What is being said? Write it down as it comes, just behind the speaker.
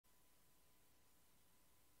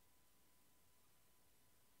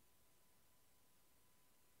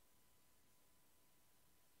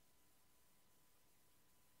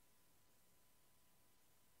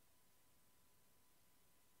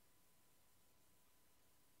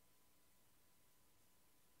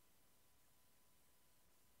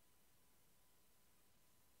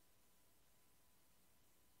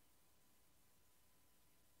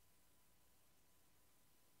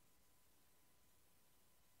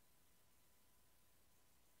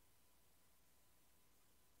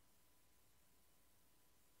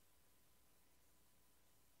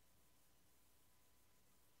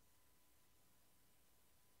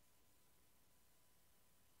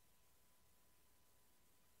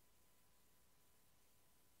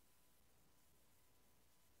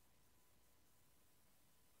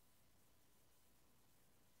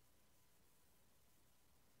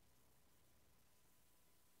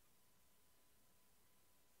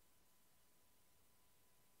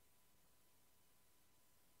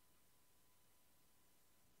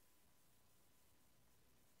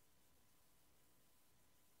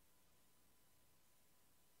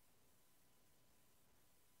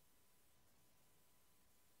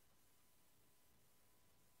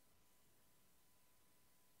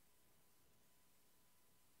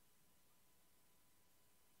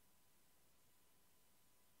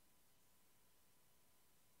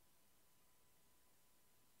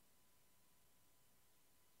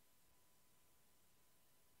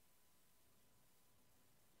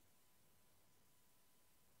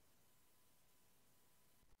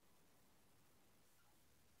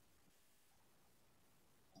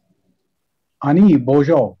Ani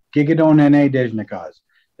bojo, gigidon ene dejnikas,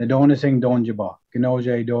 the donising donjiba,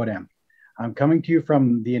 gnoje dodem. I'm coming to you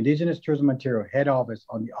from the Indigenous Tourism Ontario head office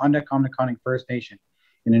on the Ondakamnakonic First Nation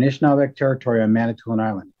in Anishinaabeg territory on Manitoulin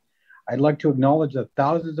Island. I'd like to acknowledge the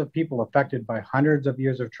thousands of people affected by hundreds of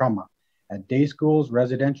years of trauma at day schools,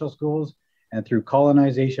 residential schools, and through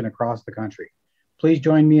colonization across the country. Please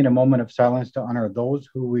join me in a moment of silence to honor those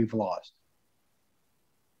who we've lost.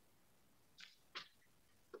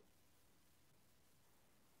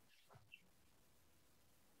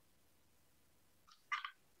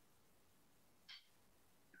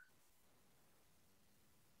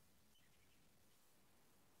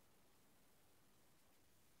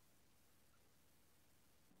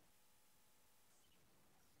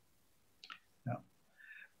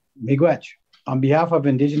 Miigwech, on behalf of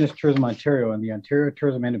Indigenous Tourism Ontario and the Ontario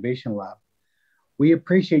Tourism Innovation Lab, we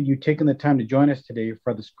appreciate you taking the time to join us today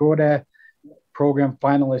for the Skode program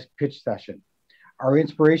finalist pitch session. Our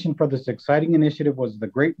inspiration for this exciting initiative was the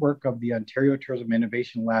great work of the Ontario Tourism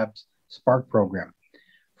Innovation Lab's Spark program.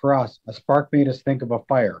 For us, a spark made us think of a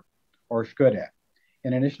fire, or Skode.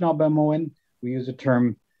 In Anishinaabe, we use the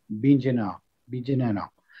term binjina,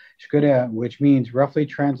 Skode, which means roughly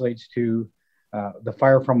translates to the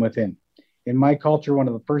fire from within. In my culture, one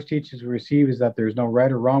of the first teachings we receive is that there's no right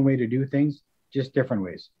or wrong way to do things, just different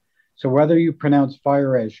ways. So whether you pronounce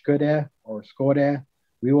fire as Skode or Skode,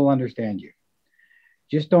 we will understand you.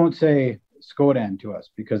 Just don't say Skoden to us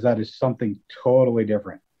because that is something totally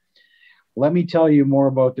different. Let me tell you more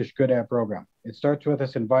about the Skode program. It starts with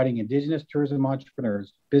us inviting Indigenous tourism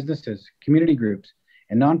entrepreneurs, businesses, community groups,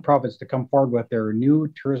 and nonprofits to come forward with their new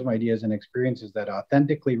tourism ideas and experiences that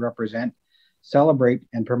authentically represent, celebrate,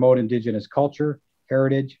 and promote Indigenous culture,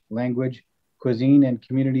 heritage, language, cuisine, and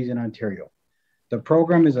communities in Ontario. The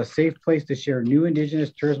program is a safe place to share new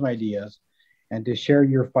Indigenous tourism ideas and to share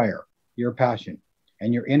your fire, your passion,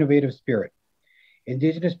 and your innovative spirit.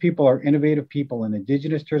 Indigenous people are innovative people, and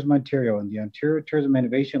Indigenous Tourism Ontario and the Ontario Tourism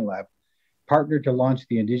Innovation Lab partnered to launch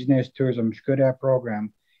the Indigenous Tourism Skode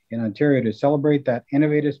program in Ontario to celebrate that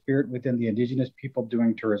innovative spirit within the Indigenous people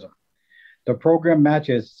doing tourism. The program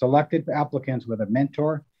matches selected applicants with a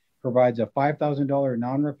mentor, provides a $5,000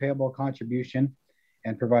 non-repayable contribution,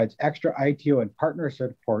 and provides extra ITO and partner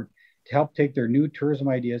support to help take their new tourism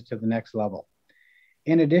ideas to the next level.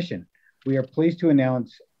 In addition, we are pleased to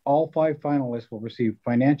announce all 5 finalists will receive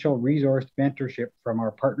financial resource mentorship from our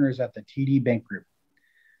partners at the TD Bank Group.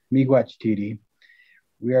 Miigwech TD.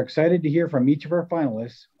 We are excited to hear from each of our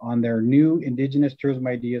finalists on their new Indigenous tourism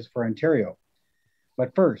ideas for Ontario.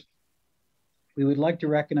 But first, we would like to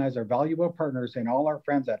recognize our valuable partners and all our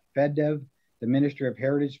friends at FedDev, the Ministry of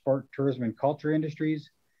Heritage, Sport, Tourism, and Culture Industries,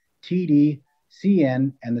 TD,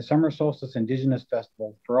 CN, and the Summer Solstice Indigenous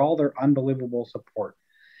Festival for all their unbelievable support.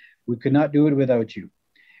 We could not do it without you.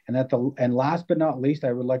 And last but not least,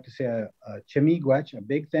 I would like to say a Chimigwech, a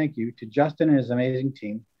big thank you to Justin and his amazing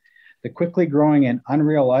team, the quickly growing and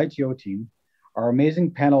unreal ITO team, our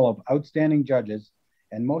amazing panel of outstanding judges,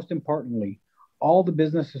 and most importantly, all the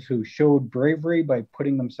businesses who showed bravery by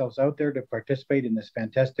putting themselves out there to participate in this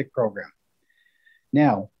fantastic program.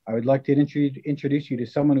 Now, I would like to introduce you to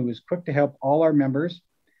someone who is quick to help all our members,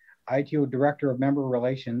 ITO Director of Member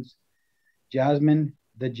Relations, Jasmine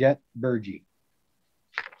the Jet Burgi.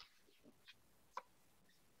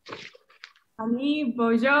 Ami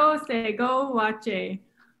Bojo Sego Wache.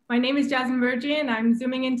 My name is Jasmine Burgi, and I'm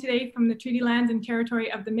zooming in today from the treaty lands and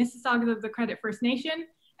territory of the Mississaugas of the Credit First Nation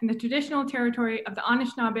and the traditional territory of the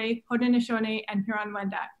Anishinaabe, Haudenosaunee, and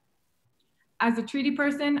Huron-Wendat. As a treaty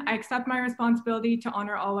person, I accept my responsibility to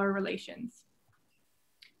honor all our relations.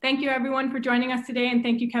 Thank you everyone for joining us today, and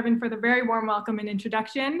thank you Kevin for the very warm welcome and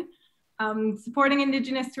introduction. Supporting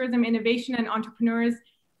Indigenous tourism innovation and entrepreneurs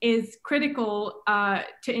is critical to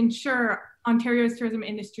ensure Ontario's tourism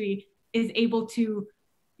industry is able to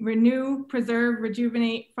renew, preserve,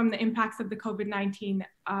 rejuvenate from the impacts of the COVID-19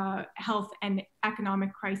 health and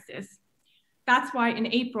economic crisis. That's why in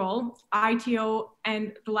April, ITO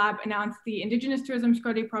and the lab announced the Indigenous Tourism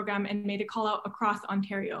Skode program and made a call out across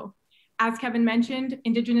Ontario. As Kevin mentioned,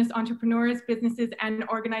 Indigenous entrepreneurs, businesses, and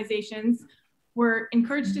organizations were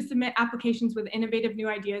encouraged to submit applications with innovative new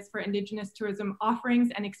ideas for Indigenous tourism offerings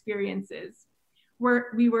and experiences.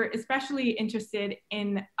 We were especially interested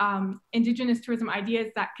in Indigenous tourism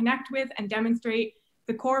ideas that connect with and demonstrate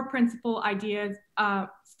the core principles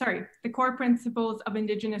of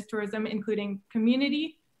Indigenous tourism, including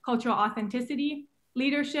community, cultural authenticity,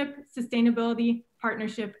 leadership, sustainability,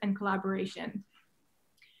 partnership, and collaboration.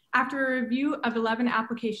 After a review of 11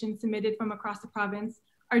 applications submitted from across the province,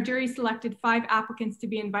 our jury selected 5 applicants to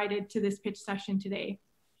be invited to this pitch session today.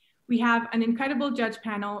 We have an incredible judge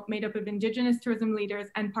panel made up of Indigenous tourism leaders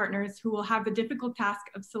and partners who will have the difficult task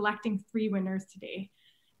of selecting 3 winners today.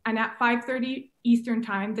 And at 5:30 Eastern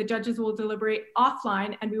time, the judges will deliberate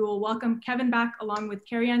offline, and we will welcome Kevin back along with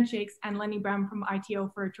Carrie Ann Shakes and Lenny Brown from ITO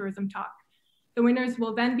for a tourism talk. The winners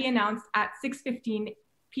will then be announced at 6:15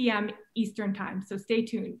 p.m. Eastern time, so stay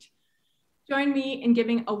tuned. Join me in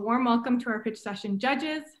giving a warm welcome to our pitch session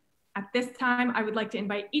judges. At this time, I would like to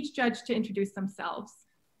invite each judge to introduce themselves.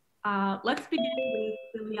 Let's begin with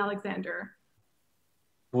Billy Alexander.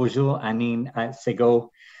 Bonjour, Anine, Skode.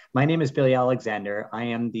 My name is Billy Alexander. I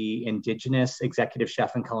am the Indigenous Executive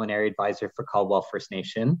Chef and Culinary Advisor for Caldwell First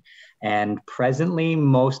Nation. And presently,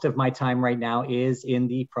 most of my time right now is in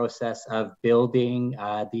the process of building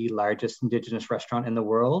the largest Indigenous restaurant in the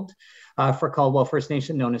world for Caldwell First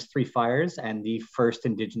Nation, known as Three Fires, and the first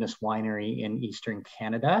Indigenous winery in Eastern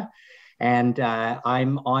Canada. And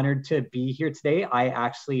I'm honored to be here today. I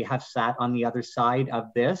actually have sat on the other side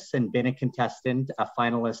of this and been a contestant, a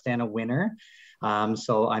finalist, and a winner.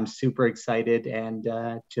 So I'm super excited and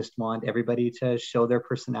just want everybody to show their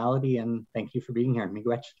personality, and thank you for being here.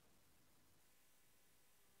 Miigwech.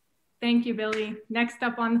 Thank you, Billy. Next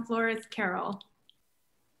up on the floor is Carol.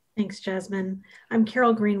 Thanks, Jasmine. I'm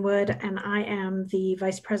Carol Greenwood, and I am the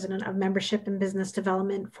Vice President of Membership and Business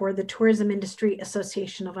Development for the Tourism Industry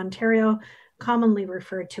Association of Ontario, commonly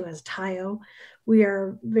referred to as TIO. We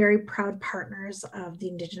are very proud partners of the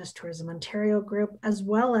Indigenous Tourism Ontario group, as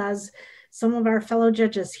well as some of our fellow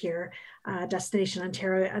judges here, Destination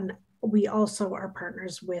Ontario, and we also are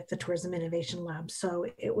partners with the Tourism Innovation Lab. So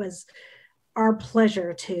it was our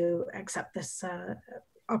pleasure to accept this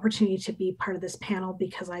opportunity to be part of this panel,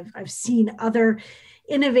 because I've seen other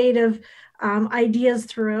innovative ideas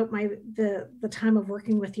throughout the time of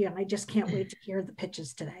working with you, and I just can't wait to hear the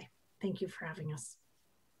pitches today. Thank you for having us.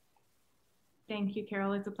 Thank you,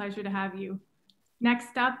 Carol. It's a pleasure to have you.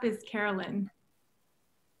 Next up is Carolyn.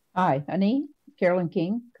 Hi, Annie, Carolyn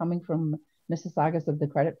King, coming from Mississaugas of the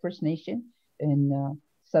Credit First Nation in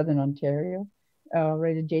Southern Ontario,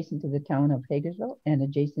 right adjacent to the town of Hagersville and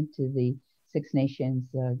adjacent to the Six Nations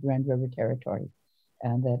Grand River Territory.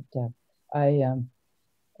 And that I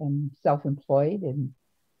am self-employed and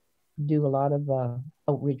do a lot of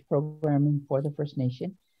outreach programming for the First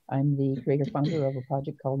Nation. I'm the creator founder of a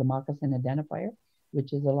project called the Moccasin Identifier,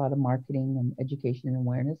 which is a lot of marketing and education and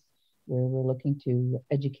awareness, where we're looking to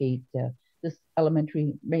educate this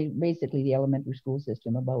elementary, basically the elementary school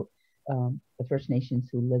system, about the First Nations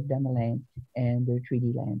who lived on the land and their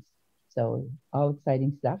treaty lands. So all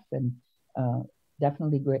exciting stuff, and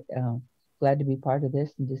definitely great, glad to be part of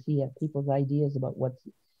this and to see people's ideas about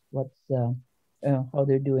how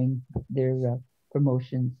they're doing their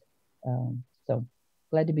promotions. So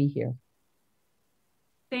glad to be here.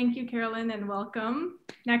 Thank you, Carolyn, and welcome.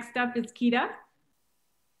 Next up is Keita.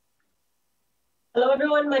 Hello,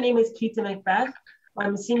 everyone. My name is Keita Macbeth.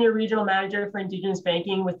 I'm a Senior Regional Manager for Indigenous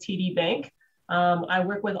Banking with TD Bank. I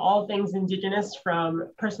work with all things Indigenous, from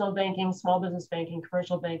personal banking, small business banking,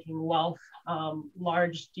 commercial banking, wealth,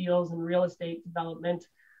 large deals and real estate development,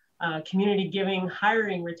 community giving,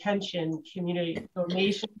 hiring, retention, community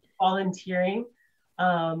donation, volunteering,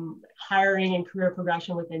 hiring and career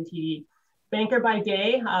progression within TD. Banker by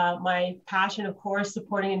day, my passion, of course,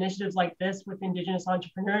 supporting initiatives like this with Indigenous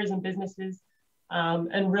entrepreneurs and businesses.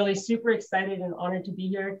 And really super excited and honored to be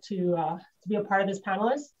here to be a part of this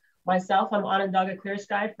panelist. Myself, I'm Onondaga Clear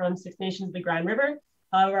Sky from Six Nations of the Grand River.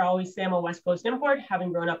 However, I always say I'm a West Coast import.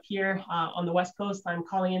 Having grown up here on the West Coast, I'm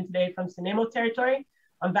calling in today from Nanaimo territory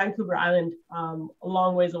on Vancouver Island, a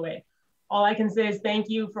long ways away. All I can say is thank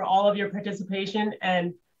you for all of your participation,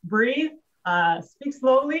 and breathe, speak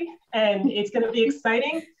slowly, and it's gonna be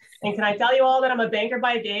exciting. And can I tell you all that I'm a banker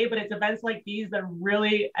by day, but it's events like these that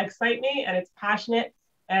really excite me, and it's passionate.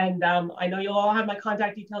 And I know you'll all have my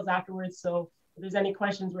contact details afterwards. So if there's any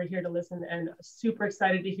questions, we're here to listen, and super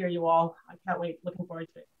excited to hear you all. I can't wait, looking forward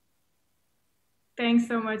to it. Thanks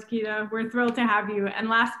so much, Keita. We're thrilled to have you. And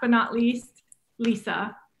last but not least,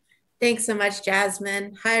 Lisa. Thanks so much,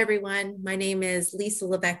 Jasmine. Hi, everyone. My name is Lisa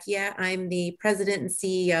Lavecchia. I'm the president and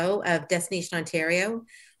CEO of Destination Ontario.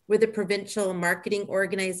 We're the provincial marketing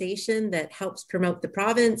organization that helps promote the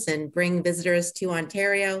province and bring visitors to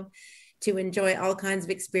Ontario to enjoy all kinds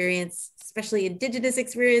of experience, especially Indigenous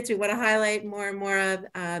experience we want to highlight more and more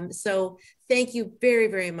of. So thank you very,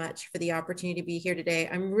 very much for the opportunity to be here today.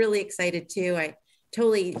 I'm really excited too. I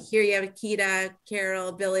totally hear you, Keita,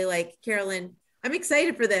 Carol, Billy, like Carolyn. I'm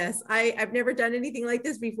excited for this. I've never done anything like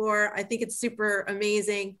this before. I think it's super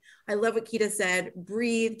amazing. I love what Keita said,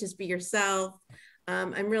 breathe, just be yourself.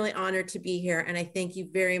 I'm really honored to be here, and I thank you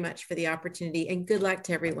very much for the opportunity, and good luck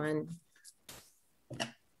to everyone.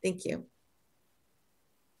 Thank you.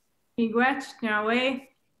 Miigwech, Nyaweh.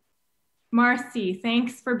 Marcy,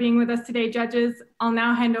 thanks for being with us today, judges. I'll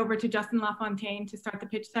now hand over to Justin LaFontaine to start the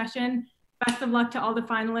pitch session. Best of luck to all the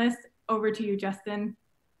finalists. Over to you, Justin.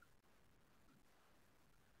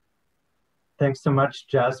 Thanks so much,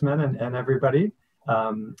 Jasmine and everybody.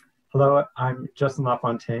 Hello, I'm Justin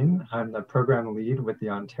LaFontaine. I'm the program lead with the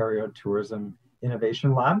Ontario Tourism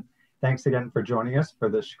Innovation Lab. Thanks again for joining us for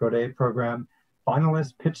the Skode program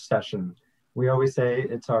finalist pitch session. We always say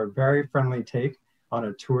it's our very friendly take on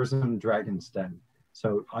a tourism dragon's den.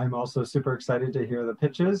 So I'm also super excited to hear the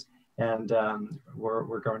pitches, and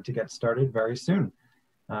we're going to get started very soon.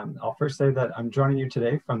 I'll first say that I'm joining you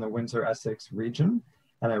today from the Windsor-Essex region,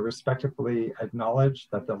 and I respectfully acknowledge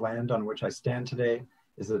that the land on which I stand today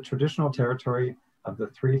is the traditional territory of the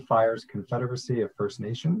Three Fires Confederacy of First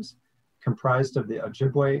Nations, comprised of the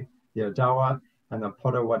Ojibwe, the Odawa, and the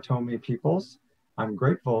Potawatomi peoples. I'm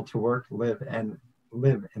grateful to work, live in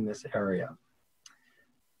this area.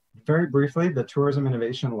 Very briefly, the Tourism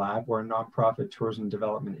Innovation Lab, we're a nonprofit tourism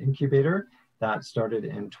development incubator that started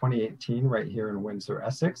in 2018 right here in Windsor,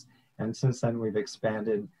 Essex. And since then, we've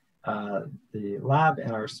expanded the lab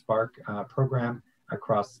and our Spark program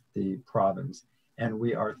across the province. And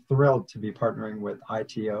we are thrilled to be partnering with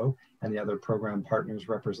ITO and the other program partners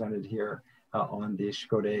represented here on the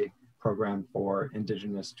Skode program for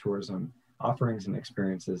Indigenous tourism offerings and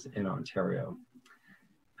experiences in Ontario.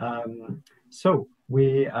 So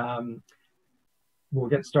we'll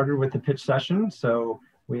get started with the pitch session. So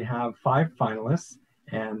we have 5 finalists,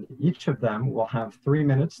 and each of them will have 3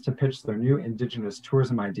 minutes to pitch their new Indigenous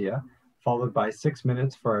tourism idea, followed by 6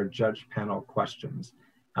 minutes for our judge panel questions.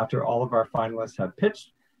 After all of our finalists have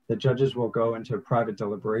pitched, the judges will go into a private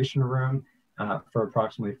deliberation room for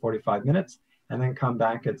approximately 45 minutes, and then come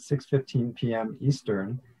back at 6:15 p.m.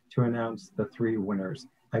 Eastern to announce the 3 winners.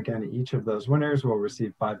 Again, each of those winners will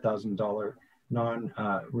receive $5,000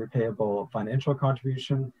 non-repayable financial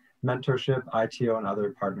contribution, mentorship, ITO, and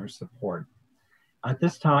other partner support. At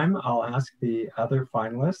this time, I'll ask the other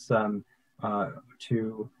finalists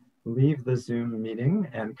to leave the Zoom meeting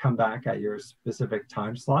and come back at your specific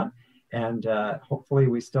time slot. And hopefully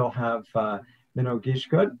we still have Minnow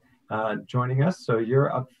Gishgood joining us. So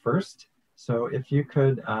you're up first. So if you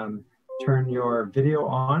could turn your video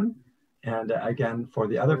on. And again, for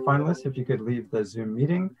the other finalists, if you could leave the Zoom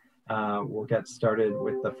meeting, we'll get started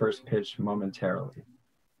with the first pitch momentarily.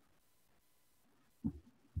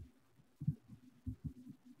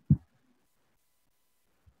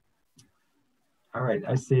 All right,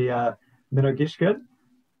 I see Minnow Gishgood.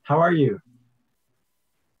 How are you?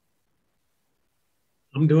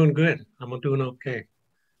 I'm doing good. I'm doing okay.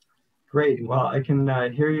 Great. Well, I can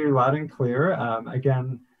hear you loud and clear.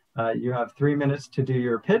 Again, you have 3 minutes to do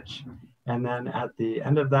your pitch. And then at the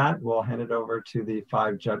end of that, we'll hand it over to the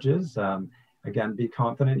 5 judges. Again, be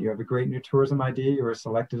confident. You have a great new tourism idea. You were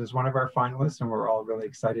selected as one of our finalists, and we're all really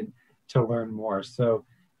excited to learn more. So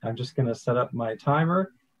I'm just going to set up my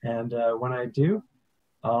timer. And when I do,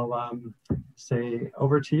 I'll say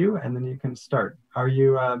over to you, and then you can start. Are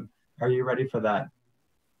you ready for that?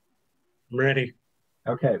 I'm ready.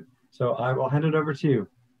 Okay, so I will hand it over to you.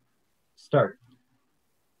 Start.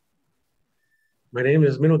 My name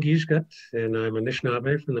is Minnow Gishgood, and I'm a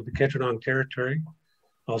Anishinaabe from the Piquetronong Territory,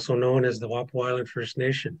 also known as the Wappo Island First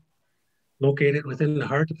Nation, located within the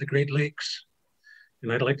heart of the Great Lakes.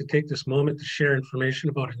 And I'd like to take this moment to share information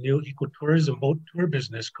about a new ecotourism boat tour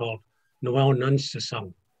business called Noel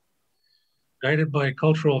Nunsisang. Guided by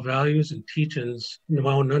cultural values and teachings,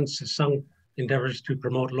 Noel Nunsisang endeavors to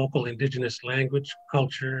promote local Indigenous language,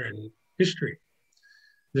 culture, and history.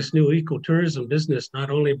 This new ecotourism business not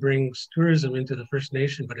only brings tourism into the First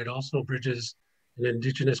Nation, but it also bridges an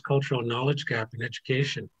Indigenous cultural knowledge gap in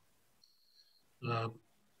education,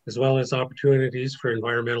 as well as opportunities for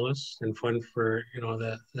environmentalists and fun for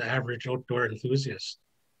the average outdoor enthusiast.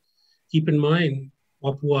 Keep in mind,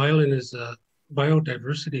 Wappo Island is a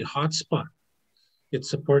biodiversity hotspot. It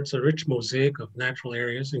supports a rich mosaic of natural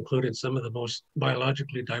areas, including some of the most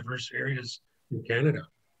biologically diverse areas in Canada.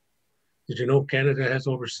 Did you know Canada has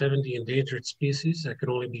over 70 endangered species that can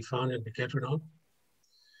only be found in Piquetronong?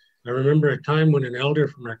 I remember a time when an elder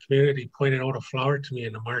from our community pointed out a flower to me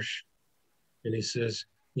in the marsh. And he says,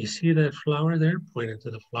 "You see that flower there?" Pointing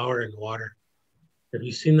to the flower in the water. "Have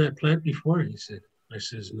you seen that plant before?" He said. I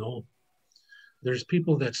says, "No." There's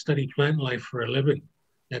people that study plant life for a living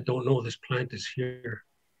that don't know this plant is here.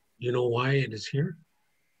 You know why it is here?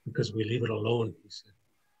 Because we leave it alone, he said.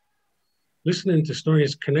 Listening to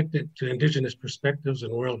stories connected to Indigenous perspectives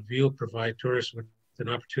and worldview provide tourists with an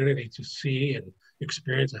opportunity to see and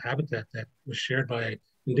experience a habitat that was shared by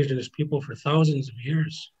Indigenous people for thousands of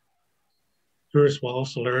years. Tourists will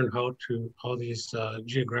also learn how these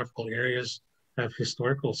geographical areas have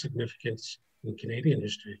historical significance in Canadian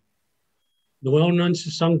history. The well-known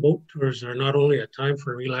Sisang boat tours are not only a time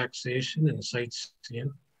for relaxation and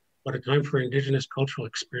sightseeing, but a time for Indigenous cultural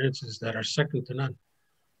experiences that are second to none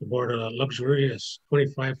aboard a luxurious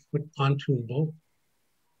 25-foot pontoon boat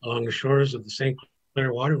along the shores of the St.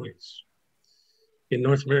 Clair waterways in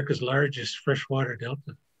North America's largest freshwater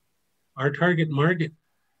delta. Our target market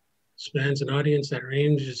spans an audience that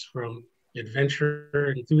ranges from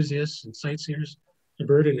adventure enthusiasts and sightseers to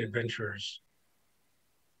burden adventurers,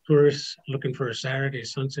 tourists looking for a Saturday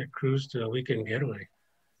sunset cruise to a weekend getaway,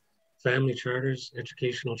 family charters,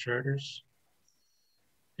 educational charters.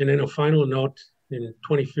 And then a final note, in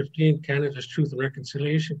 2015, Canada's Truth and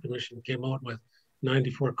Reconciliation Commission came out with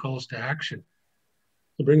 94 calls to action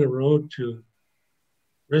to bring a road to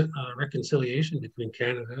reconciliation between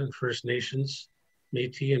Canada and First Nations,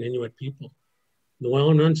 Métis, and Inuit people. The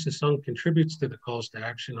well-known Sisang contributes to the calls to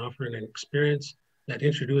action, offering an experience that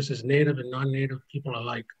introduces Native and non-Native people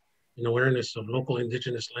alike in awareness of local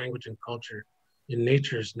Indigenous language and culture in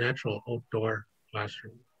nature's natural outdoor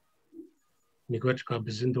classroom. Miigwech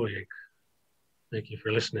bizindoyek. Thank you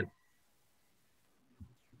for listening.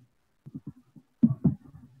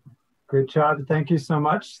 Great job. Thank you so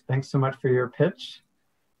much. Thanks so much for your pitch.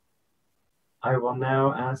 I will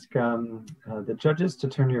now ask the judges to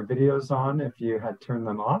turn your videos on if you had turned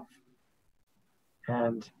them off.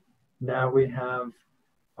 And now we have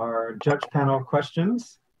our judge panel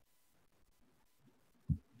questions.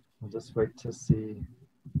 I'll just wait to see.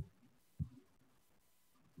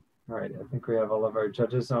 All right, I think we have all of our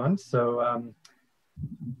judges on. So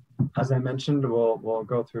as I mentioned, we'll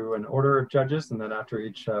go through an order of judges, and then after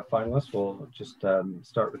each finalist, we'll just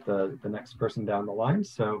start with the next person down the line.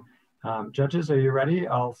 So judges, are you ready?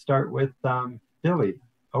 I'll start with Billy.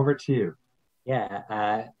 Over to you.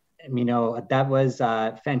 Yeah, you know, that was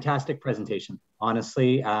a fantastic presentation.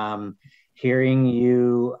 Honestly, hearing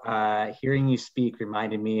you speak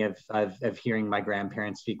reminded me of hearing my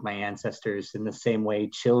grandparents speak, my ancestors, in the same way.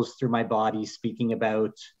 Chills through my body, speaking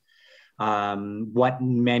about what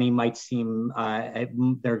many might seem,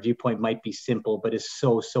 their viewpoint might be simple, but is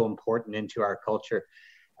so important into our culture.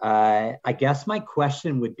 I guess my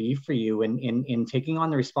question would be for you in taking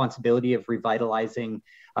on the responsibility of revitalizing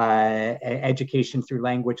education through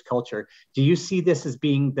language culture. Do you see this as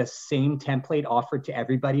being the same template offered to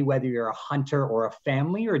everybody, whether you're a hunter or a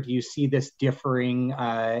family, or do you see this differing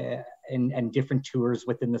and different tours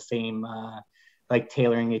within the same, like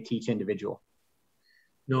tailoring it to each individual?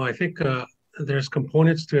 No, I think there's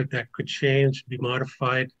components to it that could change, be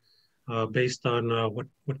modified based on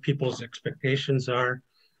what people's expectations are.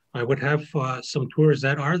 I would have some tours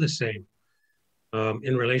that are the same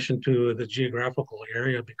in relation to the geographical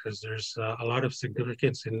area, because there's a lot of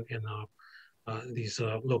significance in these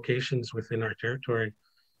locations within our territory.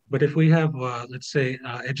 But if we have, let's say,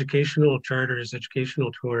 educational charters,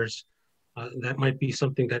 educational tours, that might be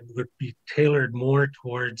something that would be tailored more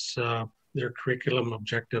towards their curriculum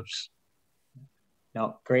objectives.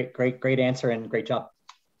 No, great answer and great job.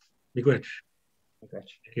 Miigwech. Thank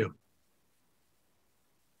you.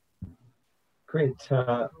 Great.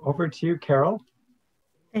 Over to you, Carol.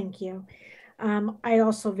 Thank you. I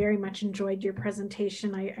also very much enjoyed your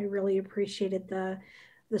presentation. I really appreciated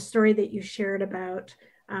the story that you shared about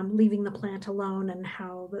leaving the plant alone and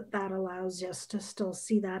how that allows us to still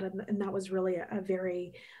see that. And that was really a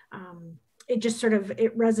very, it just sort of,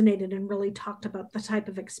 it resonated and really talked about the type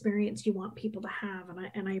of experience you want people to have.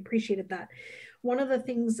 And I appreciated that. One of the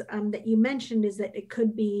things that you mentioned is that it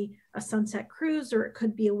could be a sunset cruise or it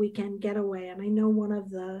could be a weekend getaway. And I know one of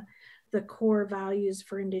the core values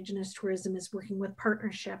for Indigenous tourism is working with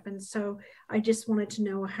partnership. And so I just wanted to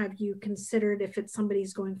know, have you considered, if it's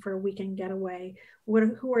somebody's going for a weekend getaway,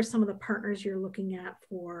 who are some of the partners you're looking at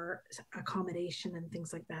for accommodation and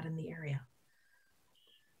things like that in the area?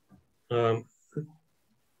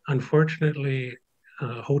 Unfortunately,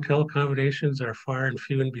 hotel accommodations are far and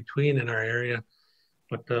few in between in our area.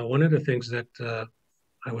 But one of the things that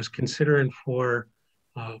I was considering for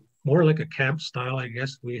more like a camp style, I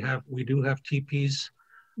guess, we do have teepees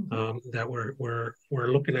that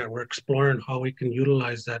we're looking at. We're exploring how we can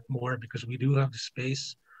utilize that more, because we do have the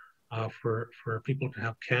space for people to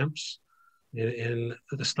have camps. And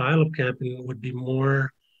the style of camping would be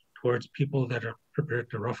more towards people that are prepared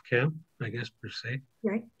to rough camp, I guess, per se.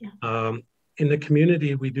 Right. Yeah. in the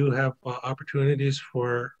community, we do have opportunities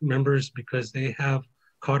for members because they have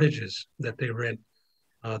cottages that they rent,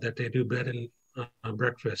 that they do bed and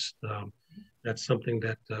breakfast. That's something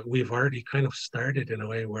that we've already kind of started in a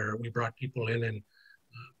way where we brought people in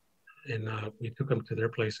and we took them to their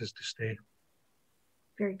places to stay.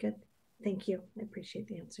 Very good. Thank you. I appreciate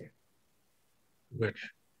the answer.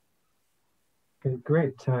 Which? Okay,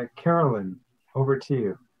 great. Carolyn, over to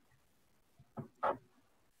you.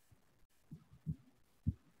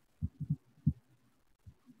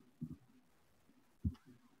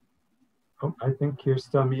 Oh, I think you're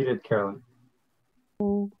still muted, Carolyn.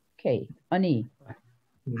 Okay, Ani.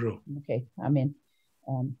 Okay, I'm in.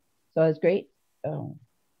 So it's great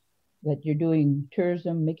that you're doing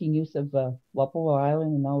tourism, making use of Wappo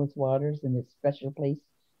Island and all its waters and its special place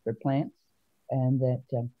for plants. And that,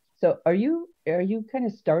 so are you kind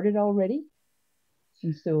of started already?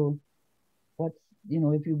 And so what's, you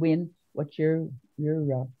know, if you win, what's your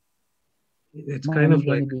it's kind of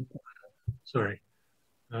like, sorry.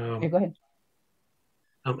 Okay, go ahead.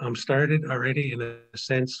 I'm started already in a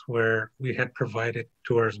sense where we had provided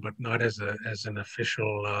tours, but not as an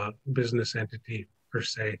official business entity per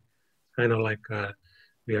se. Kind of like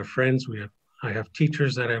we have friends, I have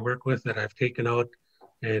teachers that I work with that I've taken out,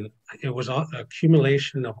 and it was all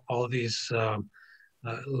accumulation of all these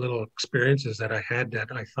little experiences that I had that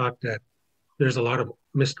I thought that there's a lot of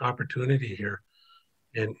missed opportunity here,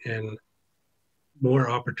 and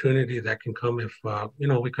more opportunity that can come if you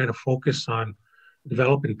know, we kind of focus on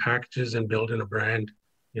developing packages and building a brand,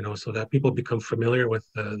 you know, so that people become familiar with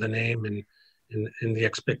the name and the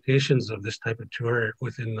expectations of this type of tour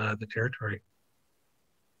within the territory.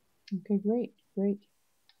 Okay, great.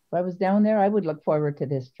 If I was down there, I would look forward to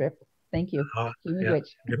this trip. Thank you. Yeah.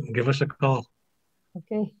 Give us a call.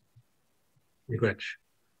 Okay. Miigwech.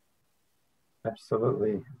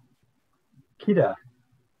 Absolutely. Kita,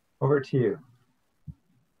 over to you.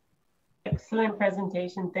 Excellent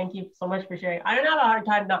presentation. Thank you so much for sharing. I don't have a hard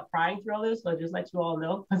time not crying through all this, so I'll just let you all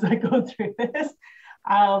know as I go through this.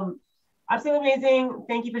 Absolutely amazing.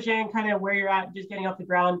 Thank you for sharing kind of where you're at, just getting off the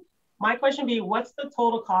ground. My question would be, what's the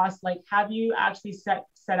total cost? Like, have you actually set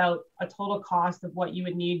out a total cost of what you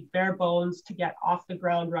would need bare bones to get off the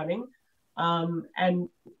ground running? And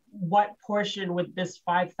what portion would this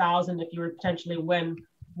 5,000, if you were potentially win,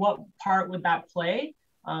 what part would that play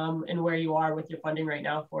in where you are with your funding right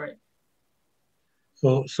now for it?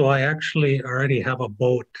 So I actually already have a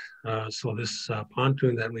boat. So this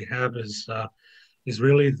pontoon that we have is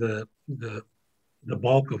really the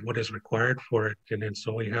bulk of what is required for it. And then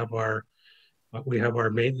so we have our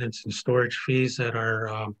maintenance and storage fees that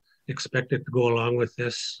are expected to go along with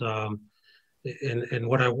this. And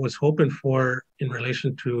what I was hoping for in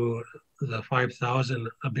relation to the 5,000,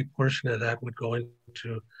 a big portion of that would go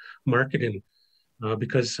into marketing.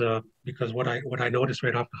 Because what I noticed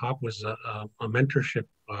right off the hop was a mentorship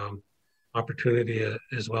opportunity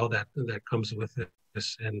as well that comes with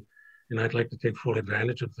this, and I'd like to take full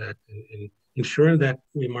advantage of that in ensuring that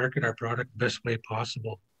we market our product the best way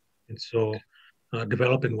possible, and so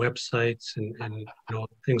developing websites and you know,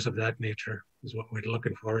 things of that nature is what we're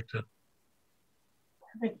looking forward to.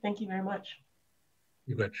 Perfect. Thank you very much.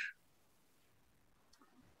 You bet.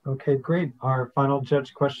 Okay, great. Our final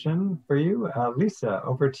judge question for you, Lisa,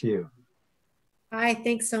 over to you. Hi,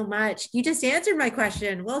 thanks so much. You just answered my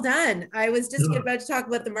question. Well done. I was just about to talk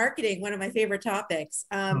about the marketing, one of my favorite topics.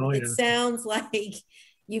 It sounds like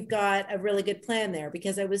you've got a really good plan there,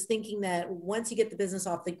 because I was thinking that once you get the business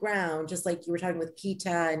off the ground, just like you were talking with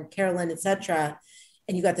Kita and Carolyn, et cetera,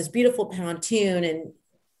 and you got this beautiful pontoon, and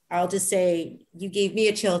I'll just say you gave me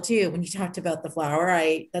a chill too when you talked about the flower.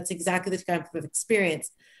 That's exactly the kind of experience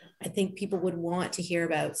I think people would want to hear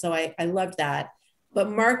about. So I loved that.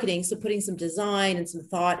 But marketing, so putting some design and some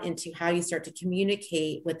thought into how you start to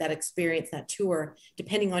communicate with that experience, that tour,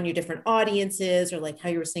 depending on your different audiences, or like how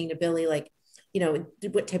you were saying to Billy, like, you know,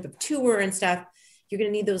 what type of tour and stuff, you're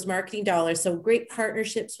going to need those marketing dollars. So great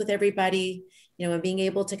partnerships with everybody, you know, and being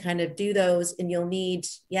able to kind of do those, and you'll need,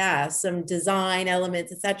 some design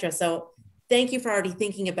elements, etc. So thank you for already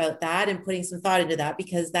thinking about that and putting some thought into that,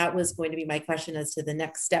 because that was going to be my question as to the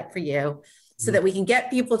next step for you, so that we can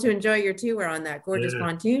get people to enjoy your tour on that gorgeous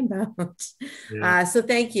pontoon boat. So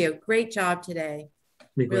thank you. Great job today.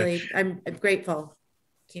 Really, I'm grateful.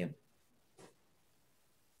 Thank you.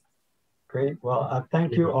 Great. Well,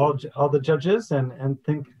 thank you all the judges, and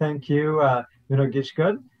thank you,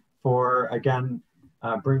 Skode, for again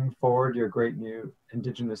bringing forward your great new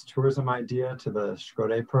Indigenous tourism idea to the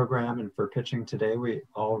Skode program, and for pitching today. We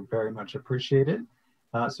all very much appreciate it.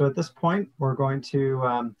 So at this point, we're going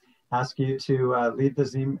to ask you to lead the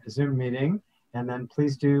Zoom meeting, And then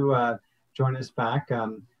please do join us back.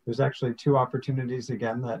 There's actually 2 opportunities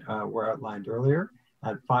again that were outlined earlier.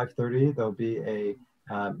 At 5:30, there'll be a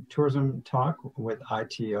tourism talk with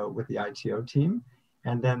the ITO team.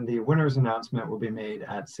 And then the winner's announcement will be made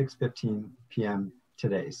at 6:15 p.m.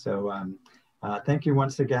 today. So thank you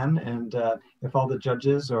once again. And if all the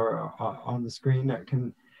judges are on the screen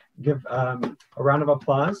can give a round of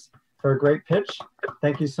applause for a great pitch.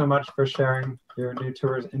 Thank you so much for sharing your new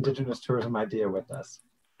Indigenous tourism idea with us.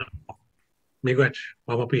 Miigwech,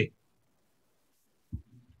 Mapapi.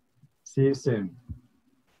 See you soon.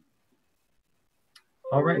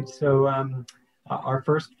 All right, so our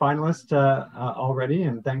first finalist already,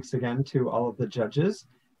 and thanks again to all of the judges.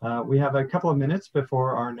 We have a couple of minutes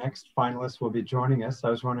before our next finalist will be joining us. I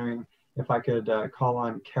was wondering if I could call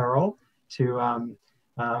on Carol to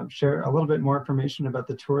share a little bit more information about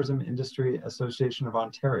the Tourism Industry Association of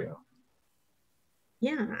Ontario.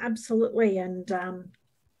 Yeah, absolutely. And,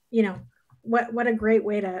 you know, what a great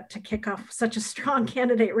way to kick off such a strong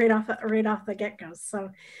candidate right off the get-go. So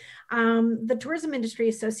the Tourism Industry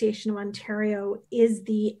Association of Ontario is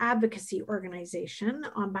the advocacy organization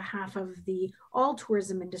on behalf of all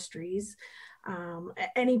tourism industries,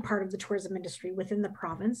 any part of the tourism industry within the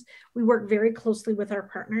province. We work very closely with our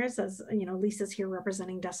partners, as you know, Lisa's here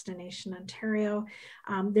representing Destination Ontario.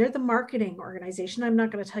 They're the marketing organization. I'm not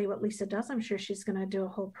going to tell you what Lisa does. I'm sure she's going to do a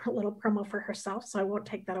whole little promo for herself, so I won't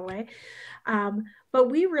take that away. But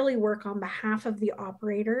we really work on behalf of the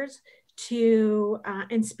operators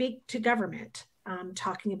and speak to government,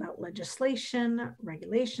 talking about legislation,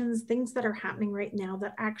 regulations, things that are happening right now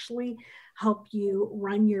that actually help you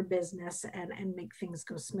run your business and make things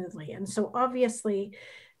go smoothly. And so obviously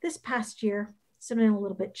this past year, it's been a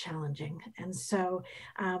little bit challenging. And so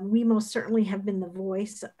we most certainly have been the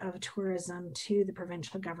voice of tourism to the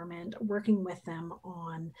provincial government, working with them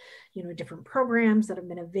on, you know, different programs that have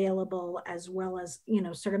been available, as well as, you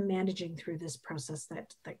know, sort of managing through this process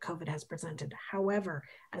that COVID has presented. However,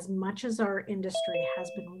 as much as our industry has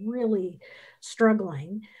been really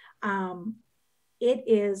struggling, it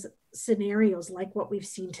is scenarios like what we've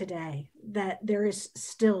seen today that there is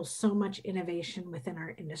still so much innovation within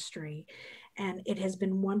our industry. And it has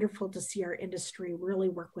been wonderful to see our industry really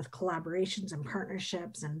work with collaborations and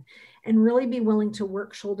partnerships and really be willing to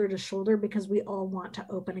work shoulder to shoulder, because we all want to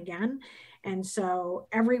open again. And so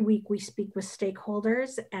every week we speak with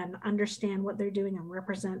stakeholders and understand what they're doing and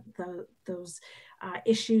represent those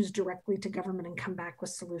issues directly to government and come back with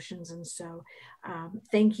solutions. And so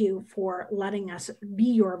thank you for letting us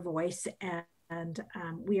be your voice, and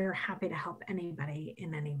we are happy to help anybody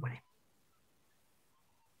in any way.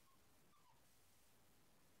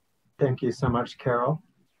 Thank you so much, Carol.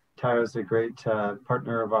 Tayo is a great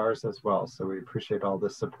partner of ours as well, so we appreciate all the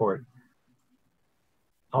support.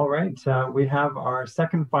 All right, we have our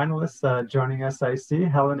second finalist joining us, I see.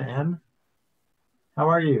 Helen Ann, how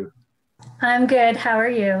are you? I'm good, how are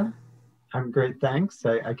you? I'm great, thanks.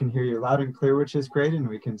 I can hear you loud and clear, which is great, and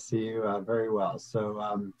we can see you very well.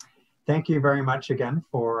 So thank you very much again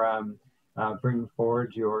for bringing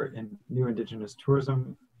forward your new Indigenous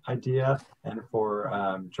tourism idea and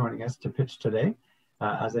for joining us to pitch today.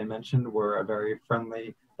 As I mentioned, we're a very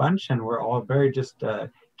friendly bunch, and we're all very just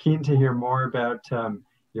keen to hear more about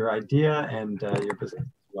your idea and your business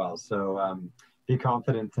as well. So be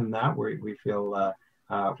confident in that. We feel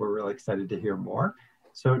we're really excited to hear more.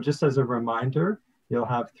 So just as a reminder, you'll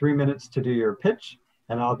have 3 minutes to do your pitch,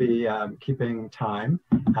 and I'll be keeping time.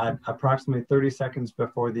 At approximately 30 seconds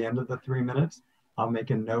before the end of the 3 minutes, I'll make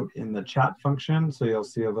a note in the chat function, so you'll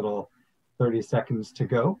see a little 30 seconds to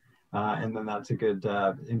go. And then that's a good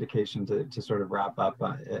indication to sort of wrap up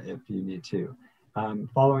if you need to.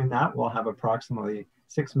 Following that, we'll have approximately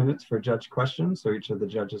 6 minutes for judge questions. So each of the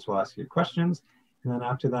judges will ask you questions. And then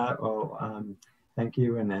after that, we'll thank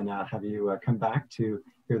you and then have you come back to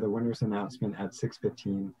hear the winner's announcement at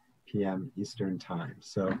 6:15 p.m. Eastern time.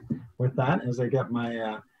 So with that, as I get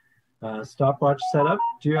my stopwatch set up,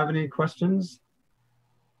 do you have any questions?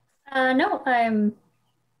 No, I'm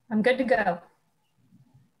good to go.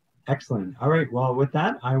 Excellent. All right. Well, with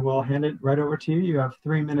that, I will hand it right over to you. You have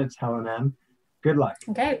 3 minutes, Helen Ann. Good luck.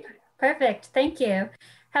 Okay, perfect. Thank you.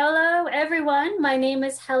 Hello, everyone. My name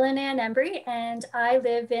is Helen Ann Embry, and I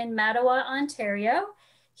live in Mattawa, Ontario.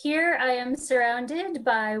 Here I am surrounded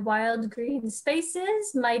by wild green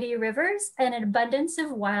spaces, mighty rivers, and an abundance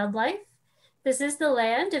of wildlife. This is the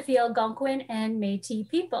land of the Algonquin and Métis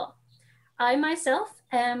people. I myself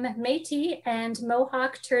am Métis and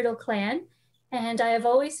Mohawk Turtle Clan, and I have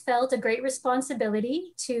always felt a great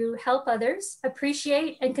responsibility to help others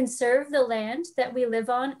appreciate and conserve the land that we live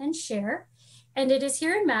on and share. And it is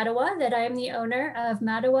here in Mattawa that I am the owner of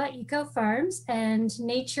Mattawa Eco Farms and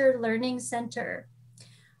Nature Learning Center.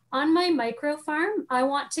 On my micro farm, I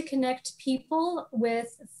want to connect people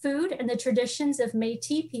with food and the traditions of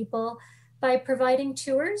Métis people by providing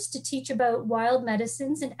tours to teach about wild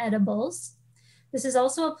medicines and edibles. This is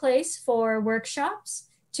also a place for workshops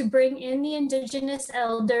to bring in the Indigenous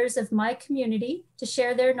elders of my community to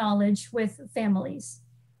share their knowledge with families.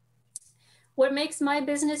 What makes my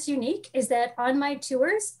business unique is that on my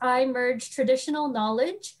tours, I merge traditional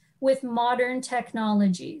knowledge with modern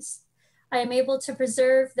technologies. I am able to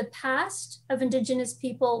preserve the past of Indigenous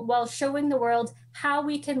people while showing the world how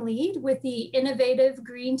we can lead with the innovative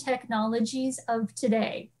green technologies of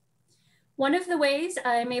today. One of the ways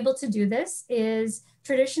I'm able to do this is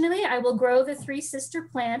traditionally I will grow the three sister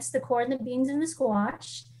plants, the corn, the beans, and the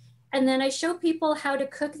squash. And then I show people how to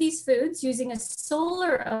cook these foods using a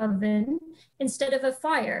solar oven instead of a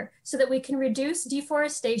fire so that we can reduce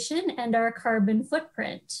deforestation and our carbon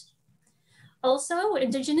footprint. Also,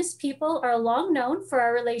 Indigenous people are long known for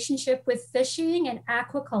our relationship with fishing and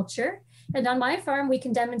aquaculture. And on my farm, we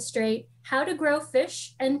can demonstrate how to grow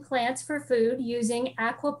fish and plants for food using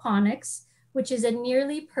aquaponics, which is a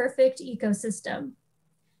nearly perfect ecosystem.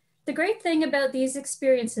 The great thing about these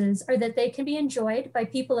experiences are that they can be enjoyed by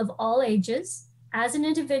people of all ages, as an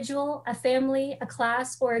individual, a family, a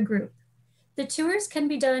class, or a group. The tours can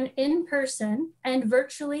be done in person and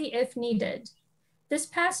virtually if needed. This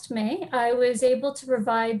past May, I was able to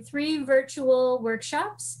provide 3 virtual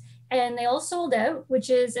workshops, and they all sold out, which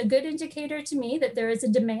is a good indicator to me that there is a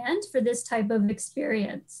demand for this type of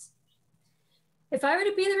experience. If I were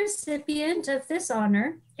to be the recipient of this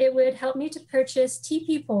honor, it would help me to purchase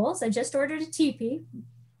teepee poles. I just ordered a teepee,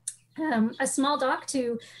 a small dock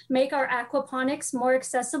to make our aquaponics more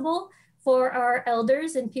accessible for our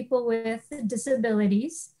elders and people with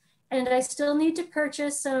disabilities. And I still need to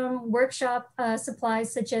purchase some workshop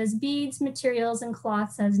supplies such as beads, materials, and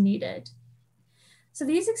cloths as needed. So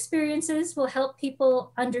these experiences will help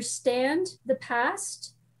people understand the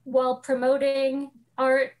past while promoting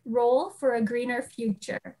our role for a greener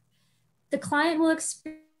future. The client will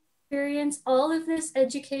experience all of this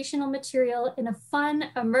educational material in a fun,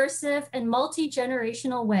 immersive, and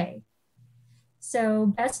multi-generational way. So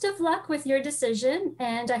best of luck with your decision,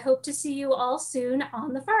 and I hope to see you all soon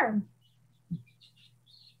on the farm.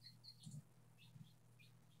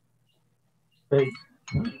 Great.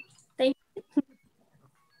 Thank you.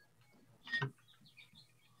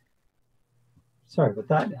 Sorry about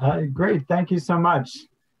that. Great, thank you so much.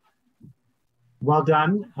 Well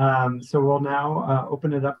done. So we'll now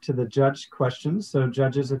open it up to the judge questions. So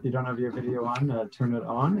judges, if you don't have your video on, turn it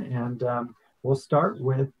on, and we'll start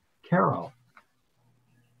with Carol.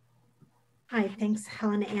 Hi, thanks,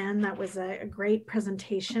 Helen Ann. That was a great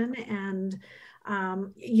presentation. And,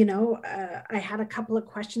 you know, I had a couple of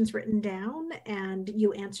questions written down and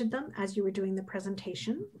you answered them as you were doing the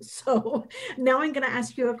presentation. So now I'm going to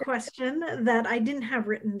ask you a question that I didn't have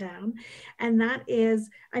written down. And that is,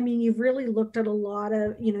 I mean, you've really looked at a lot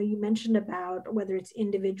of, you know, you mentioned about whether it's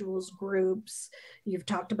individuals, groups, you've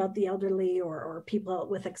talked about the elderly or people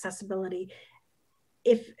with accessibility.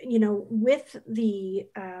 If, you know, with the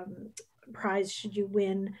prize should you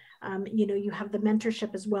win, you know, you have the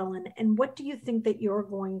mentorship as well, and what do you think that you're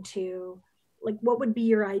going to, like, what would be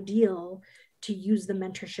your ideal to use the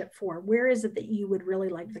mentorship for? Where is it that you would really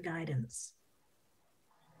like the guidance?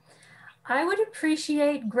 I would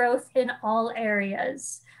appreciate growth in all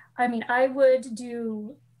areas. I mean, I would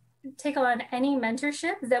take on any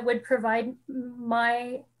mentorship that would provide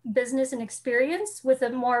my business and experience with a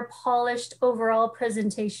more polished overall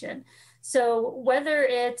presentation. So whether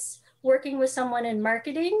it's working with someone in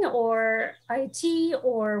marketing or IT,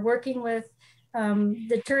 or working with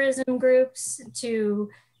the tourism groups to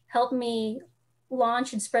help me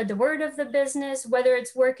launch and spread the word of the business, whether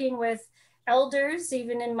it's working with elders,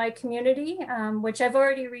 even in my community, which I've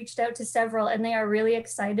already reached out to several and they are really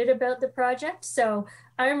excited about the project. So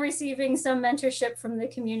I'm receiving some mentorship from the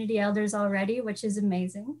community elders already, which is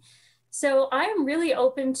amazing. So I'm really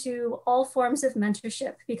open to all forms of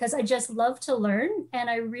mentorship because I just love to learn and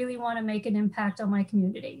I really want to make an impact on my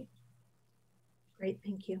community. Great,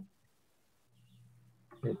 thank you.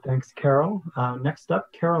 Great, thanks, Carol. Next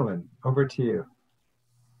up, Carolyn, over to you.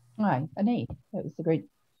 Hi, Annie. That was a great.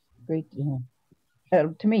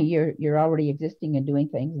 To me, you're already existing and doing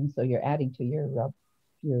things, and so you're adding to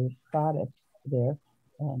your product there.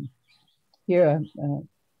 Here,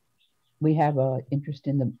 we have an interest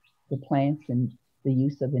in the plants and the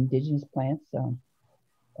use of indigenous plants.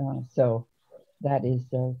 So that is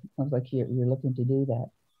sounds like you're looking to do that.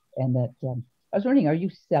 And that I was wondering, are you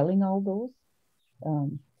selling all those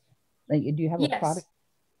Like, do you have a Yes. product?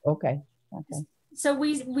 Okay. Okay. So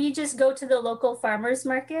we just go to the local farmers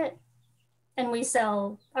market and we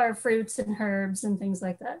sell our fruits and herbs and things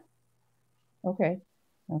like that. Okay.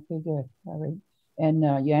 Okay, good. All right. And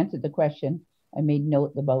you answered the question. I made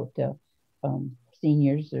note about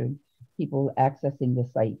seniors or people accessing the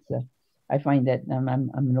sites. I find that I'm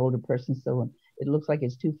an older person, so it looks like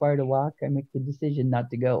it's too far to walk. I make the decision not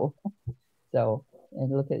to go. So, and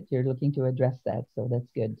you're looking to address that. So that's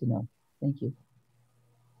good to know. Thank you.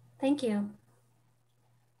 Thank you.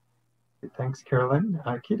 Thanks, Carolyn.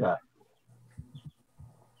 Kita.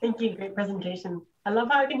 Thank you. Great presentation. I love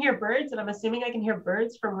how I can hear birds, and I'm assuming I can hear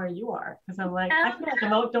birds from where you are, because I'm like, I feel like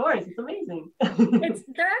I'm outdoors. It's amazing.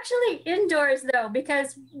 They're actually indoors though,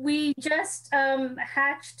 because we just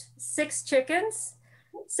hatched 6 chickens.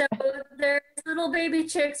 So there's little baby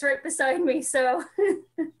chicks right beside me. So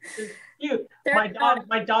cute.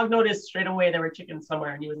 My dog noticed straight away there were chickens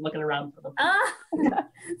somewhere, and he was looking around for them.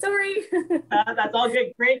 Sorry. That's all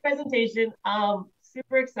good. Great presentation.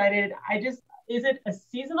 Super excited. Is it a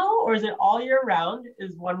seasonal or is it all year round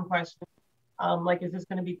is one question. Like, is this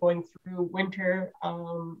going to be going through winter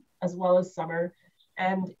as well as summer?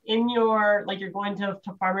 And in your, like, you're going to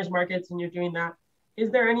farmers markets and you're doing that,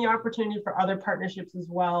 is there any opportunity for other partnerships as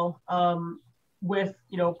well with,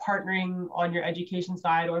 you know, partnering on your education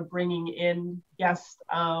side or bringing in guest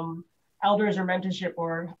elders or mentorship,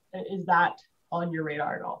 or is that on your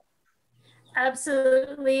radar at all?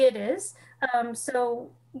 Absolutely, it is.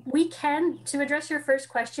 So we can, to address your first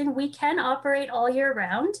question, we can operate all year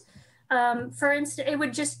round. For instance, it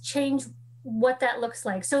would just change what that looks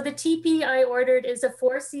like. So the teepee I ordered is a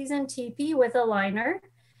 4-season teepee with a liner.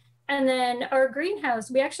 And then our greenhouse,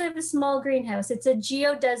 we actually have a small greenhouse. It's a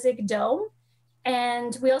geodesic dome.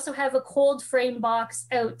 And we also have a cold frame box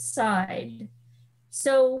outside.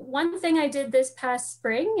 So one thing I did this past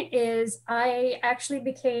spring is I actually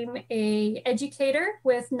became an educator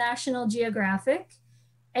with National Geographic,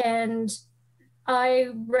 and I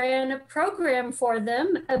ran a program for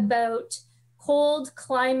them about cold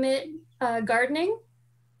climate gardening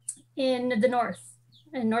in the north,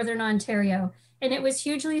 in Northern Ontario, and it was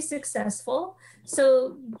hugely successful.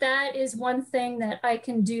 So that is one thing that I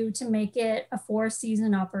can do to make it a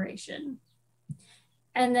 4-season operation.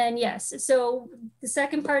 And then, yes, so the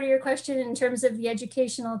second part of your question in terms of the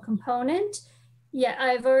educational component, yeah,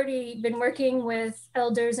 I've already been working with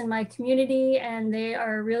elders in my community, and they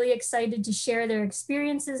are really excited to share their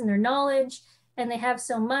experiences and their knowledge, and they have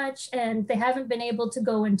so much, and they haven't been able to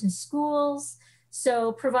go into schools.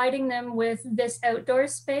 So providing them with this outdoor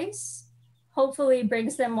space hopefully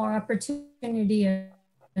brings them more opportunity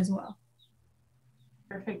as well.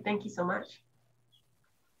 Perfect. Thank you so much.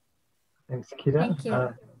 Thanks, Kita. Thank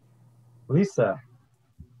you. Lisa.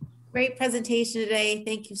 Great presentation today.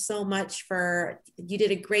 Thank you so much you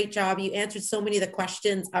did a great job. You answered so many of the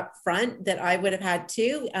questions up front that I would have had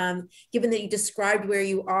too, given that you described where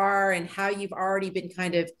you are and how you've already been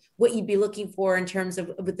kind of what you'd be looking for in terms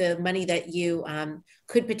of with the money that you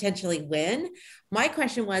could potentially win. My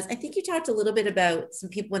question was, I think you talked a little bit about some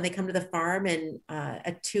people when they come to the farm and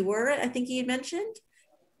a tour, I think you had mentioned.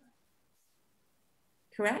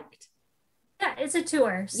 Correct? Yeah, it's a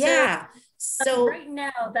tour. Yeah. So right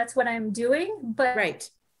now, that's what I'm doing. But right.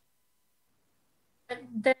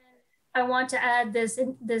 Then I want to add this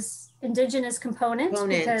Indigenous component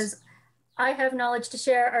because I have knowledge to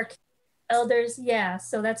share. Our elders, yeah.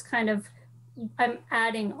 So that's kind of I'm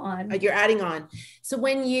adding on. You're adding on. So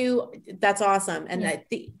that's awesome. And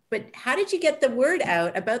yeah. But how did you get the word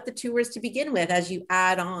out about the tours to begin with as you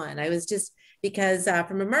add on? Because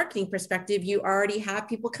from a marketing perspective, you already have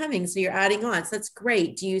people coming, so you're adding on. So that's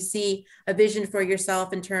great. Do you see a vision for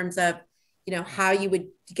yourself in terms of, you know, how you would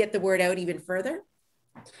get the word out even further?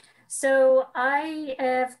 So I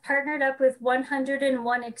have partnered up with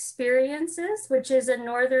 101 Experiences, which is a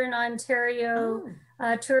Northern Ontario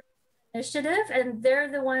tourism initiative, and they're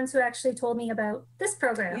the ones who actually told me about this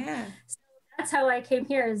program. Yeah. So that's how I came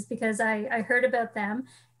here, is because I heard about them.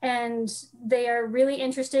 And they are really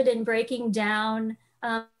interested in breaking down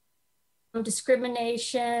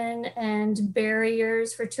discrimination and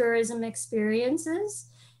barriers for tourism experiences.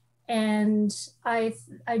 And I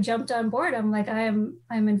jumped on board. I'm like, I'm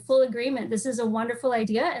in full agreement. This is a wonderful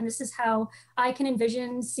idea. And this is how I can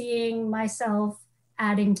envision seeing myself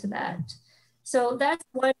adding to that. So that's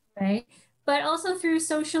one way, but also through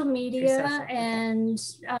social media and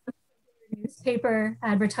newspaper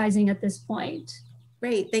advertising at this point.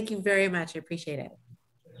 Great. Thank you very much. I appreciate it.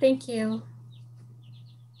 Thank you.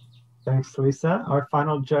 Thanks, Lisa. Our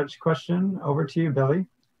final judge question over to you, Billy.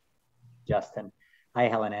 Justin. Hi,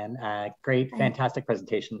 Helen Ann. Great, fantastic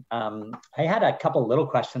presentation. I had a couple little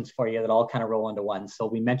questions for you that all kind of roll into one. So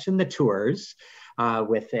we mentioned the tours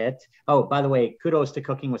with it. Oh, by the way, kudos to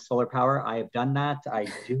cooking with solar power. I have done that. I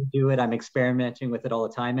do it. I'm experimenting with it all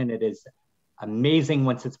the time, and it is amazing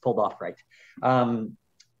once it's pulled off right.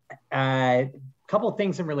 Couple of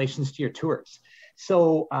things in relations to your tours.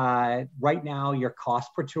 So right now, your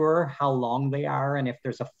cost per tour, how long they are, and if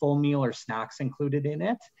there's a full meal or snacks included in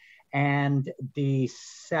it. And the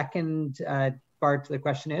second part to the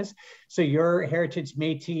question is, so your Heritage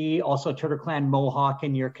Métis, also Turtle Clan Mohawk,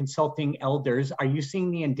 and your consulting elders, are you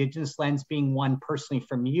seeing the Indigenous lens being one personally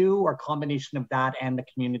from you, or a combination of that and the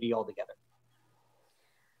community altogether?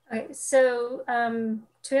 All right, so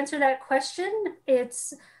to answer that question,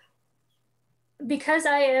 it's because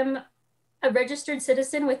I am a registered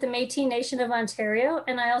citizen with the Métis Nation of Ontario,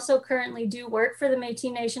 and I also currently do work for the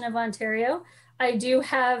Métis Nation of Ontario. I do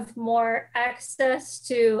have more access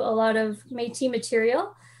to a lot of Métis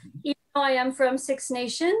material. Even though I am from Six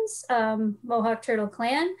Nations, Mohawk Turtle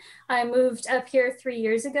Clan, I moved up here 3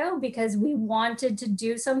 years ago because we wanted to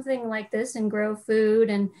do something like this and grow food,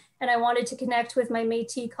 and I wanted to connect with my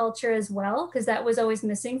Métis culture as well, because that was always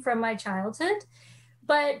missing from my childhood.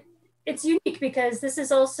 But it's unique because this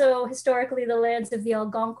is also historically the lands of the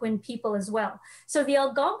Algonquin people as well. So the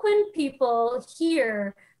Algonquin people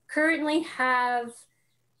here currently have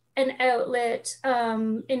an outlet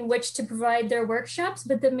in which to provide their workshops,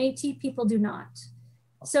 but the Métis people do not.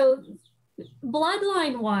 So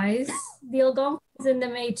bloodline wise, the Algonquins and the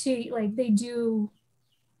Métis, like, they do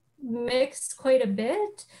mix quite a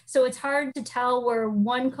bit. So it's hard to tell where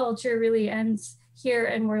one culture really ends here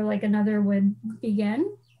and where like another would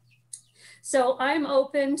begin. So I'm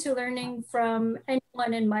open to learning from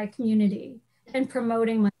anyone in my community and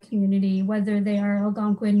promoting my community, whether they are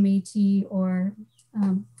Algonquin, Métis, or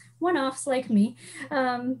one-offs like me.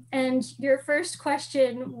 And your first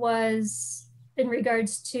question was in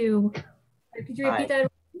regards to, could you repeat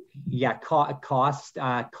that? Yeah, cost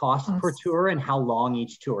per tour and how long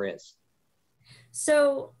each tour is.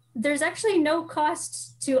 So there's actually no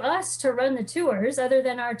cost to us to run the tours other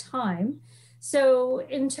than our time. So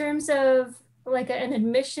in terms of like an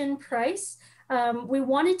admission price, we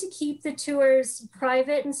wanted to keep the tours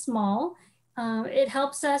private and small. It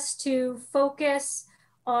helps us to focus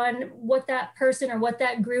on what that person or what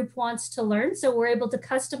that group wants to learn. So we're able to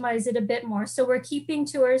customize it a bit more. So we're keeping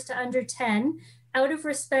tours to under 10 out of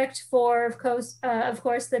respect for, of course,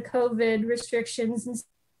 the COVID restrictions and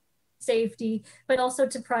safety, but also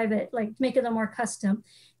to private, like making them more custom.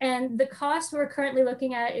 And the cost we're currently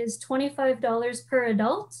looking at is $25 per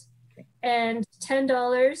adult and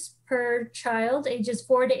 $10 per child ages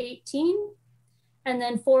 4 to 18. And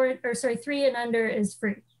then 3 and under is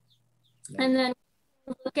free. And then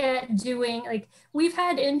look at doing, like, we've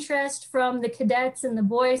had interest from the cadets and the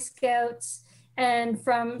Boy Scouts and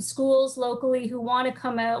from schools locally who want to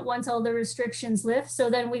come out once all the restrictions lift. So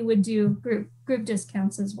then we would do group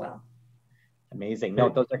discounts as well. Amazing. No,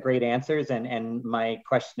 those are great answers. And my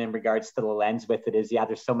question in regards to the lens with it is, yeah,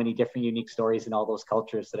 there's so many different unique stories in all those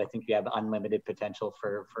cultures that I think you have unlimited potential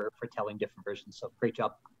for telling different versions. So great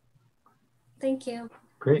job. Thank you.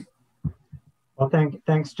 Great. Well,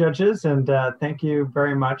 thanks, judges. And thank you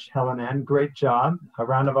very much, Helen Ann. Great job. A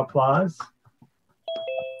round of applause.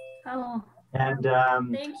 Oh, and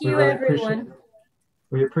thank you, really everyone.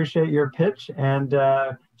 We appreciate your pitch, and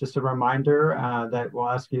just a reminder that we'll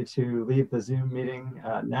ask you to leave the Zoom meeting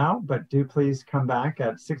now, but do please come back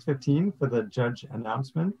at 6:15 for the judge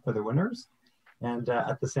announcement for the winners. And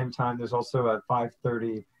at the same time, there's also a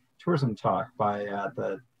 5:30 tourism talk by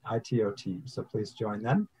the ITO team, so please join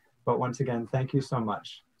them. But once again, thank you so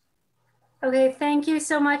much. Okay, thank you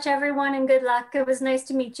so much, everyone, and good luck. It was nice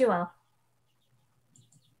to meet you all.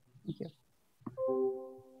 Thank you.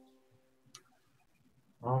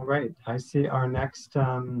 All right, I see our next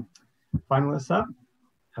finalists up,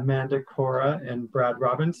 Amanda Cora and Brad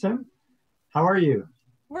Robinson. How are you?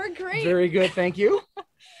 We're great. Very good, thank you.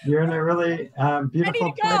 You're in a really beautiful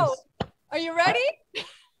ready to go. place. Are you ready?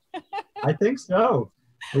 I think so.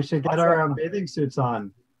 We should get our bathing suits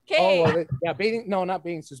on. Okay. Oh, well, yeah, bathing, no, not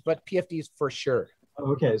bathing suits, but PFDs for sure.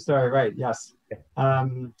 Okay, sorry, right, yes.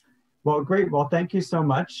 Well, great, well, thank you so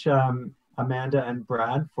much, Amanda and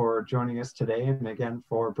Brad, for joining us today, and again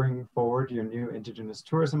for bringing forward your new Indigenous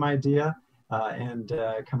tourism idea and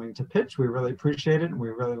coming to pitch. We really appreciate it, and we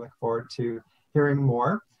really look forward to hearing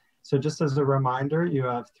more. So just as a reminder, you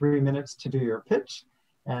have 3 minutes to do your pitch,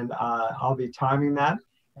 and I'll be timing that.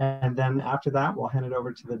 And then after that, we'll hand it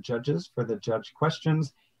over to the judges for the judge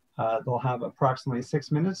questions. They'll have approximately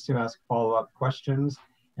 6 minutes to ask follow-up questions.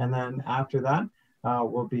 And then after that,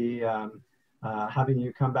 we'll be having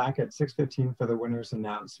you come back at 6:15 for the winner's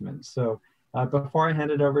announcement. So before I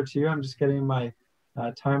hand it over to you, I'm just getting my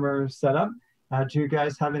timer set up. Do you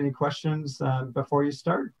guys have any questions before you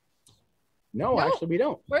start? No, actually we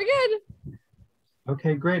don't. We're good.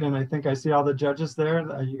 Okay, great. And I think I see all the judges there.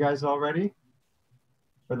 Are you guys all ready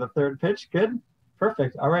for the third pitch? Good.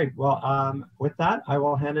 Perfect. All right. Well, with that, I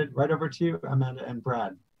will hand it right over to you, Amanda and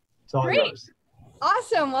Brad. It's all yours.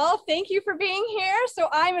 Awesome. Well, thank you for being here. So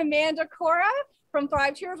I'm Amanda Cora from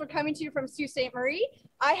Thrive Tours. We're coming to you from Sault Ste. Marie.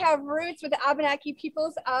 I have roots with the Abenaki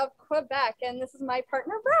peoples of Quebec, and this is my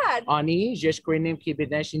partner, Brad. Ani, Jeshkrinim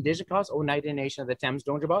Kibidneshin Dijikas, Oneida Nation of the Thames,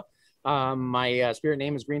 Donjaba. My spirit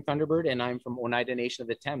name is Green Thunderbird, and I'm from Oneida Nation of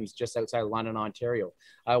the Thames, just outside London, Ontario.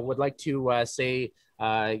 I would like to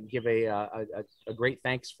give a great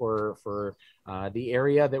thanks for the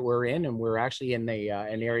area that we're in, and we're actually in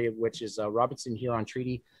an area which is Robinson Huron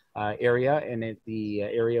Treaty area, and at the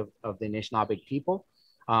area of the Anishinaabeg people.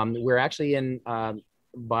 We're actually in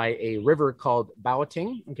by a river called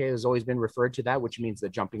Bawating. Okay, has always been referred to that, which means the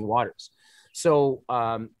jumping waters. So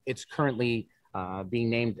it's currently being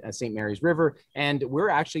named St. Mary's River, and we're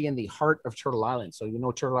actually in the heart of Turtle Island. So you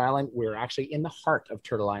know Turtle Island, we're actually in the heart of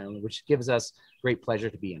Turtle Island, which gives us great pleasure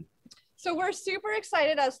to be in. So we're super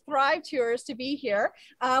excited as Thrive Tours to be here.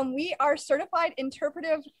 We are certified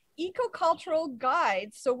interpretive ecocultural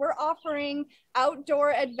guides. So we're offering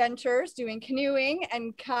outdoor adventures, doing canoeing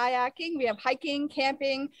and kayaking. We have hiking,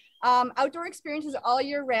 camping, outdoor experiences all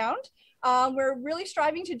year round. We're really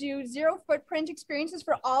striving to do zero footprint experiences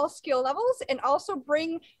for all skill levels, and also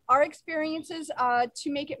bring our experiences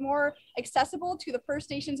to make it more accessible to the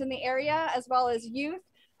First Nations in the area, as well as youth.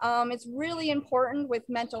 It's really important with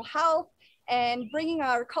mental health and bringing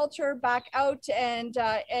our culture back out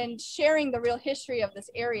and sharing the real history of this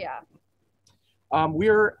area.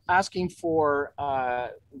 We're asking for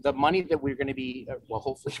the money that we're going to be,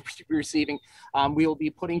 hopefully receiving. We will be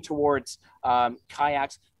putting towards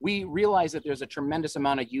kayaks. We realize that there's a tremendous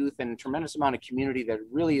amount of youth and a tremendous amount of community that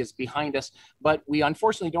really is behind us, but we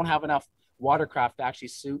unfortunately don't have enough watercraft to actually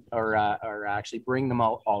suit or actually bring them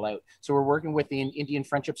all out. So we're working with the Indian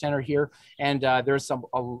Friendship Center here, and there's a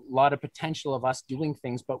lot of potential of us doing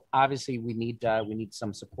things, but obviously we need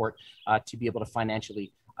some support to be able to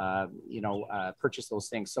financially purchase those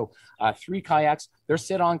things. So 3 kayaks, they're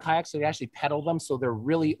sit-on kayaks, so they actually pedal them, so they're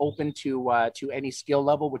really open to any skill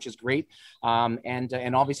level, which is great.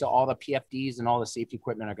 And obviously all the PFDs and all the safety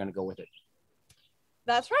equipment are going to go with it.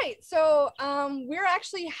 That's right. So we're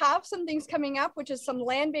actually have some things coming up, which is some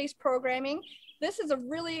land-based programming. This is a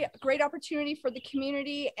really great opportunity for the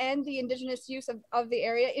community and the Indigenous youth of the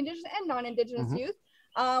area, Indigenous and non-Indigenous youth.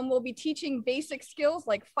 We'll be teaching basic skills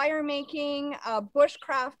like fire making,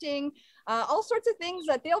 bushcrafting, all sorts of things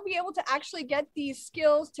that they'll be able to actually get these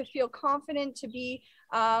skills to feel confident to be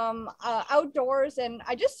outdoors. And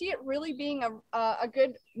I just see it really being a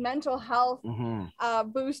good mental health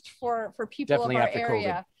boost for people Definitely of our after area.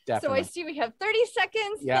 COVID. Definitely. So I see we have 30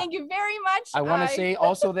 seconds. Yeah. Thank you very much. I want to say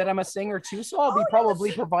also that I'm a singer too, so I'll be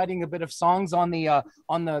probably providing a bit of songs on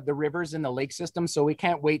the rivers and the lake system. So we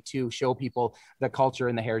can't wait to show people the culture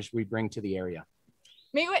and the heritage we bring to the area.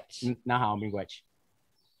 Miigwech. Naha, miigwech.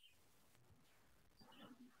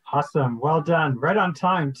 Awesome. Well done. Right on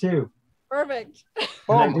time too. Perfect.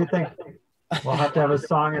 And I do think we'll have to have a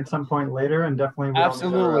song at some point later, and definitely we'll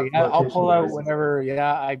absolutely. I'll pull out whenever.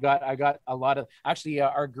 Yeah, I got a lot of actually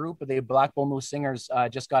our group, the Black Bull Moose Singers,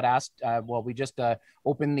 just got asked. We just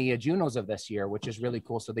opened the Junos of this year, which is really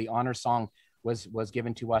cool. So the honor song was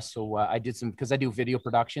given to us. So I did some, because I do video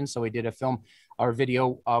production, so we did a film or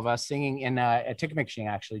video of us singing in a Tikimikshing,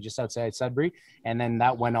 actually just outside Sudbury, and then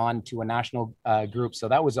that went on to a national group. So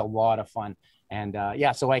that was a lot of fun. And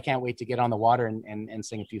yeah, so I can't wait to get on the water and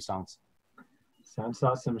sing a few songs. Sounds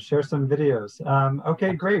awesome. Share some videos.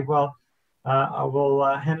 Okay, great. Well, I will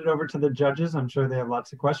hand it over to the judges. I'm sure they have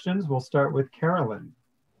lots of questions. We'll start with Carolyn.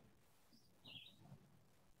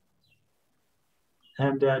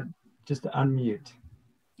 And just unmute.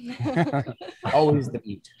 Always the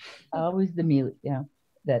mute. Always the mute, yeah.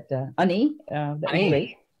 That, Ani, that was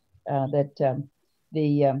great.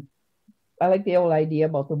 I like the old idea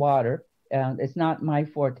about the water. It's not my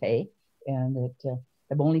forte, and that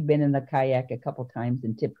I've only been in the kayak a couple times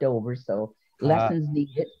and tipped over, so lessons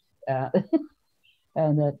needed.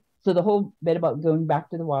 And so the whole bit about going back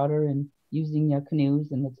to the water and using your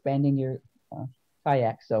canoes and expanding your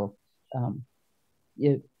kayak. So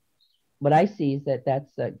what I see is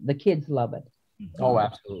that's the kids love it. Oh,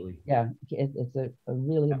 absolutely. Yeah, it's a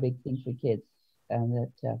really big thing for kids, and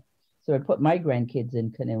that so I put my grandkids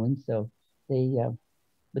in canoeing, so they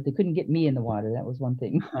but they couldn't get me in the water. That was one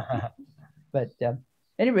thing. But at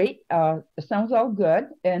any rate, it sounds all good.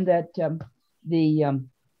 And that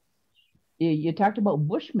you talked about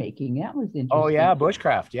bushmaking. That was interesting. Oh yeah,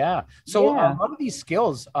 bushcraft. Yeah. So yeah. a lot of these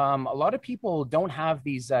skills, a lot of people don't have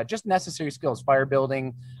these just necessary skills: fire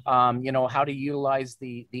building, you know, how to utilize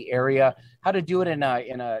the area, how to do it in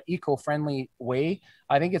a eco-friendly way.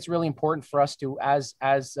 I think it's really important for us to, as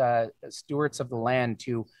stewards of the land,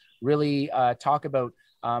 to really talk about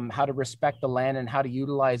how to respect the land and how to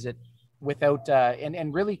utilize it without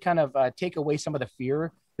and really kind of take away some of the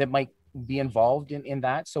fear that might be involved in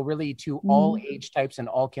that. So really, to all age types and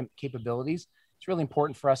all capabilities, it's really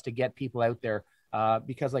important for us to get people out there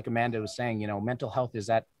because, like Amanda was saying, you know, mental health is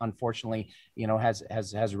that, unfortunately, you know, has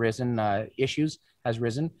risen, issues has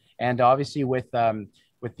risen, and obviously with the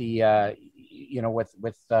you know, with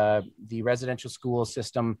the residential school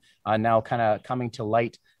system now kind of coming to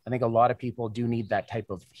light, I think a lot of people do need that type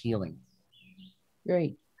of healing.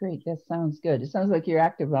 Great. That sounds good. It sounds like you're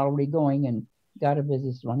active already going and got a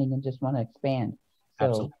business running and just want to expand.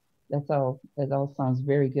 So Absolutely. That all sounds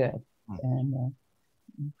very good. And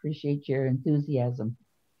appreciate your enthusiasm.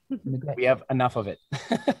 We have enough of it.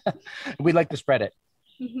 We'd like to spread it.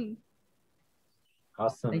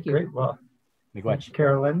 Awesome. Thank you. Great. Well, thanks,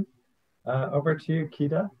 Carolyn. Over to you,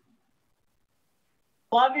 Kita.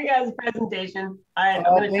 Love your guys' presentation. I'm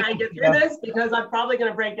going to try and get through this because I'm probably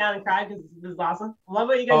going to break down and cry because this is awesome. Love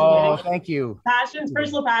what you guys are doing. Thank you. Passions,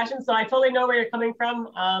 personal passions. So I totally know where you're coming from.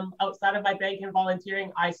 Outside of my banking and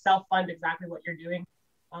volunteering, I self-fund exactly what you're doing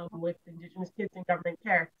with Indigenous kids in government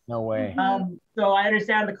care. No way. So I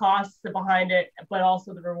understand the costs behind it, but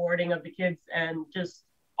also the rewarding of the kids and just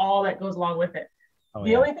all that goes along with it.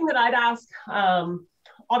 The only thing that I'd ask,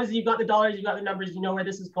 obviously, you've got the dollars, you've got the numbers, you know where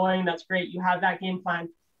this is going. That's great. You have that game plan.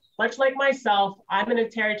 Much like myself, I'm in a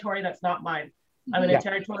territory that's not mine. I'm in a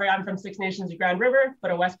territory, I'm from Six Nations of Grand River, but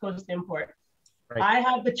a West Coast import. Right. I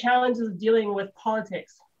have the challenges of dealing with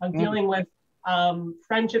politics, of dealing with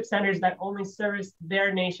friendship centers that only service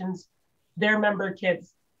their nations, their member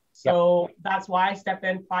kids. So that's why I step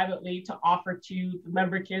in privately to offer to the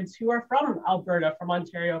member kids who are from Alberta, from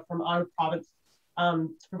Ontario, from our province, to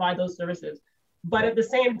provide those services. But at the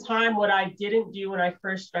same time, what I didn't do when I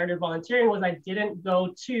first started volunteering was I didn't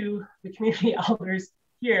go to the community elders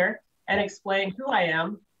here and explain who I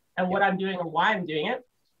am and what I'm doing and why I'm doing it.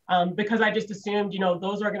 Because I just assumed, you know,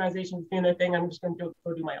 those organizations doing their thing, I'm just going to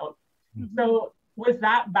go do my own. So with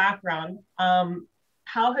that background,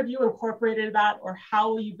 how have you incorporated that, or how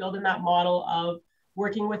will you build in that model of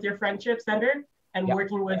working with your friendship center and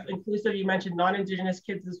working with inclusive, you mentioned non-Indigenous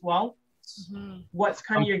kids as well. What's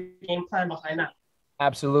kind of your game plan behind that?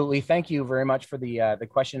 Absolutely. Thank you very much for the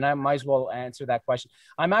question. I might as well answer that question.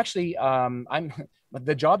 I'm actually,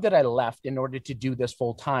 the job that I left in order to do this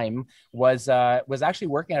full time was actually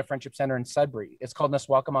working at a friendship center in Sudbury. It's called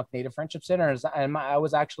Neswakamuk Native Friendship Center, and I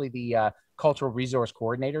was actually the cultural resource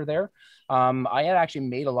coordinator there. I had actually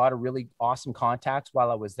made a lot of really awesome contacts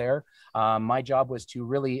while I was there. My job was to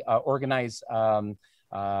really organize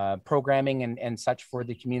programming and such for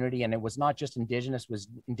the community, and it was not just Indigenous, it was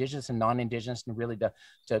Indigenous and non-Indigenous, and really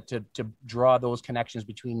to draw those connections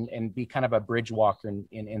between and be kind of a bridge walker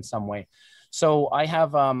in some way. So I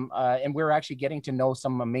have and we're actually getting to know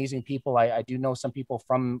some amazing people. I do know some people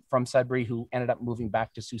from Sudbury who ended up moving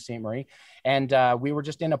back to Sault Ste. Marie, and we were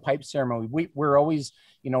just in a pipe ceremony. We're always,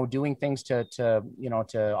 you know, doing things to you know,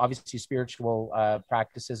 to obviously spiritual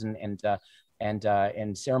practices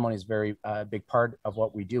and ceremony is very big part of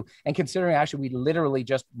what we do. And considering actually we literally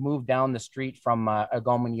just moved down the street from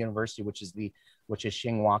Algonquin University, which is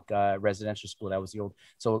Shingwak residential school. That was the old,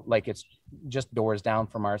 so like it's just doors down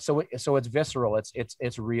from ours. So it's visceral,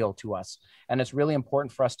 it's real to us. And it's really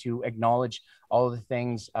important for us to acknowledge all of the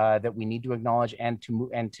things that we need to acknowledge and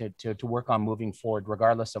to work on moving forward,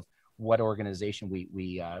 regardless of what organization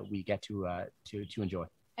we get to enjoy.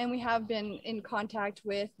 And we have been in contact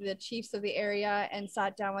with the chiefs of the area and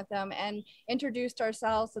sat down with them and introduced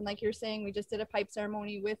ourselves. And like you're saying, we just did a pipe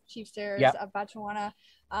ceremony with Chief Sayers of Batchewana,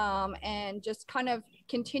 and just kind of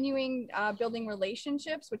continuing building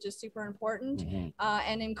relationships, which is super important,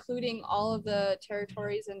 and including all of the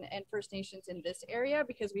territories and First Nations in this area,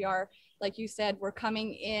 because we are, like you said, we're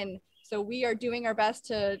coming in. So we are doing our best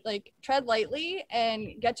to like tread lightly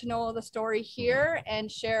and get to know the story here and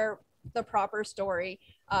share the proper story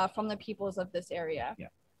from the peoples of this area. Yeah.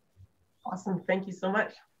 Awesome. Thank you so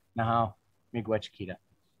much. Now, Miigwech Kita.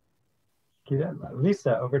 Kita,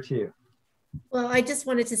 Lisa, over to you. Well, I just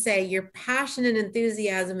wanted to say your passion and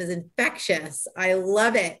enthusiasm is infectious. I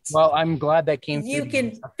love it. Well, I'm glad that came You through.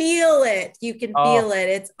 can feel it. You can feel it.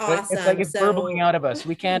 It's awesome. It's like it's burbling out of us.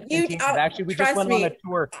 We can't contain it. Actually, we just went on a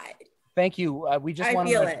tour. Thank you. We just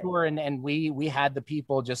went on a tour, and we had the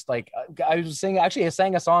people just like I was singing. Actually, I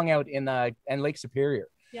sang a song out in Lake Superior.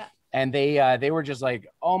 Yeah. And they were just like,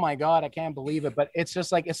 oh my God, I can't believe it. But it's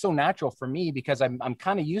just like, it's so natural for me because I'm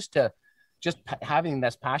kind of used to just having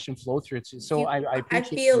this passion flow through it. So I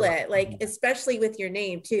feel it, like, especially with your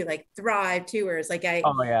name too, like Thrive Tours, like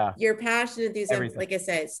your passion and enthusiasm, everything. Like I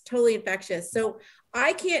said, it's totally infectious. So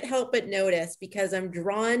I can't help but notice, because I'm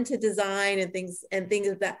drawn to design and things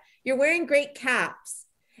of that. You're wearing great caps.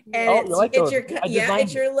 And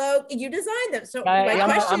it's your logo. You designed them. So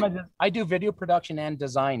I do video production and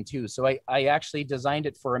design too. So I actually designed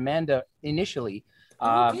it for Amanda initially.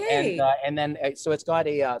 And then so it's got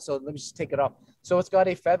a so let me just take it off. So it's got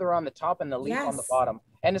a feather on the top and the leaf on the bottom,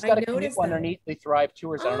 and it's got a canoe underneath the Thrive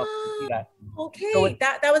Tours. I don't know if you can see that. Okay, so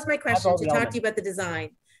that was my question, to talk to you about the design.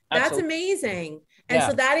 That's amazing. And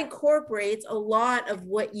so that incorporates a lot of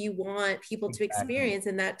what you want people to experience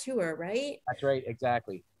in that tour, right? That's right,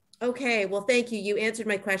 exactly. Okay, well, thank you. You answered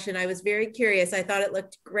my question. I was very curious. I thought it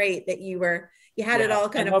looked great that you had it all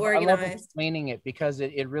kind of organized. I love explaining it, because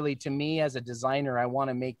it really, to me as a designer, I want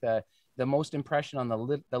to make the most impression on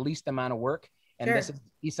the least amount of work. And this is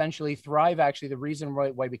essentially Thrive. Actually, the reason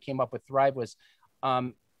why we came up with Thrive was,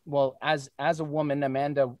 well, as a woman,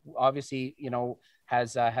 Amanda obviously,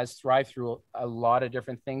 has thrived through a lot of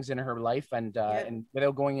different things in her life. And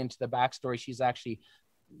without going into the backstory, she's actually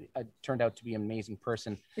turned out to be an amazing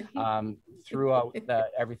person throughout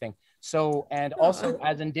everything. So, and also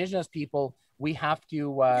as Indigenous people, we have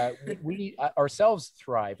to, we ourselves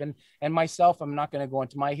thrive. And myself, I'm not going to go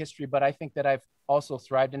into my history, but I think that I've also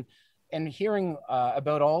thrived. And hearing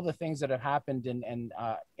about all the things that have happened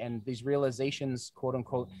and these realizations, quote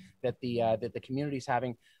unquote, that the community's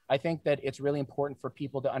having, I think that it's really important for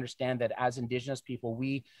people to understand that as Indigenous people,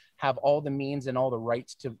 we have all the means and all the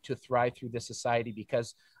rights to thrive through this society,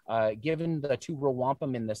 because given the two rural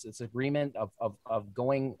wampum in this agreement of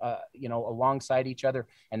going, alongside each other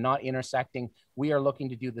and not intersecting, we are looking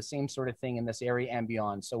to do the same sort of thing in this area and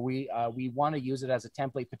beyond. So we want to use it as a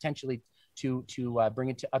template potentially to bring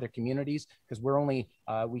it to other communities, because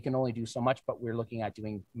we can only do so much, but we're looking at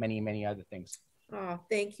doing many, many other things. Oh,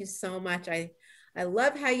 thank you so much. I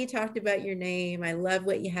love how you talked about your name. I love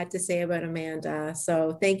what you had to say about Amanda.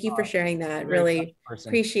 So thank you for sharing that. Really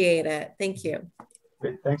appreciate it. Thank you.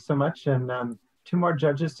 Great. Thanks so much. And 2 more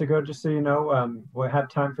judges to go, just so you know. We'll have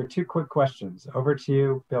time for 2 quick questions. Over to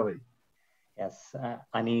you, Billy. Yes,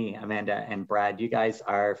 Ani, Amanda, and Brad, you guys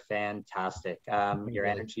are fantastic. Your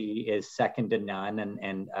energy is second to none,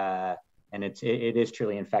 and it is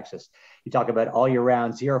truly infectious. You talk about all year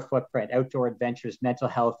round, zero footprint, outdoor adventures, mental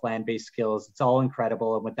health, land-based skills. It's all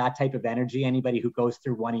incredible. And with that type of energy, anybody who goes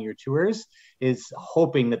through one of your tours is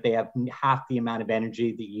hoping that they have half the amount of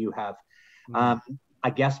energy that you have. I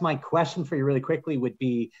guess my question for you really quickly would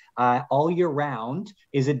be, all year round,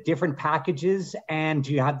 is it different packages? And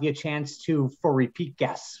do you have the chance for repeat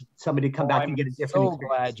guests, somebody to come back and get a different experience? I'm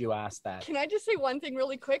so glad you asked that. Can I just say one thing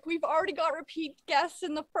really quick? We've already got repeat guests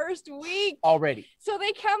in the first week. Already. So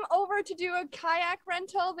they come over to do a kayak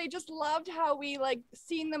rental. They just loved how we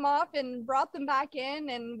seen them off and brought them back in,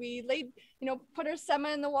 and we put our sema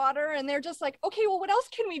in the water, and they're just like, okay, well, what else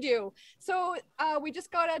can we do? So we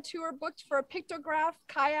just got a tour booked for a pictograph,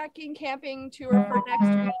 kayaking, camping tour for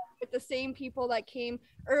next week with the same people that came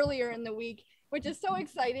earlier in the week, which is so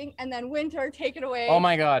exciting. And then Winter, take it away. Oh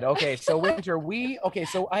my God. Okay. So Winter,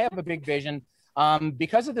 so I have a big vision.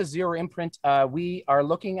 Because of the zero imprint, we are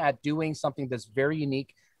looking at doing something that's very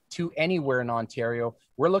unique to anywhere in Ontario.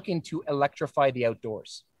 We're looking to electrify the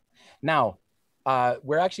outdoors. Now,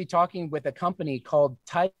 we're actually talking with a company called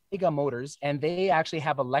Taiga Motors, and they actually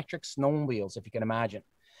have electric snowmobiles, if you can imagine.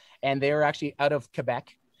 And they're actually out of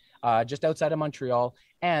Quebec, just outside of Montreal.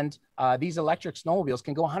 And these electric snowmobiles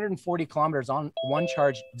can go 140 kilometers on one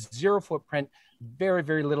charge, zero footprint, very,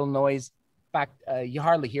 very little noise. In fact, you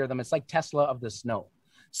hardly hear them. It's like Tesla of the snow.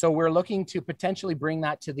 So we're looking to potentially bring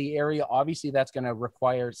that to the area. Obviously, that's going to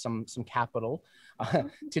require some capital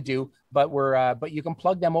to do, but you can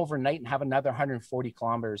plug them overnight and have another 140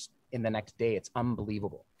 kilometers in the next day. It's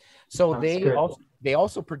unbelievable. So they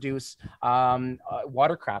also produce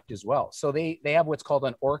watercraft as well. So they have what's called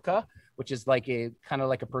an Orca, which is kind of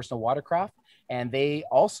like a personal watercraft. And they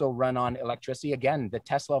also run on electricity, again, the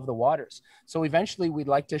Tesla of the waters. So eventually we'd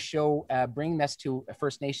like to bring this to a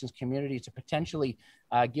First Nations community to potentially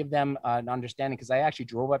give them an understanding, because I actually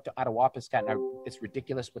drove up to Attawapiskat, and it's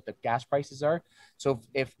ridiculous what the gas prices are. So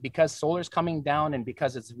if because solar's coming down and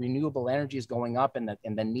because it's renewable energy is going up, and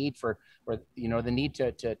the need for you know, the need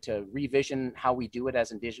to revision how we do it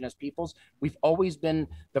as Indigenous peoples, we've always been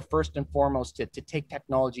the first and foremost to take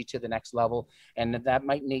technology to the next level, and that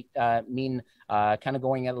might mean kind of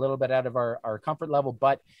going a little bit out of our comfort level,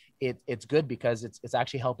 but it's good because it's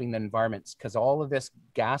actually helping the environments, because all of this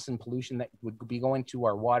gas and pollution that would be going to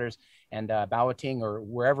our waters and Bawating or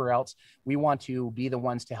wherever else, we want to be the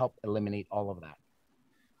ones to help eliminate all of that.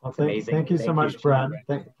 Well, thank you so much, Brad.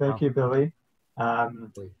 Thank you, Billy.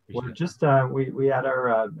 We're just, we had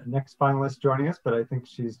our next finalist joining us, but I think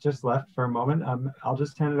she's just left for a moment. I'll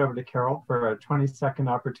just hand it over to Carol for a 20-second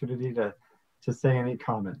opportunity to say any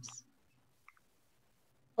comments.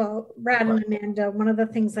 Well, Brad and Amanda, one of the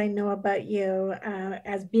things I know about you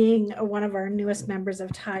as being one of our newest members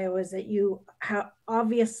of TIO is that you have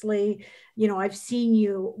obviously, you know, I've seen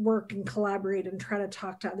you work and collaborate and try to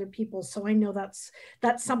talk to other people. So I know that's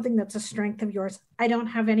something that's a strength of yours. I don't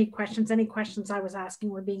have any questions. Any questions I was asking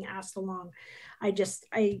were being asked along. I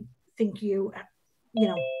think you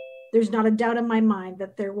know, there's not a doubt in my mind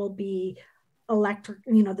that there will be electric,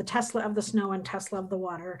 you know, the Tesla of the snow and Tesla of the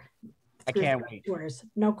water. I can't wait. Tours,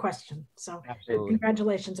 no question. So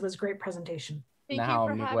congratulations. It was a great presentation. Thank you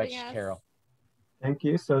for having us. Carol. Thank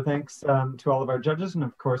you. So thanks to all of our judges. And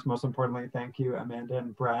of course, most importantly, thank you, Amanda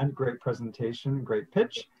and Brad. Great presentation, great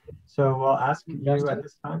pitch. So we'll ask you at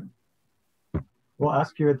this time. We'll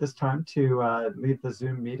ask you at this time to leave the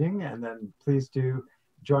Zoom meeting, and then please do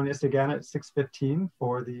join us again at 6:15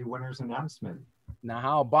 for the winner's announcement.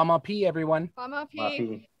 Now, Bama-P, everyone.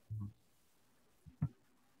 Bama-P.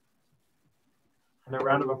 And a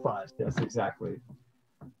round of applause. Yes, exactly.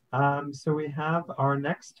 So we have our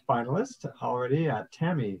next finalist already,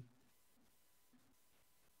 Tammy.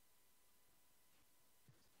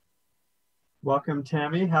 Welcome,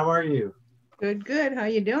 Tammy. How are you? Good, good. How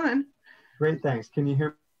you doing? Great, thanks. Can you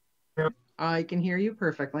hear me? I can hear you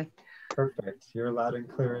perfectly. Perfect. You're loud and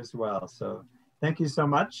clear as well. So thank you so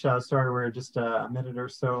much. Sorry, we're just a minute or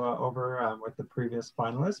so over with the previous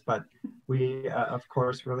finalists, but we, of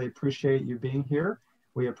course, really appreciate you being here.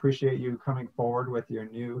 We appreciate you coming forward with your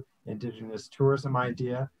new Indigenous tourism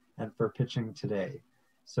idea and for pitching today.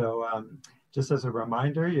 So just as a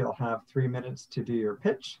reminder, you'll have 3 minutes to do your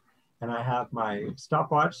pitch. And I have my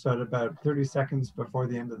stopwatch, so at about 30 seconds before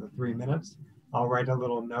the end of the 3 minutes, I'll write a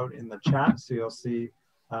little note in the chat so you'll see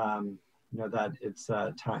you know, that it's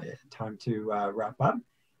time to wrap up.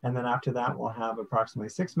 And then after that, we'll have approximately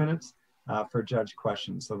 6 minutes for judge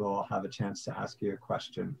questions. So they'll have a chance to ask you a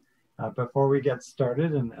question. Before we get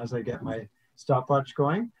started, and as I get my stopwatch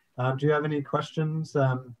going, do you have any questions,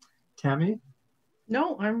 Tammy?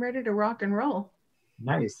 No, I'm ready to rock and roll.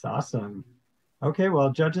 Nice, awesome. Okay, well,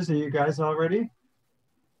 judges, are you guys all ready?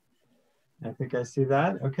 I think I see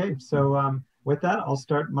that. Okay, so with that, I'll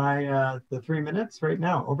start my the 3 minutes right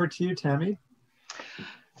now. Over to you, Tammy.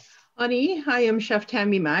 Ani, I am Chef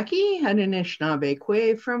Tammy Mackey, an Anishinaabe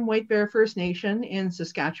Kwe from White Bear First Nation in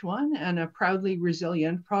Saskatchewan and a proudly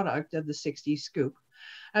resilient product of the 60s Scoop.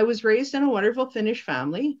 I was raised in a wonderful Finnish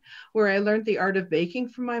family where I learned the art of baking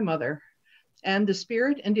from my mother and the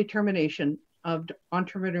spirit and determination of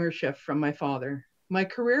entrepreneurship from my father. My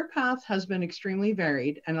career path has been extremely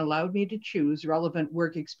varied and allowed me to choose relevant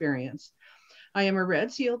work experience. I am a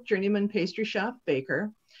Red Seal journeyman pastry chef baker,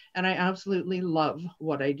 and I absolutely love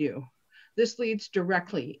what I do. This leads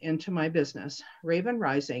directly into my business, Raven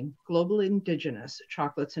Rising Global Indigenous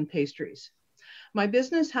Chocolates and Pastries. My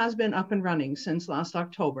business has been up and running since last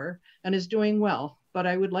October and is doing well, but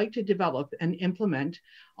I would like to develop and implement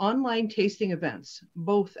online tasting events,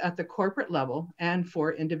 both at the corporate level and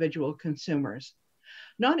for individual consumers.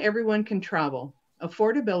 Not everyone can travel.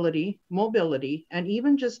 Affordability, mobility, and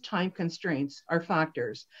even just time constraints are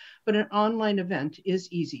factors, but an online event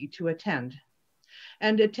is easy to attend.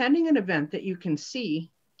 And attending an event that you can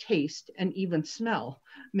see, taste, and even smell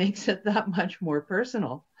makes it that much more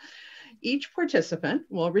personal. Each participant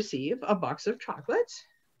will receive a box of chocolates,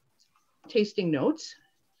 tasting notes,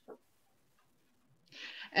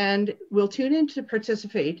 and will tune in to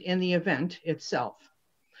participate in the event itself.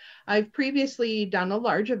 I've previously done a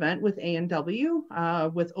large event with A&W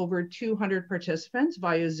with over 200 participants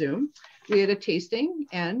via Zoom. We had a tasting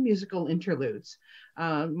and musical interludes.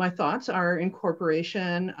 My thoughts are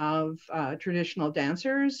incorporation of traditional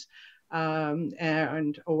dancers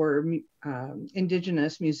or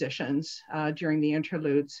Indigenous musicians during the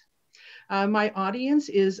interludes. My audience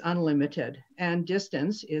is unlimited and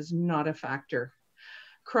distance is not a factor.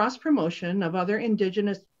 Cross promotion of other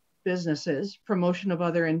Indigenous businesses, promotion of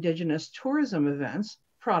other Indigenous tourism events,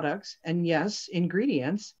 products, and yes,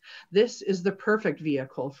 ingredients, this is the perfect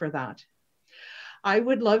vehicle for that. I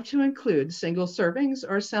would love to include single servings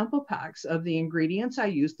or sample packs of the ingredients I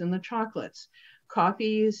used in the chocolates,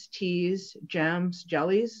 coffees, teas, jams,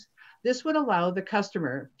 jellies. This would allow the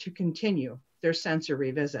customer to continue their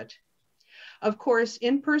sensory visit. Of course,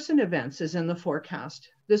 in-person events is in the forecast.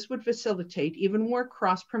 This would facilitate even more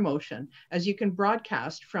cross-promotion as you can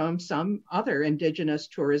broadcast from some other Indigenous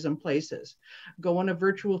tourism places, go on a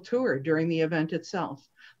virtual tour during the event itself.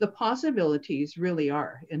 The possibilities really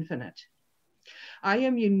are infinite. I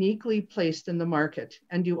am uniquely placed in the market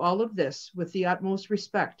and do all of this with the utmost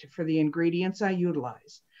respect for the ingredients I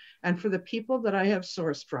utilize and for the people that I have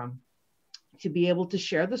sourced from, to be able to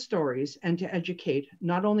share the stories and to educate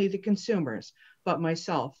not only the consumers, but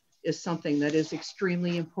myself is something that is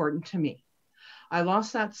extremely important to me. I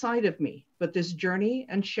lost that side of me, but this journey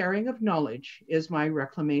and sharing of knowledge is my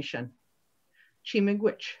reclamation.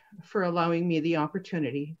 Chi-miigwech for allowing me the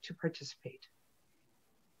opportunity to participate.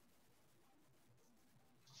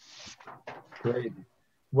 Great.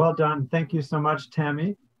 Well done. Thank you so much,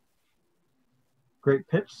 Tammy. Great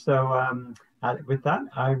pitch. So with that,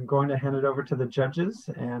 I'm going to hand it over to the judges,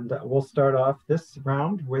 and we'll start off this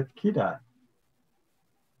round with Kida.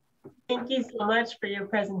 Thank you so much for your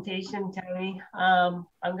presentation, Tammy. I'm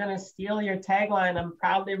going to steal your tagline. I'm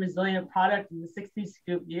proudly resilient product in the 60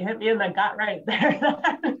 scoop. You hit me in the gut right there.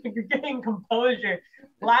 You're getting composure.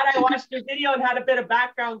 Glad I watched your video and had a bit of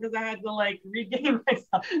background because I had to like regain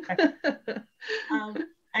myself.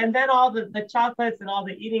 And then all the chocolates and all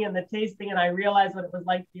the eating and the tasting, and I realized what it was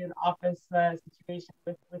like to be in an office situation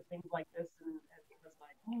with things like this, and it was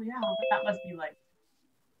like, oh yeah, what that must be like.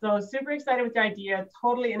 So super excited with the idea,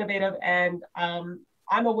 totally innovative, and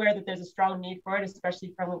I'm aware that there's a strong need for it,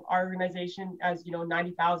 especially from our organization, as you know,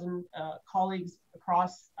 90,000 colleagues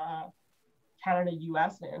across Canada,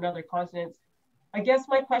 US, and other continents. I guess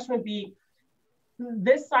my question would be,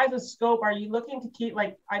 this size of scope, are you looking to keep,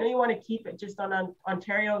 like, I know you want to keep it just on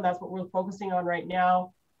Ontario, and that's what we're focusing on right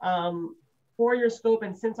now. For your scope,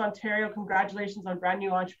 and since Ontario, congratulations on brand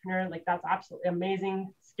new entrepreneur, like that's absolutely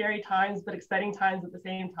amazing. Scary times, but exciting times at the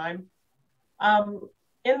same time.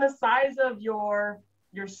 In the size of your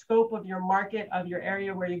scope of your market, of your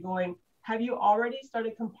area where you're going, have you already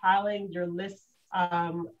started compiling your lists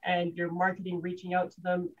and your marketing, reaching out to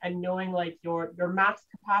them and knowing like your max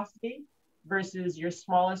capacity versus your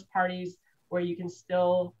smallest parties where you can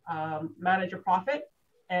still manage a profit,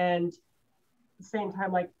 and at the same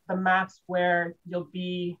time, like the max where you'll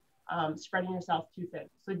be spreading yourself too thin?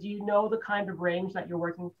 So do you know the kind of range that you're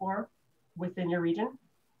working for within your region?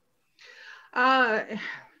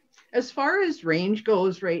 As far as range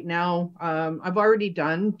goes right now, I've already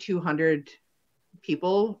done 200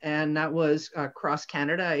 people, and that was a cross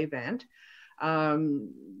Canada event.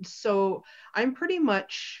 So I'm pretty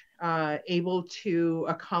much able to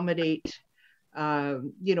accommodate,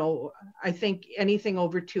 you know, I think anything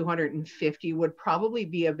over 250 would probably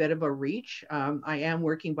be a bit of a reach. I am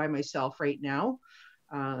working by myself right now.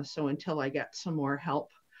 So until I get some more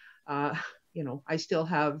help, you know, I still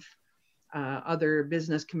have other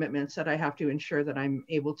business commitments that I have to ensure that I'm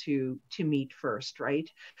able to meet first, right?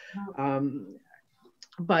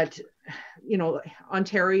 But, you know,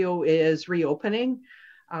 Ontario is reopening.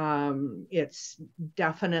 It's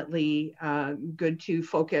definitely good to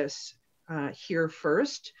focus here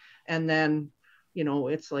first. And then, you know,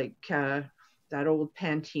 it's like that old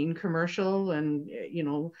Pantene commercial, and, you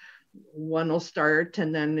know, one will start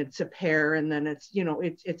and then it's a pair, and then it's, you know,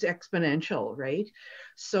 it's exponential, right?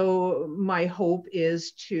 So my hope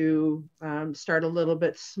is to start a little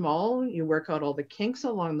bit small. You work out all the kinks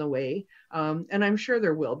along the way, and I'm sure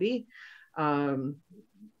there will be, and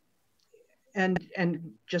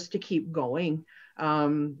just to keep going.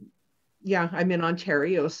 Yeah, I'm in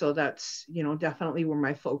Ontario, so that's, you know, definitely where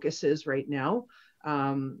my focus is right now.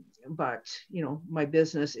 But, you know, my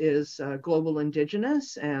business is global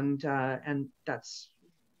Indigenous, and that's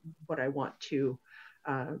what I want to,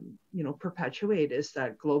 you know, perpetuate, is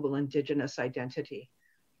that global Indigenous identity.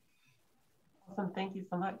 Awesome, thank you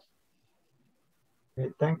so much.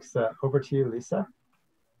 Great, thanks. Over to you, Lisa.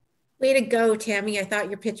 Way to go, Tammy. I thought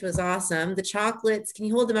your pitch was awesome. The chocolates, can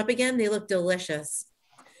you hold them up again? They look delicious.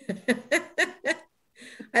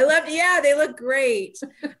 I loved, yeah, they look great.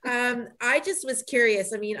 I just was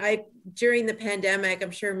curious. I mean, during the pandemic,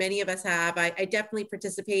 I'm sure many of us have, I definitely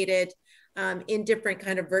participated in different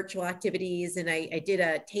kind of virtual activities, and I did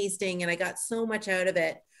a tasting and I got so much out of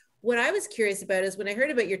it. What I was curious about is when I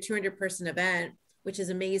heard about your 200-person event, which is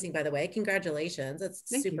amazing, by the way, congratulations. That's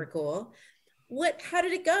super cool. how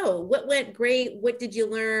did it go? What went great? What did you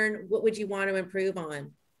learn? What would you want to improve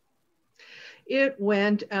on? It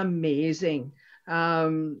went amazing.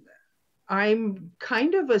 I'm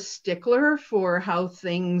kind of a stickler for how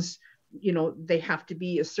things, they have to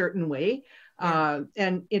be a certain way.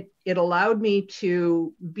 And it allowed me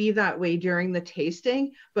to be that way during the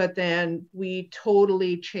tasting, but then we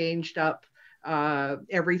totally changed up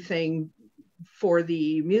everything for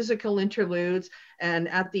the musical interludes. And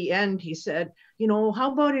at the end, he said,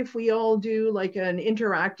 how about if we all do like an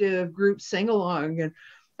interactive group sing along?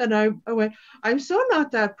 And I went, I'm so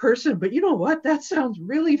not that person, but you know what? That sounds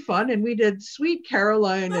really fun. And we did Sweet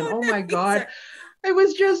Caroline, and oh my God, I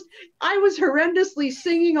was horrendously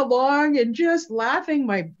singing along and just laughing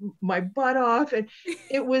my butt off. And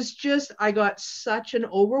it was just, I got such an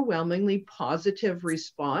overwhelmingly positive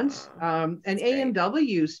response. And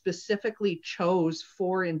A&W specifically chose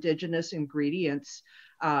 4 Indigenous ingredients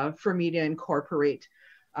for me to incorporate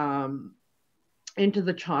into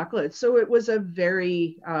the chocolate. So it was a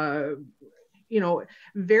very,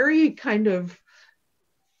 very kind of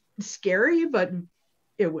scary, but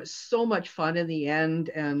it was so much fun in the end.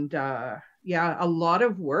 And yeah, a lot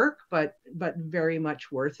of work, but very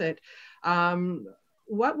much worth it.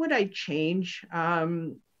 What would I change?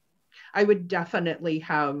 I would definitely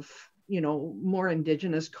have, more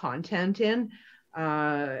Indigenous content in.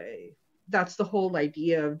 That's the whole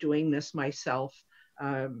idea of doing this myself.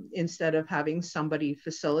 Instead of having somebody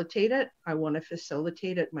facilitate it, I want to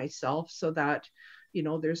facilitate it myself so that,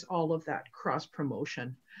 there's all of that cross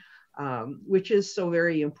promotion, which is so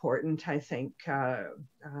very important. I think,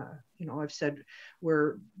 I've said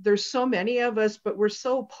there's so many of us, but we're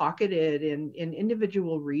so pocketed in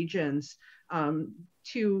individual regions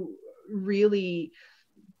to really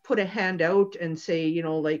put a hand out and say,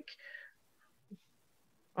 like,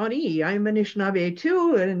 Ani, I'm Anishinaabe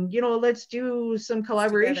too, and let's do some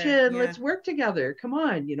collaboration. Let's work together. Come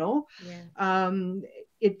on,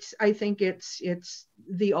 I think it's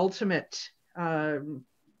the ultimate,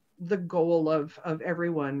 the goal of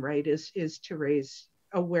everyone, right? Is to raise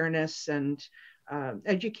awareness and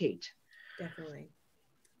educate. Definitely.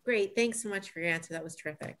 Great. Thanks so much for your answer. That was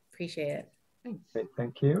terrific. Appreciate it. Thanks. Great.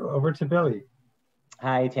 Thank you. Over to Billy.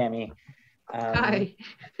 Hi, Tammy. Hi.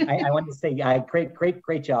 I wanted to say,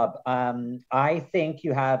 great job. I think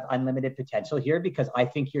you have unlimited potential here because I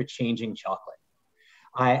think you're changing chocolate.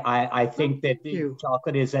 I think that the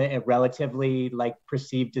chocolate is a relatively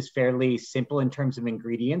perceived as fairly simple in terms of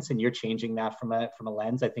ingredients, and you're changing that from a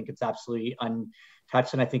lens. I think it's absolutely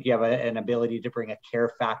untouched, and I think you have an ability to bring a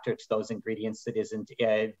care factor to those ingredients that isn't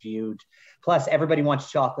viewed. Plus, everybody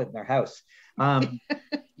wants chocolate in their house.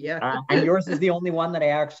 Yeah. And yours is the only one that I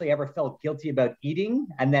actually ever felt guilty about eating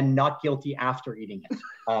and then not guilty after eating it.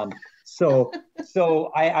 So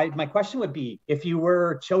my question would be, if you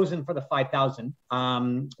were chosen for the 5,000,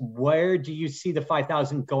 where do you see the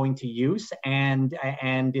 5,000 going to use? And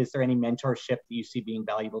is there any mentorship that you see being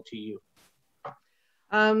valuable to you?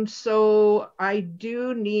 So I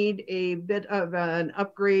do need a bit of an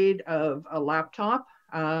upgrade of a laptop.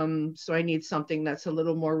 So I need something that's a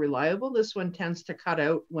little more reliable. This one tends to cut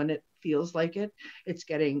out when it feels like it's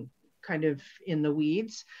getting kind of in the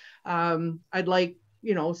weeds. I'd like,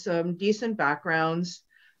 some decent backgrounds.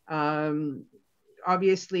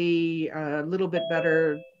 Obviously a little bit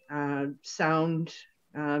better sound,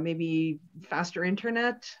 maybe faster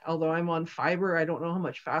internet, although I'm on fiber. I don't know how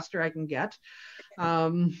much faster I can get.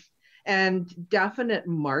 And definite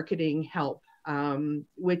marketing help.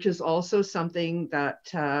 Which is also something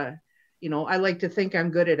that, I like to think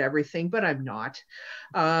I'm good at everything, but I'm not.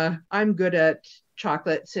 I'm good at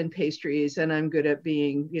chocolates and pastries, and I'm good at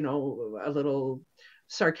being, a little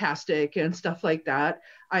sarcastic and stuff like that.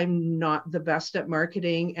 I'm not the best at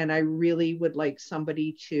marketing, and I really would like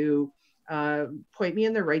somebody to point me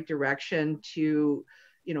in the right direction to,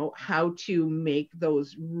 how to make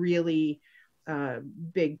those really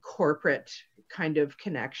big corporate kind of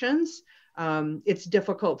connections. It's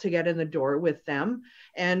difficult to get in the door with them,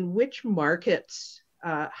 and which markets,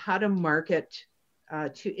 how to market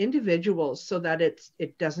to individuals so that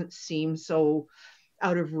it doesn't seem so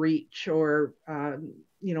out of reach, or I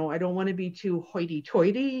don't want to be too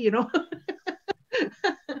hoity-toity,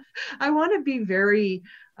 I want to be very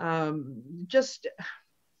just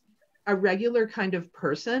a regular kind of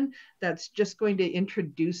person that's just going to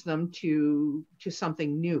introduce them to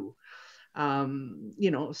something new.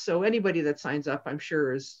 So anybody that signs up, I'm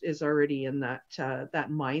sure is already in that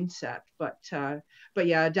mindset, but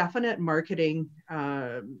yeah, definite marketing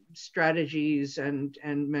strategies and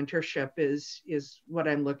mentorship is what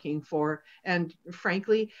I'm looking for. And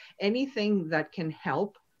frankly, anything that can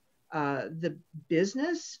help the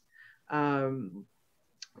business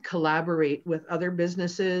collaborate with other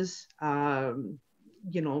businesses,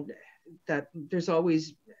 you know, that there's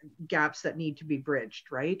always gaps that need to be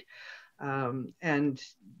bridged, right? And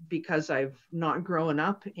because I've not grown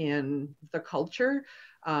up in the culture,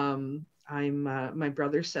 my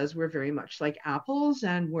brother says we're very much like apples,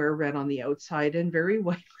 and we're red on the outside and very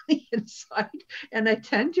white on the inside. And I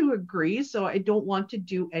tend to agree. So I don't want to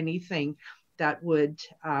do anything that would,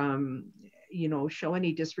 you know, show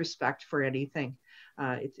any disrespect for anything.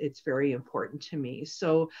 It's very important to me.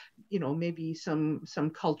 So, you know, maybe some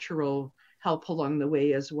cultural help along the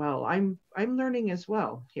way as well. I'm learning as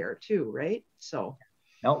well here too, right? So.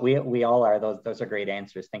 No, we all are. Those are great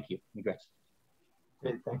answers. Thank you.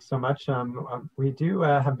 Great, thanks so much. We do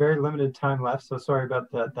have very limited time left, so sorry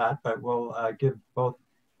about that, but we'll give both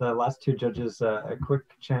the last two judges a quick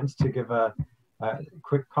chance to give a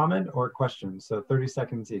quick comment or question. So 30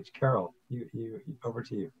 seconds each. Carol, over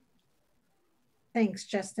to you. Thanks,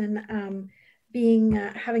 Justin.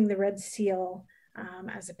 Having the Red Seal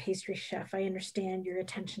as a pastry chef, I understand your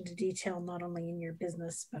attention to detail, not only in your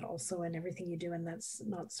business, but also in everything you do. And that's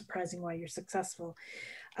not surprising why you're successful.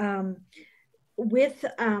 With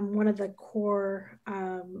one of the core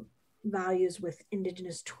values with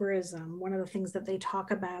Indigenous tourism, one of the things that they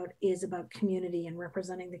talk about is about community and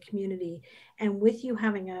representing the community. And with you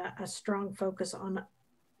having a strong focus on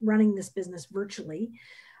running this business virtually,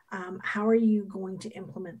 how are you going to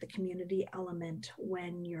implement the community element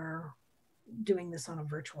when you're doing this on a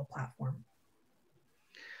virtual platform?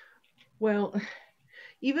 Well,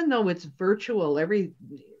 even though it's virtual,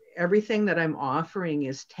 everything that I'm offering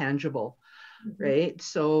is tangible, right?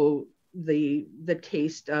 So the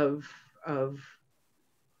taste of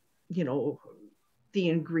you know, the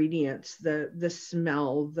ingredients, the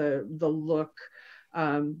smell, the look,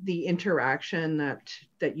 the interaction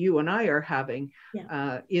that you and I are having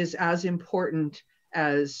is as important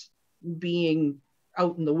as being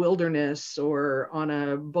out in the wilderness or on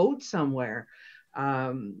a boat somewhere.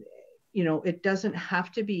 You know, it doesn't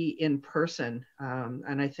have to be in person.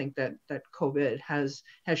 And I think that COVID has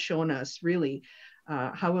shown us really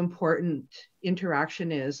how important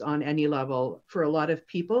interaction is on any level. For a lot of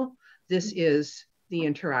people, this is the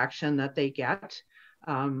interaction that they get.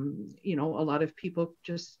 You know, a lot of people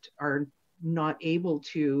just are not able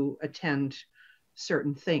to attend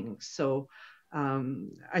certain things. So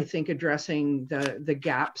I think addressing the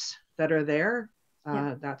gaps that are there,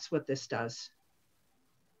 that's what this does.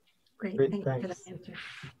 Great, thank you for that answer.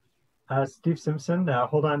 Steve Simpson,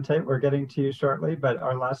 hold on tight. We're getting to you shortly, but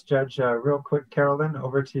our last judge, real quick, Carolyn,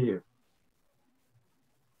 over to you.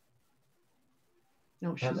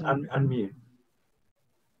 No, she's unmute.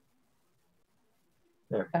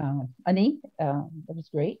 There. Annie, that was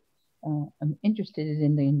great. I'm interested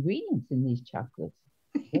in the ingredients in these chocolates.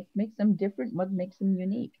 What makes them different? What makes them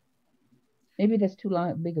unique? Maybe that's too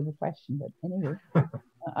big of a question, but anyway,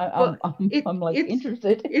 I'm like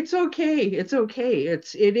interested. It's okay. It's okay.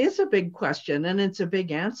 It is a big question, and it's a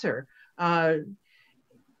big answer.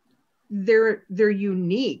 They're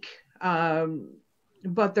unique,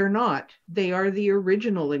 but they're not. They are the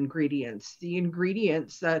original ingredients, the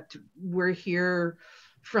ingredients that were here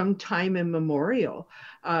from time immemorial.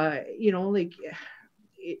 You know, like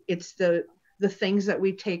it's the things that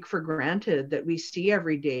we take for granted that we see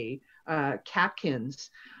every day, catkins,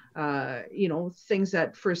 you know, things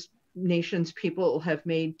that First Nations people have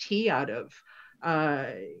made tea out of,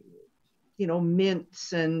 you know,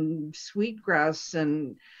 mints and sweetgrass,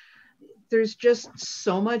 and there's just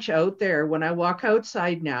so much out there. When I walk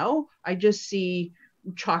outside now, I just see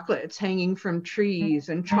chocolates hanging from trees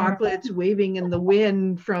and chocolates waving in the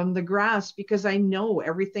wind from the grass, because I know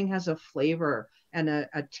everything has a flavor and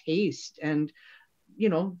a taste. And, you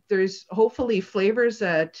know, there's hopefully flavors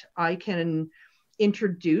that I can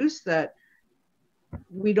introduce that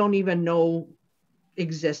we don't even know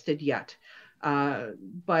existed yet,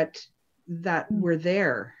 but that were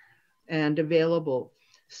there and available.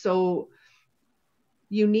 So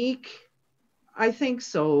unique, I think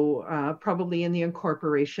so, probably in the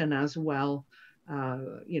incorporation as well,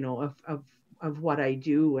 you know, of what I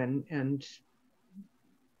do and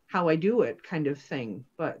how I do it, kind of thing.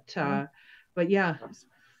 But yeah.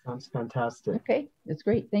 Sounds fantastic. Okay, that's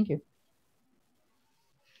great. Thank you.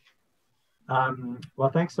 Well,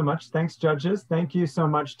 thanks so much. Thanks, judges. Thank you so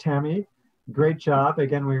much, Tammy. Great job.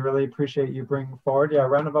 Again, we really appreciate you bringing forward. Yeah,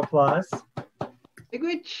 round of applause. Big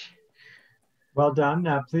witch. Well done.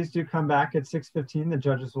 Please do come back at 6:15. The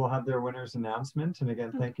judges will have their winners announcement. And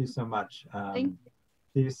again, thank you so much. See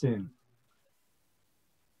you soon.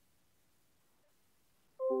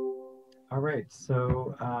 All right,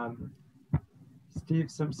 so Steve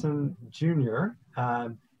Simpson Jr.,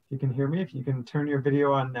 if you can hear me, if you can turn your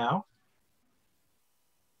video on now.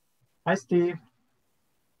 Hi, Steve.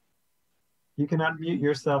 You can unmute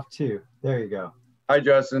yourself too. There you go. Hi,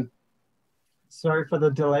 Justin. Sorry for the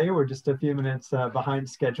delay. We're just a few minutes behind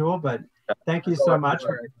schedule, but thank you so much.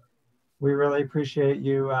 We really appreciate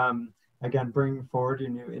you, again, bringing forward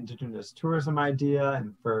your new Indigenous tourism idea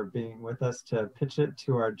and for being with us to pitch it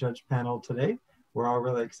to our judge panel today. We're all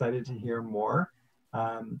really excited to hear more.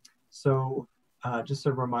 Just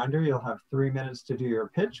a reminder, you'll have 3 minutes to do your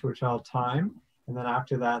pitch, which I'll time. And then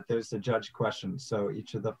after that, there's the judge questions. So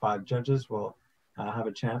each of the 5 judges will have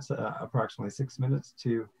a chance, approximately 6 minutes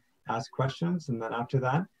to ask questions. And then after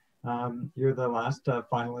that, you're the last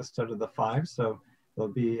finalist out of the 5. So they'll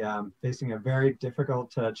be facing a very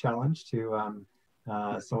difficult challenge to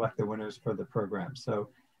select the winners for the program. So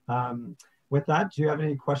with that, do you have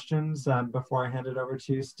any questions before I hand it over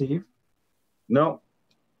to you, Steve? No,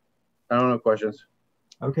 I don't have questions.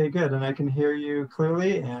 Okay, good. And I can hear you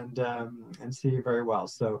clearly and see you very well.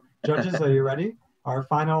 So judges, are you ready? Our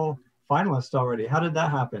final finalist already. How did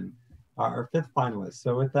that happen? Our 5th finalist.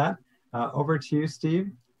 So with that, over to you,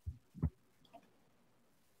 Steve.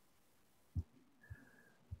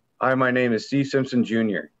 Hi, my name is Steve Simpson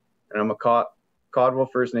Jr., and I'm a Caldwell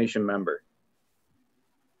First Nation member.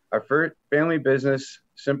 Our first family business,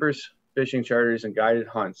 Simpers Fishing Charters and Guided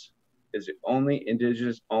Hunts, is the only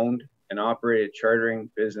Indigenous-owned and operated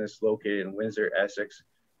chartering business located in Windsor, Essex,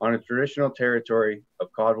 on a traditional territory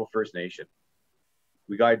of Caldwell First Nation.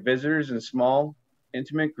 We guide visitors in small,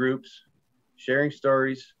 intimate groups, sharing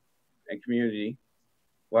stories and community,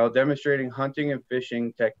 while demonstrating hunting and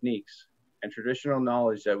fishing techniques and traditional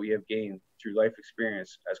knowledge that we have gained through life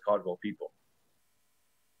experience as Caldwell people.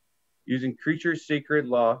 Using creatures' sacred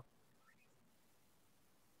law,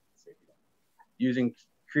 using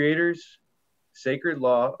creators' sacred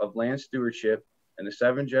law of land stewardship and the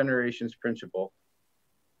 7 generations principle,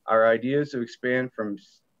 our idea is to expand from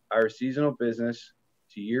our seasonal business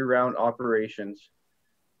to year-round operations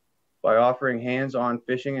by offering hands-on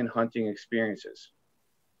fishing and hunting experiences.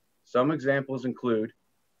 Some examples include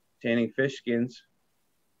tanning fish skins,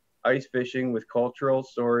 ice fishing with cultural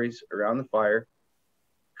stories around the fire,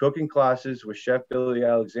 cooking classes with Chef Billy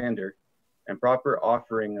Alexander, and proper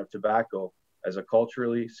offering of tobacco as a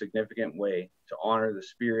culturally significant way to honor the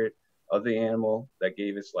spirit of the animal that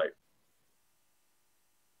gave its life.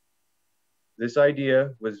 This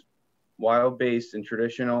idea was while based in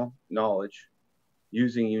traditional knowledge,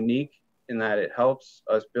 using unique in that it helps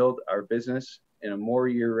us build our business in a more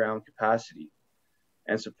year-round capacity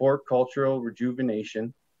and support cultural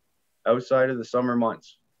rejuvenation outside of the summer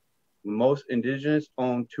months, when most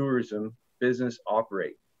Indigenous-owned tourism business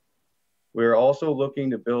operate. We are also looking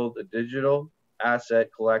to build a digital asset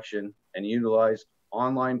collection and utilize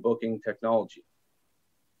online booking technology.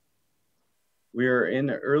 We are in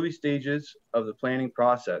the early stages of the planning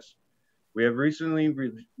process. We have recently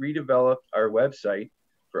redeveloped our website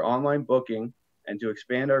for online booking and to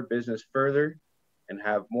expand our business further and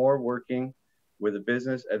have more working with a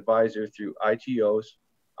business advisor through ITO's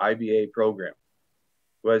IBA program,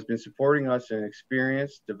 who has been supporting us in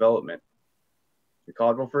experience development. The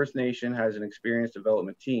Caldwell First Nation has an experience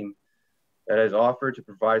development team that has offered to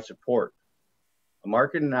provide support. A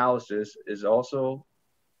market analysis is also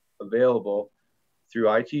available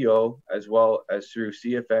through ITO as well as through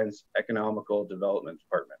CFN's Economical Development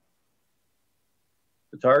Department.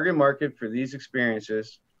 The target market for these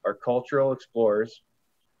experiences are cultural explorers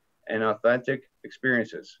and authentic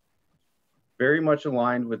experiences, very much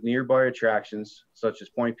aligned with nearby attractions such as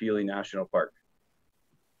Point Pelee National Park.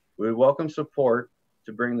 We would welcome support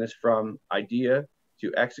to bring this from idea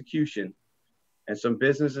to execution and some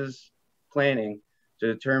businesses planning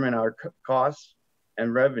to determine our costs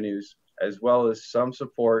and revenues, as well as some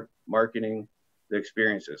support marketing the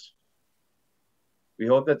experiences. We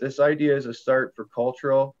hope that this idea is a start for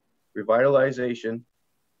cultural revitalization,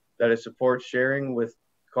 that it supports sharing with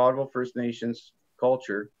Caldwell First Nations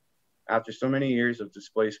culture after so many years of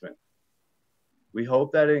displacement. We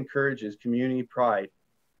hope that it encourages community pride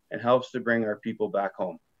and helps to bring our people back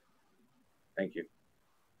home. Thank you.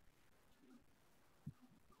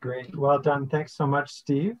 Great, well done. Thanks so much,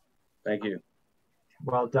 Steve. Thank you.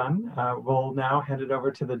 Well done. We'll now hand it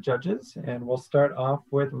over to the judges and we'll start off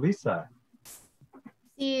with Lisa.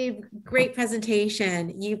 Steve, great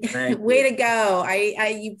presentation. Way to go.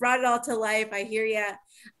 You brought it all to life. I hear you.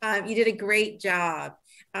 You did a great job.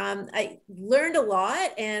 I learned a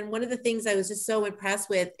lot. And one of the things I was just so impressed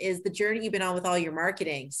with is the journey you've been on with all your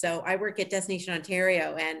marketing. So I work at Destination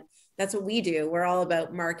Ontario, and That's what we do. We're all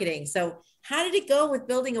about marketing. So how did it go with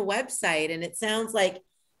building a website? And it sounds like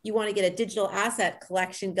you want to get a digital asset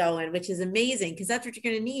collection going, which is amazing because that's what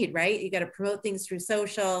you're going to need, right? You got to promote things through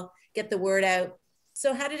social, get the word out.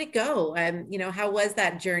 So how did it go? You know, how was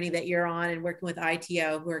that journey that you're on and working with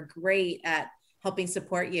ITO, who are great at helping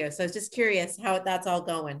support you? So I was just curious how that's all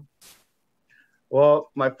going. Well,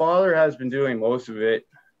 my father has been doing most of it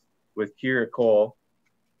with Kira Cole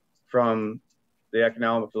from the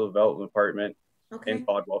Economical Development Department in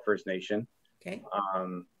Caldwell First Nation. Okay.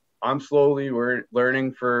 I'm slowly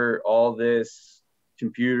learning for all this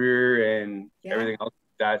computer and everything else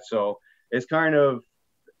like that. So it's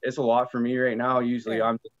it's a lot for me right now. Usually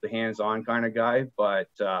I'm just the hands-on kind of guy, but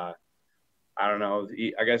I don't know.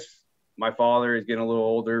 I guess my father is getting a little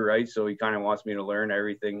older, right? So he kind of wants me to learn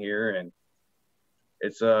everything here, and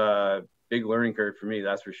it's a big learning curve for me,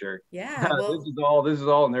 that's for sure. Yeah. Well, this is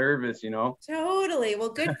all nervous, you know? Totally. Well,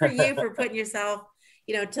 good for you for putting yourself,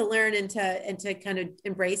 you know, to learn and to kind of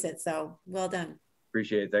embrace it. So well done.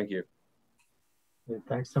 Appreciate it. Thank you.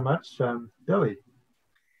 Thanks so much. Billy.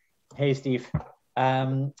 Hey, Steve.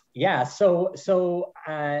 Yeah, so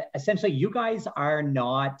essentially you guys are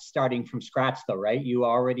not starting from scratch though, right? You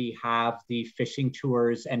already have the fishing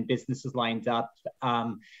tours and businesses lined up.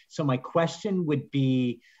 So my question would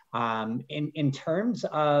be, in terms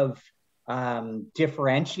of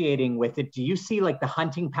differentiating with it, do you see like the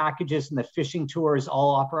hunting packages and the fishing tours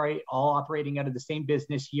all operating out of the same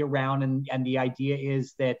business year round, and the idea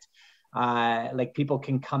is that like people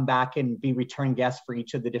can come back and be return guests for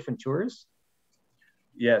each of the different tours?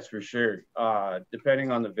 Yes, for sure.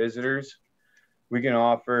 Depending on the visitors, we can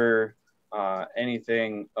offer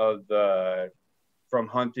anything from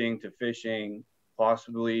hunting to fishing,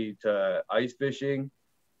 possibly to ice fishing.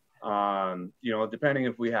 You know, depending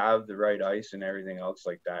if we have the right ice and everything else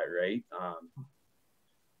like that, right?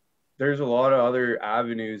 There's a lot of other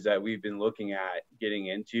avenues that we've been looking at getting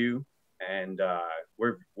into, and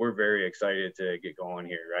we're very excited to get going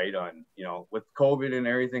here, right? On, you know, with COVID and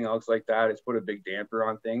everything else like that, it's put a big damper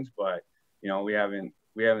on things, but you know, we haven't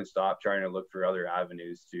stopped trying to look for other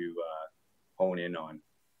avenues to hone in on.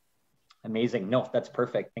 Amazing. No, that's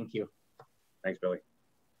perfect. Thank you. Thanks, Billy.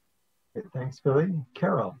 Okay, thanks, Billy.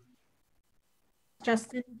 Carol.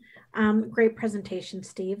 Justin, great presentation,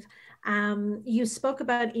 Steve. You spoke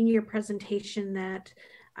about in your presentation that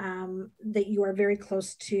you are very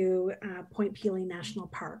close to Point Pelee National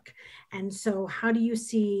Park. And so how do you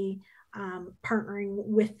see partnering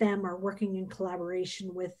with them or working in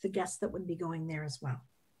collaboration with the guests that would be going there as well?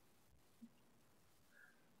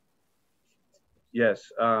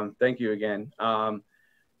 Yes, thank you again.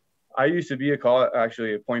 I used to be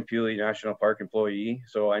actually a Point Pelee National Park employee,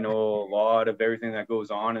 so I know a lot of everything that goes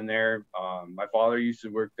on in there. My father used to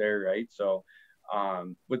work there, right? So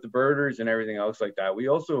with the birders and everything else like that, we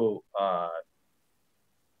also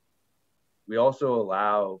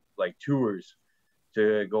allow like tours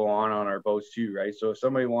to go on our boats too, right? So if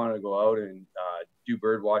somebody wanted to go out and do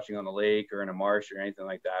bird watching on the lake or in a marsh or anything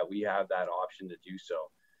like that, we have that option to do so.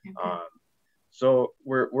 Okay. So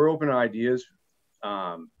we're open to ideas.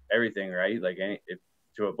 Everything, right? Like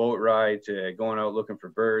to a boat ride, to going out looking for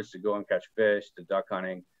birds, to go and catch fish, to duck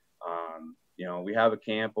hunting. You know, we have a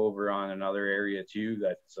camp over on another area too.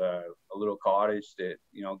 That's a little cottage that,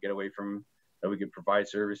 you know, get away from, that we can provide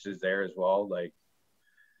services there as well. Like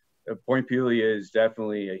Point Pelee is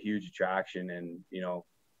definitely a huge attraction, and you know,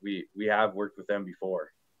 we have worked with them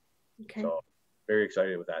before. Okay. So very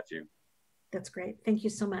excited with that too. That's great. Thank you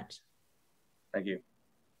so much. Thank you.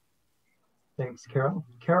 Thanks, Carol.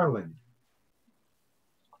 Carolyn.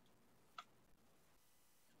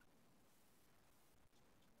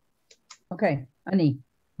 Okay, Annie.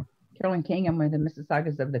 Carolyn King. I'm with the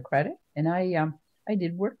Mississaugas of the Credit, and I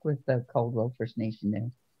did work with the Caldwell First Nation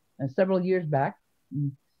there several years back.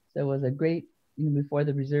 So it was a great, you know, before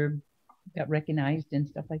the reserve got recognized and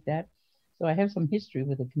stuff like that. So I have some history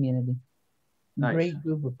with the community. Nice. Great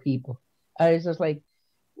group of people. It's just like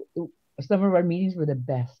some of our meetings were the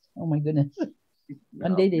best. Oh my goodness.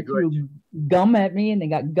 One day they threw gum at me and they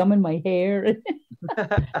got gum in my hair.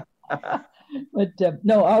 But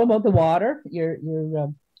no, all about the water, your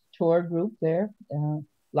tour group there.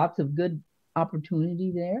 Lots of good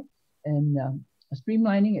opportunity there, and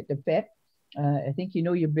streamlining it to fit. I think you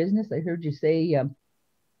know your business. I heard you say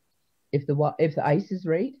if the ice is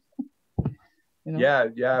right. You know?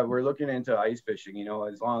 Yeah, we're looking into ice fishing. You know,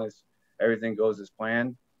 as long as everything goes as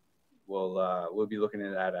planned, we'll be looking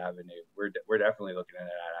at that avenue. We're definitely looking at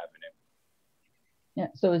that avenue. Yeah.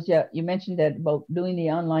 So you mentioned that about doing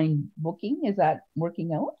the online booking. Is that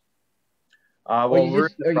working out? Well,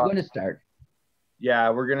 are you going to start? yeah,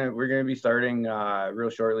 we're gonna be starting real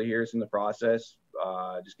shortly here. It's in the process,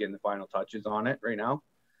 just getting the final touches on it right now,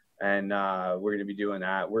 and we're gonna be doing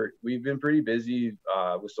that. We've been pretty busy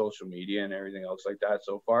with social media and everything else like that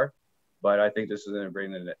so far, but I think this is gonna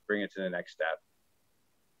bring it to the next step.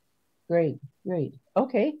 Great, great.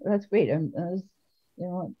 Okay, that's great. You